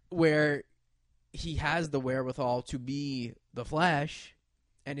where he has the wherewithal to be the Flash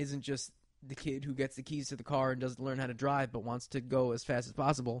and isn't just the kid who gets the keys to the car and doesn't learn how to drive but wants to go as fast as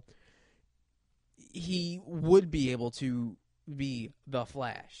possible, he would be able to be the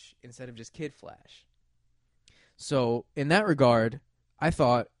Flash instead of just Kid Flash. So, in that regard, I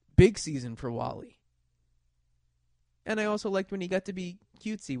thought big season for Wally. And I also liked when he got to be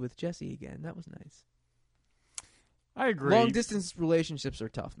cutesy with Jesse again. That was nice. I agree. Long distance relationships are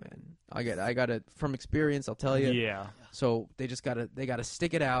tough, man. I got it from experience, I'll tell you. Yeah. So they gotta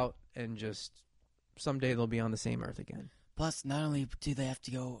stick it out and just someday they'll be on the same earth again. Plus, not only do they have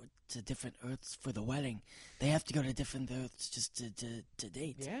to go to different Earths for the wedding, they have to go to different Earths just to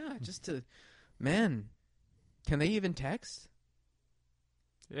date. Yeah, just to, man. Can they even text?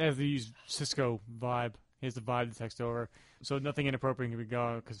 They have to use Cisco vibe. He has the vibe to text over. So nothing inappropriate can be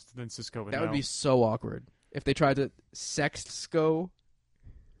going because then Cisco would That know. would be so awkward if they tried to sext-sco.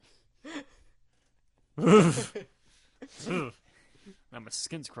 Now my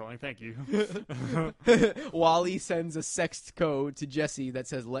skin's crawling, thank you. Wally sends a sext code to Jesse that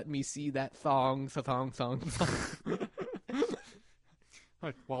says, "Let me see that thong."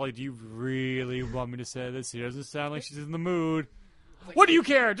 Like, Wally, do you really want me to say this? She doesn't sound like she's in the mood. What do you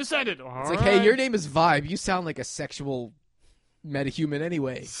care? Just send it. It's like, hey, your name is Vibe. You sound like a sexual metahuman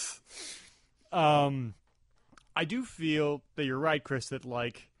anyway. I do feel that you're right, Chris, that,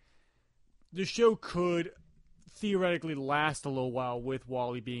 like, the show could theoretically last a little while with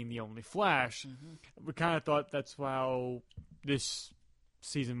Wally being the only Flash. Mm-hmm. We kind of thought that's how this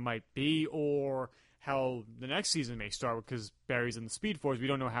season might be, or how the next season may start, because Barry's in the Speed Force. We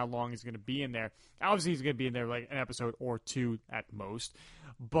don't know how long he's going to be in there. Obviously, he's going to be in there like an episode or two at most.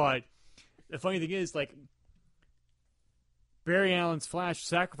 But the funny thing is, like, Barry Allen's Flash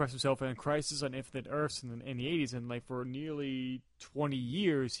sacrificed himself in Crisis on Infinite Earths in the 80s, and like for nearly 20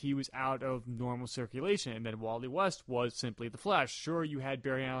 years, he was out of normal circulation. And then Wally West was simply the Flash. Sure, you had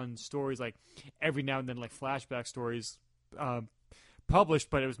Barry Allen stories like every now and then, like flashback stories published,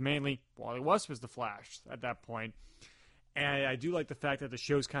 but it was mainly Wally West was the Flash at that point. And I do like the fact that the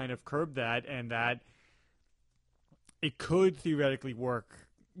show's kind of curbed that, and that it could theoretically work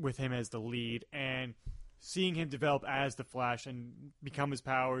with him as the lead, and seeing him develop as the Flash and become his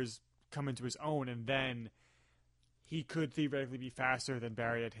powers, come into his own, and then he could theoretically be faster than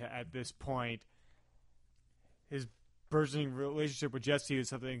Barry at this point. His burgeoning relationship with Jesse is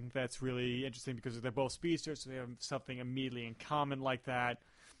something that's really interesting because they're both speedsters, so they have something immediately in common like that.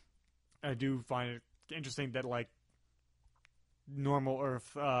 I do find it interesting that, like, normal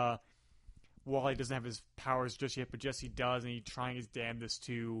Earth, Wally doesn't have his powers just yet, but Jesse does, and he's trying his damnedest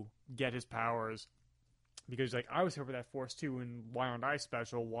to get his powers. Because, like, I was here for that Force 2, and why aren't I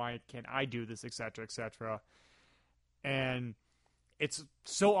special? Why can't I do this, etc., etc.? And it's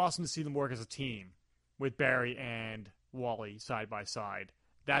so awesome to see them work as a team with Barry and Wally side by side.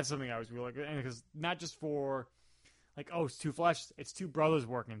 That's something I was really good, and because not just for, like, oh, it's two Flashes, it's two brothers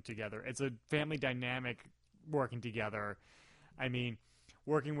working together. It's a family dynamic working together. I mean,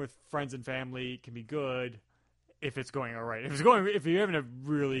 working with friends and family can be good if it's going all right. If you're having a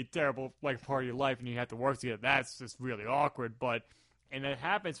really terrible, like, part of your life and you have to work together, that's just really awkward. And that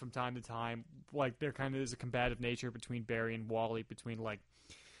happens from time to time. Like, there kind of is a combative nature between Barry and Wally, between, like,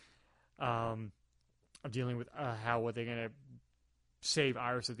 dealing with how are they going to save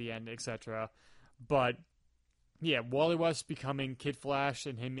Iris at the end, etc. But yeah, Wally West becoming Kid Flash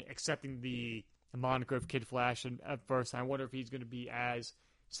and him accepting the moniker of Kid Flash, and at first I wonder if he's going to be as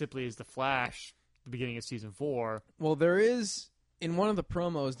simply as the Flash at the beginning of season 4. Well, there is, in one of the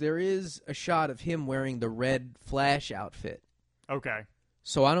promos, there is a shot of him wearing the red Flash outfit. Okay.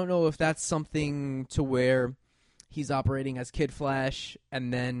 So I don't know if that's something to where he's operating as Kid Flash,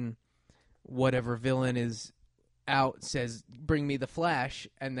 and then whatever villain is out says, "Bring me the Flash,"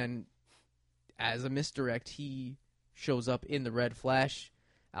 and then as a misdirect, he shows up in the red Flash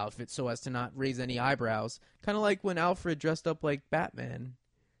outfit so as to not raise any eyebrows. Kind of like when Alfred dressed up like Batman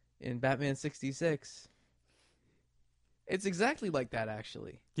in Batman 66. It's exactly like that,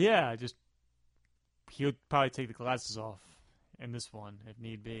 actually. Yeah, just he'll probably take the glasses off in this one if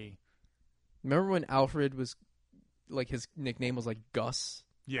need be. Remember when Alfred was, like, his nickname was like Gus?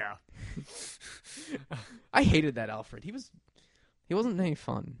 Yeah. I hated that Alfred. He wasn't any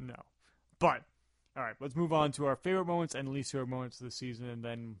fun. No. But, all right, let's move on to our favorite moments and least favorite moments of the season, and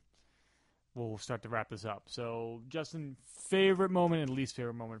then we'll start to wrap this up. So, Justin, favorite moment and least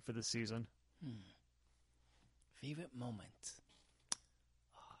favorite moment for this season? Favorite moment?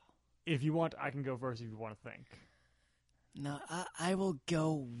 If you want, I can go first if you want to think. No, I will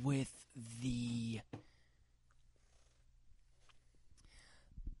go with the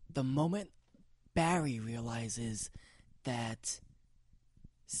moment Barry realizes that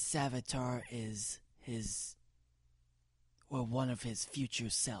Savitar is one of his future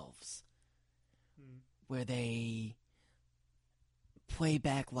selves, where they play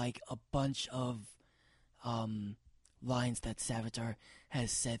back like a bunch of lines that Savitar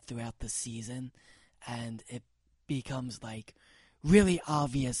has said throughout the season, and it becomes like really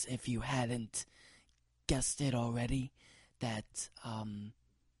obvious if you hadn't guessed it already that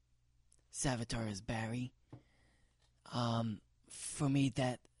Savitar is Barry. For me,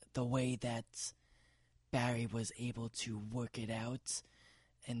 that the way that Barry was able to work it out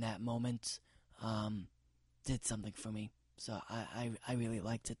in that moment did something for me. So I really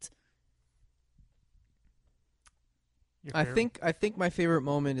liked it. I think my favorite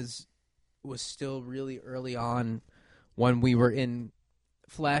moment was still really early on when we were in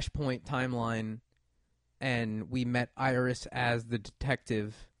Flashpoint timeline and we met Iris as the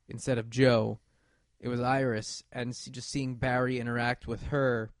detective instead of Joe. It was Iris, and just seeing Barry interact with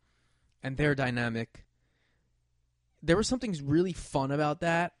her and their dynamic. There was something really fun about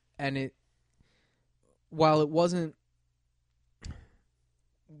that, and while it wasn't,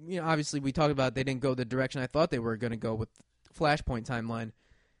 obviously we talked about they didn't go the direction I thought they were going to go with Flashpoint timeline.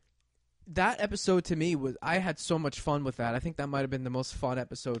 That episode to me I had so much fun with that. I think that might have been the most fun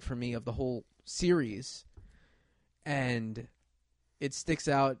episode for me of the whole series, and it sticks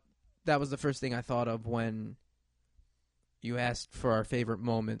out. That was the first thing I thought of when you asked for our favorite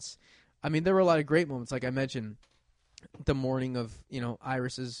moments. I mean, there were a lot of great moments. Like I mentioned, the morning of,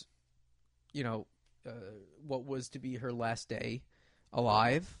 Iris's, what was to be her last day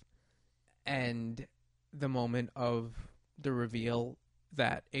alive, and the moment of the reveal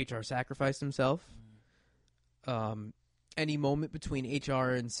that HR sacrificed himself. Any moment between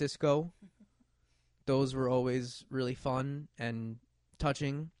HR and Cisco, those were always really fun and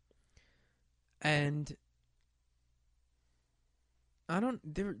touching. And I would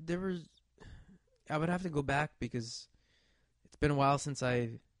have to go back because it's been a while since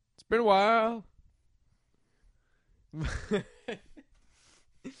it's been a while.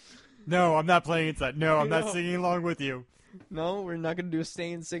 No, I'm not playing inside. No, I'm not singing along with you. No, we're not going to do a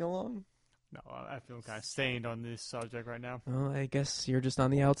stay and sing along? No, I feel kind of stained on this subject right now. Well, I guess you're just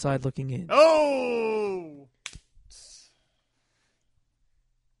on the outside looking in. Oh!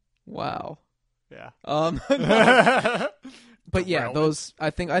 Wow. Yeah. But yeah, those I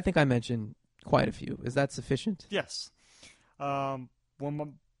think I mentioned quite a few. Is that sufficient? Yes. Probably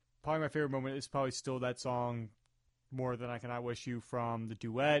my favorite moment is probably still that song, More Than I Can I Wish You, from the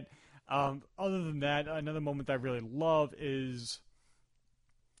duet. Other than that, another moment that I really love is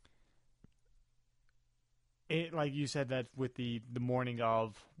it, like you said, that with the morning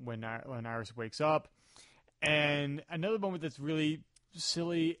of when Iris wakes up, and another moment that's really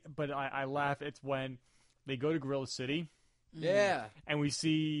silly, but I laugh. It's when they go to Gorilla City. Yeah. And we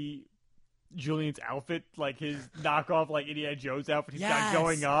see Julian's outfit, like his knockoff, like Indiana Jones outfit he's got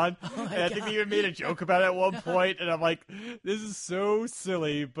going on. Oh and I think they even made a joke about it at one point, and I'm like, this is so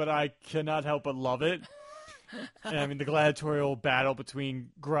silly, but I cannot help but love it. And I mean, the gladiatorial battle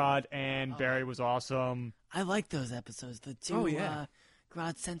between Grodd and Barry was awesome. I like those episodes. The two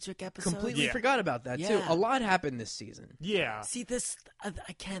Grodd-centric episodes. Completely forgot about that, too. A lot happened this season. Yeah. See, this,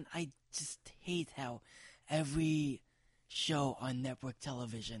 I just hate how every show on network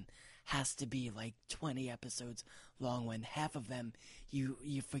television has to be like 20 episodes long when half of them you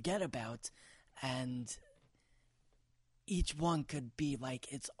forget about, and each one could be like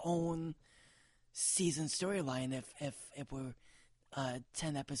its own season storyline if it were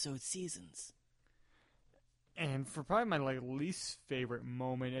 10 episode seasons. And for probably my least favorite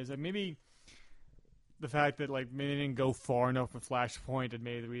moment is maybe the fact that maybe they didn't go far enough with Flashpoint, and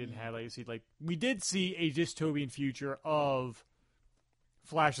maybe we didn't have we did see a dystopian future of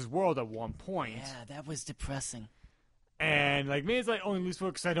Flash's world at one point. Yeah, that was depressing. And maybe it's only least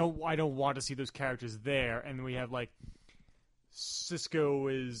because I don't want to see those characters there. And we have Cisco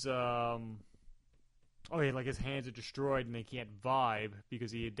is his hands are destroyed and they can't vibe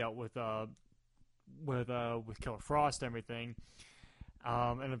because he had dealt with Killer Frost and everything.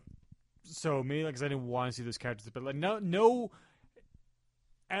 So maybe because I didn't want to see those characters, but no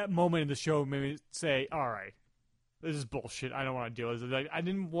moment in the show made me say, all right, this is bullshit. I don't want to do this. I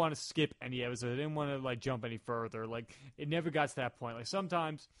didn't want to skip any episode. I didn't want to jump any further. It never got to that point.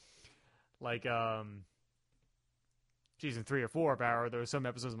 Sometimes, season 3 or 4 of Arrow, there were some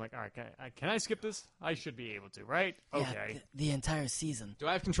episodes I'm like, all right, can I skip this? I should be able to, right? Okay. Yeah, the entire season. Do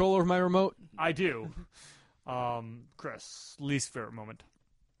I have control over my remote? I do. Chris, least favorite moment.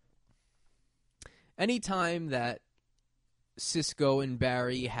 Anytime that Cisco and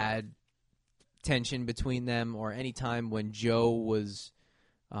Barry had tension between them, or any time when Joe was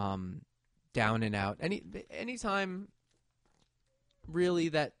down and out. Anytime really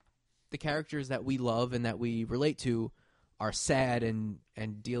that the characters that we love and that we relate to are sad and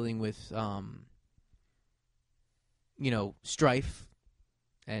dealing with strife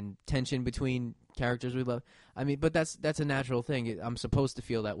and tension between characters we love. I mean, but that's a natural thing. I'm supposed to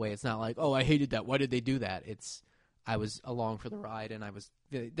feel that way. It's not like, oh, I hated that. Why did they do that? It's I was along for the ride, and I was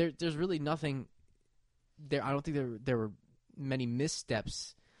there. There's really nothing there. I don't think there were many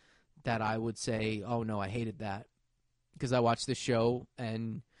missteps that I would say, oh no, I hated that, because I watched the show,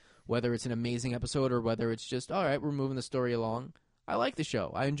 and whether it's an amazing episode or whether it's just all right, we're moving the story along, I like the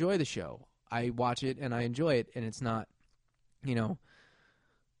show. I enjoy the show. I watch it and I enjoy it, and it's not,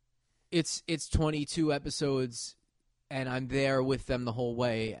 it's 22 episodes, and I'm there with them the whole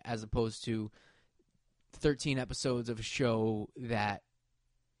way, as opposed to 13 episodes of a show that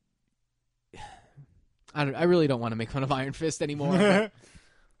I really don't want to make fun of Iron Fist anymore.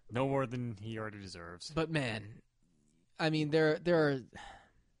 No more than he already deserves. But man, I mean, there are.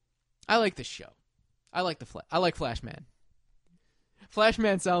 I like this show. I like I like Flashman.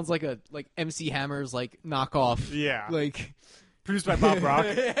 Flashman sounds like MC Hammer's knockoff. Yeah, produced by Bob Rock.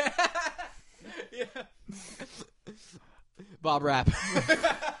 Yeah. Bob Rap.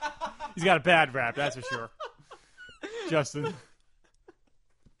 He's got a bad rap, that's for sure. Justin,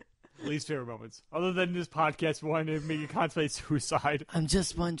 least favorite moments, other than this podcast wanting to make you contemplate suicide. I'm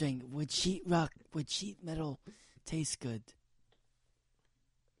just wondering, would sheet metal taste good?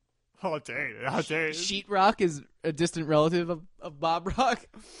 Oh, dang it. Sheetrock is a distant relative of Bob Rock.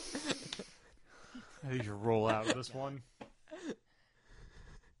 I think you should roll out with this one.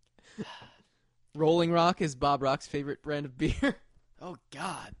 Rolling Rock is Bob Rock's favorite brand of beer. Oh,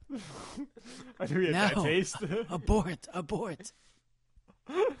 God. I think we had that taste. Abort.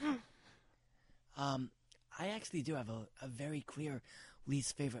 I actually do have a very clear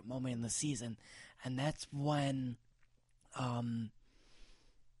least favorite moment in the season, and that's when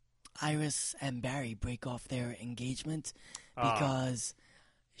Iris and Barry break off their engagement because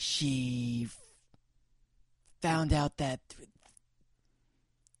she found out that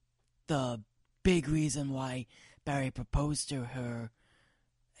the big reason why Barry proposed to her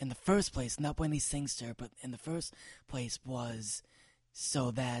in the first place, not when he sings to her, but in the first place, was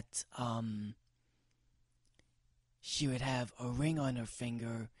so that she would have a ring on her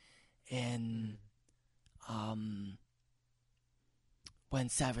finger in when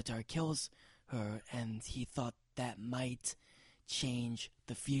Savitar kills her, and he thought that might change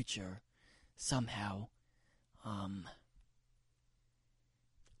the future somehow.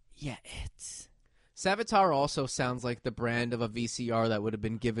 It's... Savitar also sounds like the brand of a VCR that would have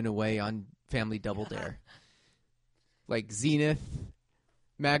been given away on Family Double Dare. Like Zenith,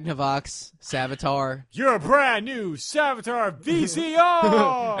 Magnavox, Savitar. Your brand new Savitar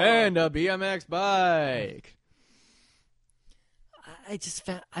VCR! And a BMX bike. I just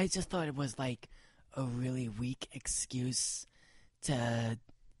thought it was like a really weak excuse to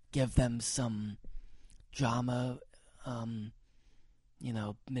give them some drama,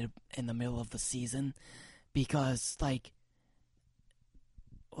 in the middle of the season, because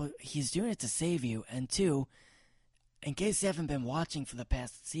he's doing it to save you, and two, in case you haven't been watching for the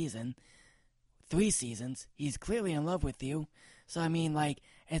past season, 3 seasons, he's clearly in love with you. So I mean,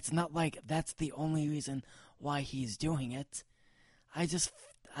 it's not like that's the only reason why he's doing it. I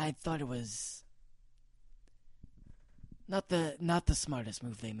thought it was not the smartest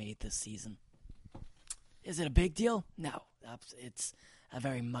move they made this season. Is it a big deal? No. It's a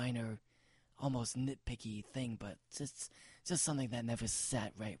very minor, almost nitpicky thing, but it's just something that never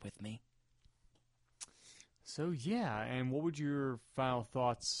sat right with me. So, yeah, and what would your final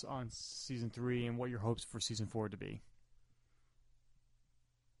thoughts on Season 3 and what your hopes for Season 4 to be?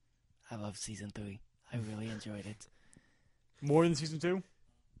 I love Season 3. I really enjoyed it. More than Season 2?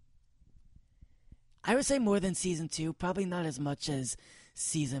 I would say more than Season 2. Probably not as much as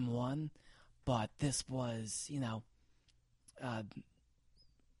Season 1, but this was,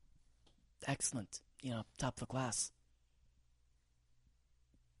 excellent. Top of the class.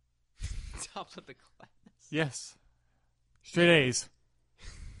 Top of the class. Yes. Straight A's.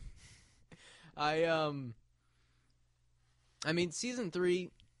 I mean, Season 3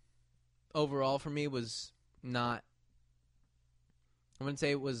 overall for me was not, I wouldn't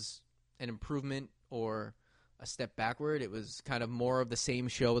say it was an improvement or a step backward. It was kind of more of the same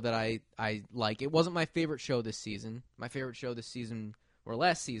show that I like. It wasn't my favorite show this season. My favorite show this season, or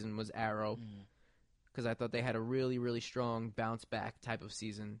last season, was Arrow, because I thought they had a really, really strong bounce back type of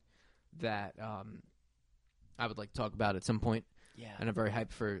season that I would like to talk about at some point. Yeah. And I'm very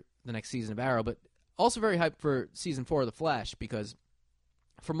hyped for the next season of Arrow, but also very hyped for Season 4 of The Flash, because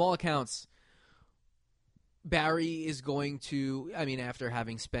from all accounts, Barry is going to, I mean, after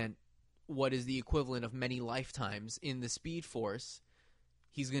having spent what is the equivalent of many lifetimes in the Speed Force,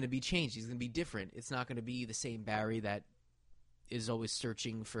 he's going to be changed. He's going to be different. It's not going to be the same Barry that is always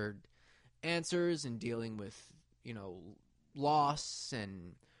searching for answers and dealing with, loss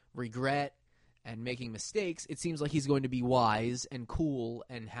and regret and making mistakes. It seems like he's going to be wise and cool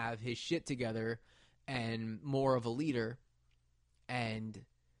and have his shit together and more of a leader. And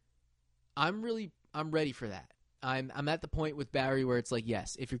I'm ready for that. I'm at the point with Barry where it's like,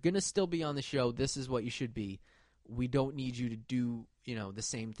 yes, if you're going to still be on the show, this is what you should be. We don't need you to do, the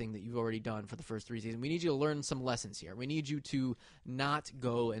same thing that you've already done for the first 3 seasons. We need you to learn some lessons here. We need you to not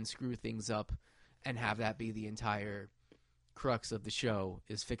go and screw things up and have that be the entire crux of the show,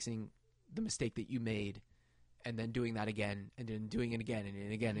 is fixing the mistake that you made and then doing that again and then doing it again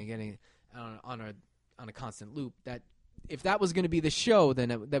and again and again on a constant loop. That if that was going to be the show, then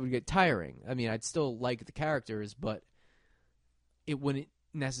that would get tiring. I mean, I'd still like the characters, but it wouldn't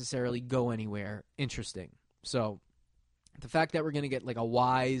necessarily go anywhere interesting. So the fact that we're going to get like a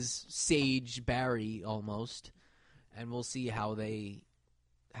wise sage Barry almost, and we'll see how they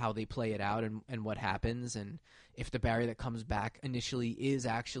play it out and what happens, and if the Barry that comes back initially is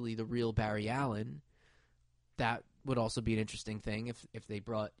actually the real Barry Allen, that would also be an interesting thing if they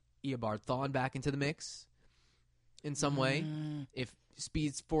brought Eobard Thawne back into the mix in some way. If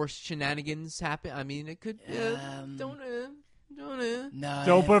Speed Force shenanigans happen, I mean, it could. Don't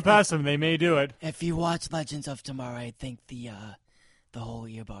put it past them. They may do it. If you watch Legends of Tomorrow, I think the whole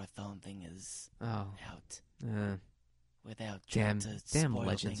Eobard Thawne thing is out. Without damn spoil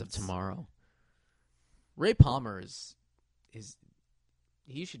Legends things. of Tomorrow. Ray Palmer is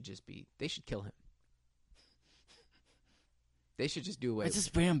he should just be. They should kill him. They should just do away. Let's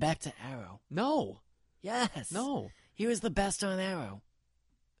just bring him back to Arrow. No. Yes. No. He was the best on Arrow.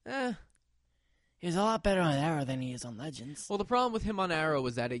 Eh. He was a lot better on Arrow than he is on Legends. Well, the problem with him on Arrow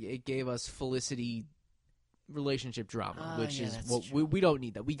was that it gave us Felicity relationship drama, which yeah, is that's what true. we don't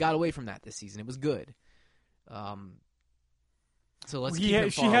need. That we got away from that this season. It was good. So let's keep him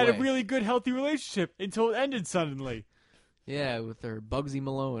She far had away. a really good, healthy relationship until it ended suddenly. Yeah, with her Bugsy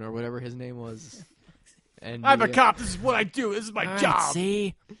Malone or whatever his name was. And I'm a cop. This is what I do. This is my All right, job.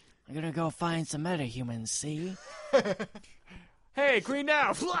 see? I'm going to go find some metahumans, see? Hey, green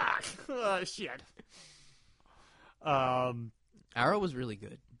now. Flock. Oh, shit. Arrow was really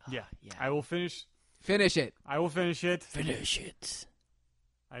good. Yeah. yeah. I will finish. Finish it. I will finish it. Finish it.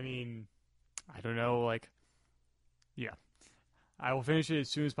 I mean, I don't know. Yeah. I will finish it as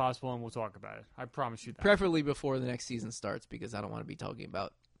soon as possible, and we'll talk about it. I promise you that. Preferably before the next season starts, because I don't want to be talking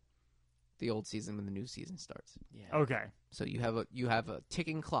about the old season when the new season starts. Yeah. Okay. So you have a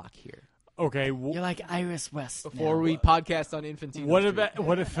ticking clock here. Okay. You're like Iris West Before now. we podcast on Infantino. What Street.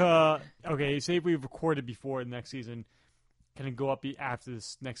 about okay? Say if we recorded before the next season, can it go up after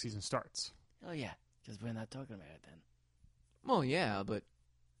this next season starts? Oh, yeah, because we're not talking about it then. Well, yeah, but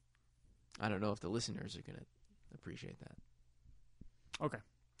I don't know if the listeners are going to appreciate that. Okay.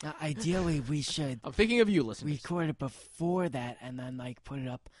 Now, ideally, we should I'm thinking of you, listeners. record it before that and then, put it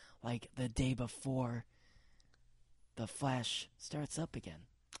up, the day before the Flash starts up again.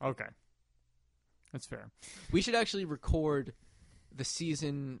 Okay. That's fair. We should actually record the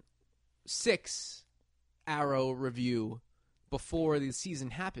season 6 Arrow review before the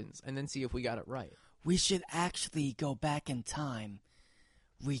season happens and then see if we got it right. We should actually go back in time,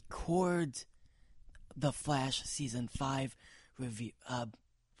 record the Flash Season 5 review.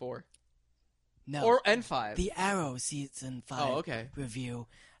 4. No. And 5. The Arrow Season 5 Oh, okay. review,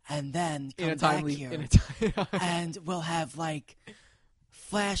 and then in come a timely back here, in a and we'll have,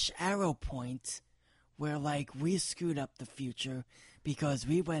 Flash Arrow Point, where, we screwed up the future because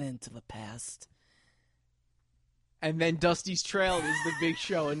we went into the past. And then Dusty's Trail is the big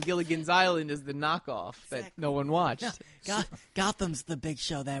show, and Gilligan's Island is the knockoff that no one watched. No, Gotham's the big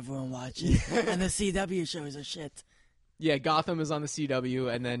show that everyone watches, and the CW shows are shit. Yeah, Gotham is on the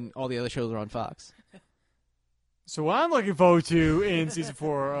CW, and then all the other shows are on Fox. So what I'm looking forward to in season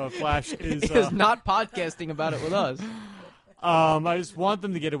 4 of Flash is not podcasting about it with us. I just want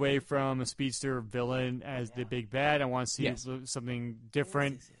them to get away from a speedster villain as the big bad. I want to see Yes. something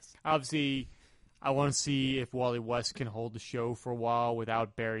different. Yes. Obviously, I want to see if Wally West can hold the show for a while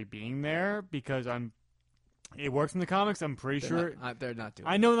without Barry being there, because it works in the comics. I'm pretty sure. They're not doing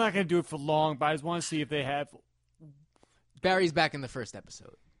I know they're not going to do it for long, but I just want to see if they have. Barry's back in the first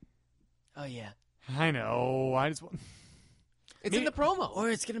episode. Oh, yeah. I know. I just want. It's in the promo.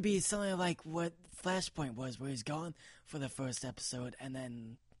 Or it's going to be something like what Flashpoint was, where he's gone for the first episode, and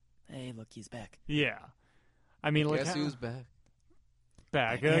then, hey, look, he's back. Yeah. I mean, Guess who's back?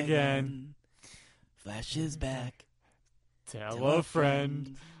 Back again. Flash is back. Tell a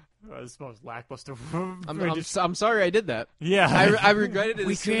friend. That's the most lackluster. I'm sorry I did that. Yeah. I regretted it.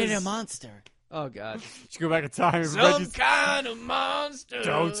 We as soon created a as- monster. Oh God. Should go back in time. Some kind of monster.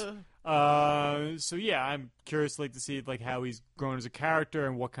 Don't. So yeah, I'm curious, like, to see like how he's grown as a character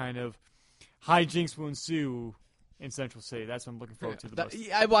and what kind of hijinks will ensue in Central City. That's what I'm looking forward to the most.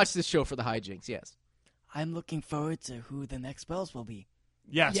 I watched this show for the hijinks. Yes. I'm looking forward to who the next Wells will be.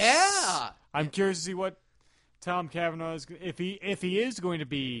 Yes. Yeah. I'm curious to see what Tom Cavanaugh is, if he is going to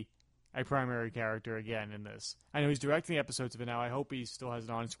be a primary character again in this. I know he's directing episodes of it now. I hope he still has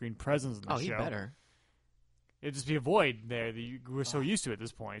an on-screen presence in the show. Oh, he better. It'd just be a void there that we're so used to at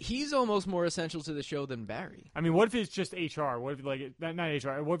this point. He's almost more essential to the show than Barry. I mean, what if it's just HR? What if not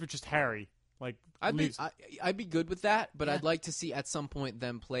HR? What if it's just Harry? Like, I'd be good with that, but I'd like to see at some point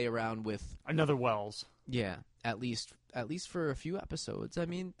them play around with another Wells. Yeah, at least for a few episodes. I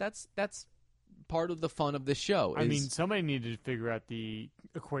mean, that's part of the fun of the show. I mean, somebody needed to figure out the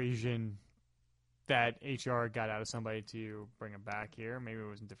equation that HR got out of somebody to bring him back here. Maybe it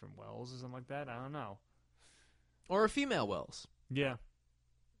was in different Wells or something like that. I don't know. or a female Wells, Yeah.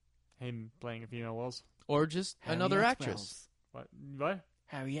 Him playing a female Wells. or just another Harriet actress. Wells. What?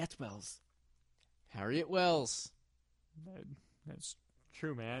 Harriet Wells. Harriet Wells. That's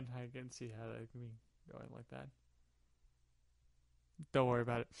true, man. I can see how that can be going like that. Don't worry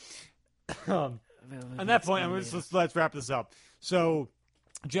about it. On that point, let's wrap this up. So,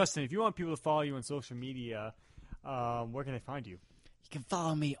 Justin, if you want people to follow you on social media, where can they find you? You can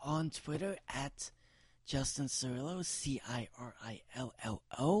follow me on Twitter at Justin Cirillo,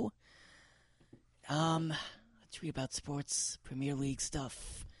 Cirillo. I tweet about sports, Premier League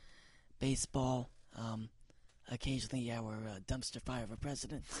stuff, baseball, occasionally our dumpster fire of a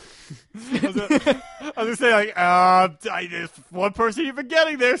president. I was going to say, there's one person you're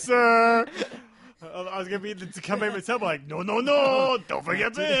forgetting there, sir. I was going to come in and tell me, like, no, don't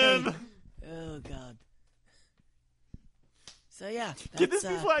forget him. Oh, God. So, yeah. Can this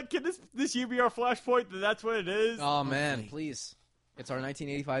be Can this year be our flashpoint? That's what it is? Oh man, Okay. please! It's our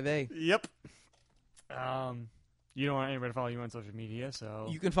 1985A. Yep. You don't want anybody to follow you on social media, so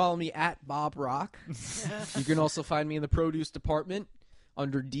You can follow me at Bob Rock. You can also find me in the produce department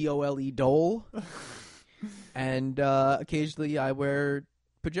under Dole. And occasionally I wear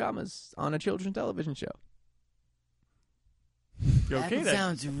pajamas on a children's television show. you okay That then?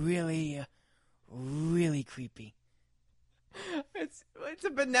 sounds really, really creepy. It's a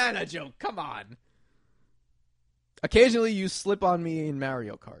banana joke. Come on. Occasionally you slip on me in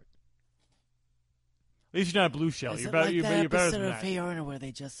Mario Kart. At least you're not a blue shell. Is You're it better. like You're that better episode than of that. Hey Arnold where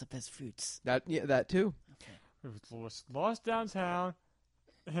they dress up as fruits? That too. It was lost downtown.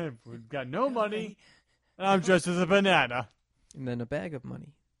 We've got no money. And I'm dressed as a banana. And then a bag of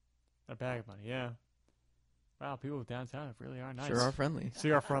money. A bag of money, yeah. Wow, people downtown really are nice. Sure are friendly. So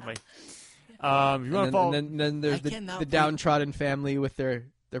you're friendly. If you want to follow, And then there's I cannot the wait. downtrodden family with their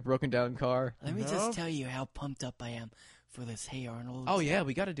broken down car. Let me No. just tell you how pumped up I am for this Hey Arnold. Oh yeah,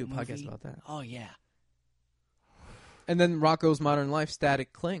 we got to do a podcast movie. about that. Oh, yeah. And then Rocco's Modern Life,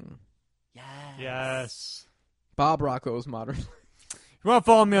 Static Cling. yes. Bob Rocco's Modern. If you want to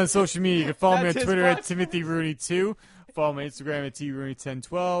follow me on social media, you can follow me on That's his Twitter at podcast. Timothy Rooney 2. Follow my Instagram at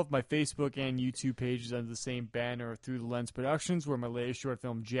TRooney1012. My Facebook and YouTube pages under the same banner, Through the Lens Productions, where my latest short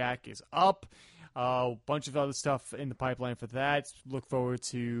film, Jack, is up. A bunch of other stuff in the pipeline for that. Look forward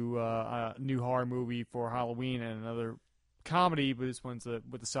to a new horror movie for Halloween and another comedy, but this one's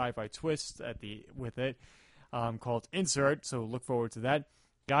with a sci-fi twist with it, called Insert. So look forward to that.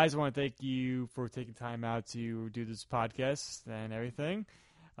 Guys, I want to thank you for taking time out to do this podcast and everything.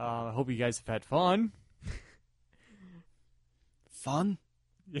 I hope you guys have had fun. Fun?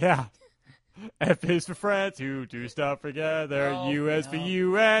 Yeah. F is for friends who do stuff together. No, U is for no.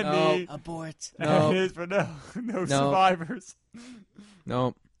 you and No. me. Abort. No. F is for no survivors. No,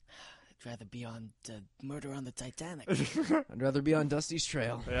 I'd rather be on Murder on the Titanic. I'd rather be on Dusty's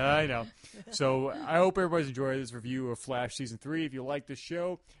trail. Yeah, I know. So I hope everybody's enjoyed this review of Flash Season 3. If you like this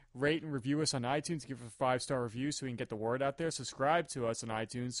show, rate and review us on iTunes. Give us a 5-star review so we can get the word out there. Subscribe to us on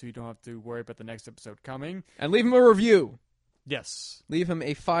iTunes so you don't have to worry about the next episode coming. And leave him a review. Yes, Leave him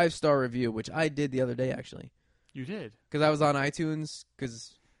a 5-star review, which I did the other day actually, you did. because I was on iTunes.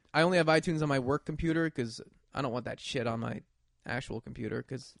 Because I only have iTunes on my work computer because I don't want that shit on my actual computer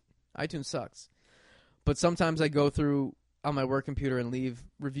because iTunes sucks. But sometimes I go through on my work computer and leave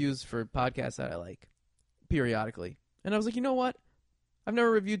reviews for podcasts that I like periodically. And I was like, you know what? I've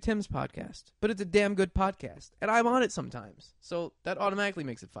never reviewed Tim's podcast, but it's a damn good podcast, and I'm on it sometimes. So that automatically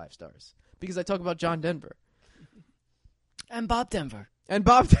makes it 5 stars because I talk about John Denver. And Bob Denver. And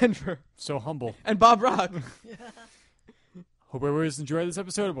Bob Denver. So humble. And Bob Rock. Hope everybody's enjoyed this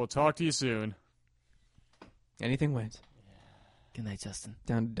episode. We'll talk to you soon. Anything went. Good night, Justin.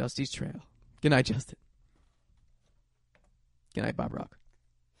 Down to Dusty's trail. Good night, Justin. Good night, Bob Rock.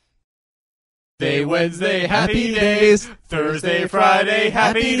 Wednesday, happy days. Thursday, Friday,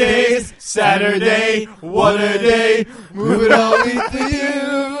 happy days. Saturday, what a day. Move it all week with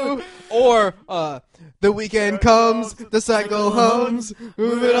you. Or, the weekend comes, the cycle hums.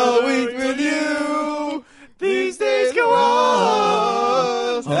 Move it all week with you. These days go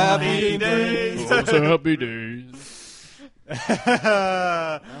on. Happy days. Happy days.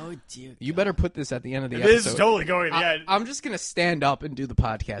 Oh, dear. You better put this at the end of the episode. This is totally going. Yeah. I'm just going to stand up and do the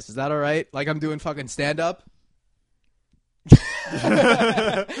podcast. Is that all right? Like I'm doing fucking stand-up?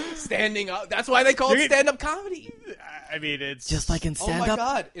 Standing up. That's why they call it stand-up comedy. I mean, it's Just like in Oh stand-up. my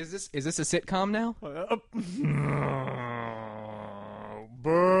god. Is this a sitcom now?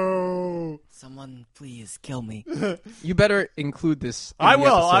 Boo. Someone please kill me. You better include this. In I the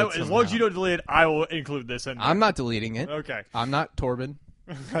will. episode As long as somehow. you don't delete it, I will include this in there. I'm not deleting it. Okay. I'm not Torben.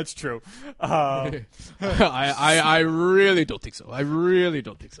 That's true. I really don't think so. I really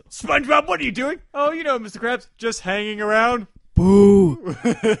don't think so. SpongeBob, what are you doing? Oh, you know, Mr. Krabs, just hanging around. Boo.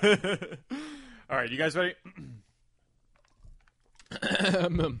 All right, you guys ready?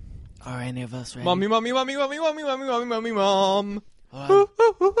 Are any of us ready? Mommy. Let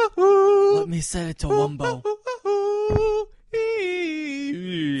me set it to Wumbo.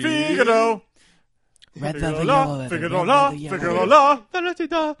 Figaro. Red velvet, yellow velvet. Figaro red la. velvet, yellow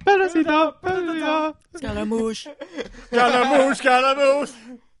Figaro velvet. la. Scaramouche. Scaramouche.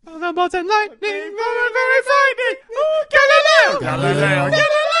 Thunderbolts and lightning. Very frightening. Galileo.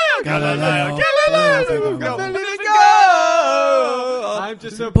 I'm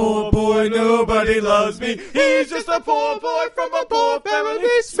just a poor boy, nobody loves me. He's just a poor boy from a poor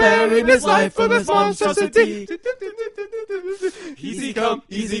family, sparing his life from this monstrosity. Easy come,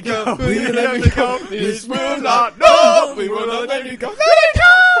 we will let me go. This will not, no, we will not let me go. Let it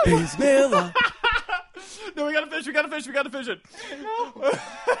go! Bismillah. No, we gotta fish it.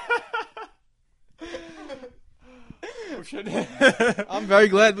 Oh, shit. I'm very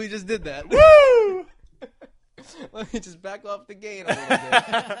glad we just did that. Woo! Let me just back off the gain a little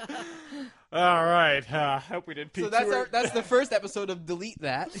bit. All right. Hope we didn't. So that's the first episode of Delete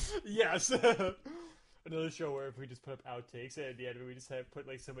That. Yes. Another show where if we just put up outtakes and at the end we just have put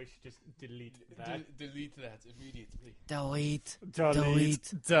like somebody should just delete that. Delete that immediately. Delete.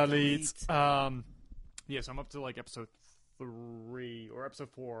 Delete. Yeah, so I'm up to like episode 3 or episode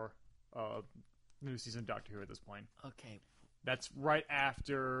 4 of new season of Doctor Who at this point. Okay. That's right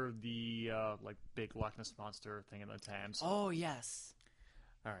after the like big Loch Ness monster thing in the Thames. Oh, yes.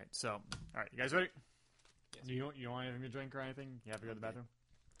 All right, so you guys ready? Yes. You don't want anything to drink or anything? You have to go to the bathroom?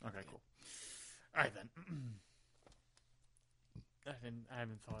 Okay, cool. All right then. I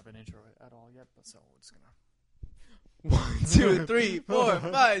haven't thought of an intro at all yet, but so we're just gonna 1, 2, 3, 4,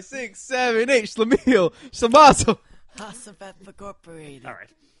 5, 6, 7, 8. Schlemiel. Schlemazel. Hasabeth Incorporated. All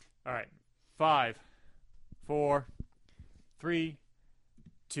right. 5, 4, 3,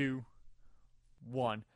 2, 1.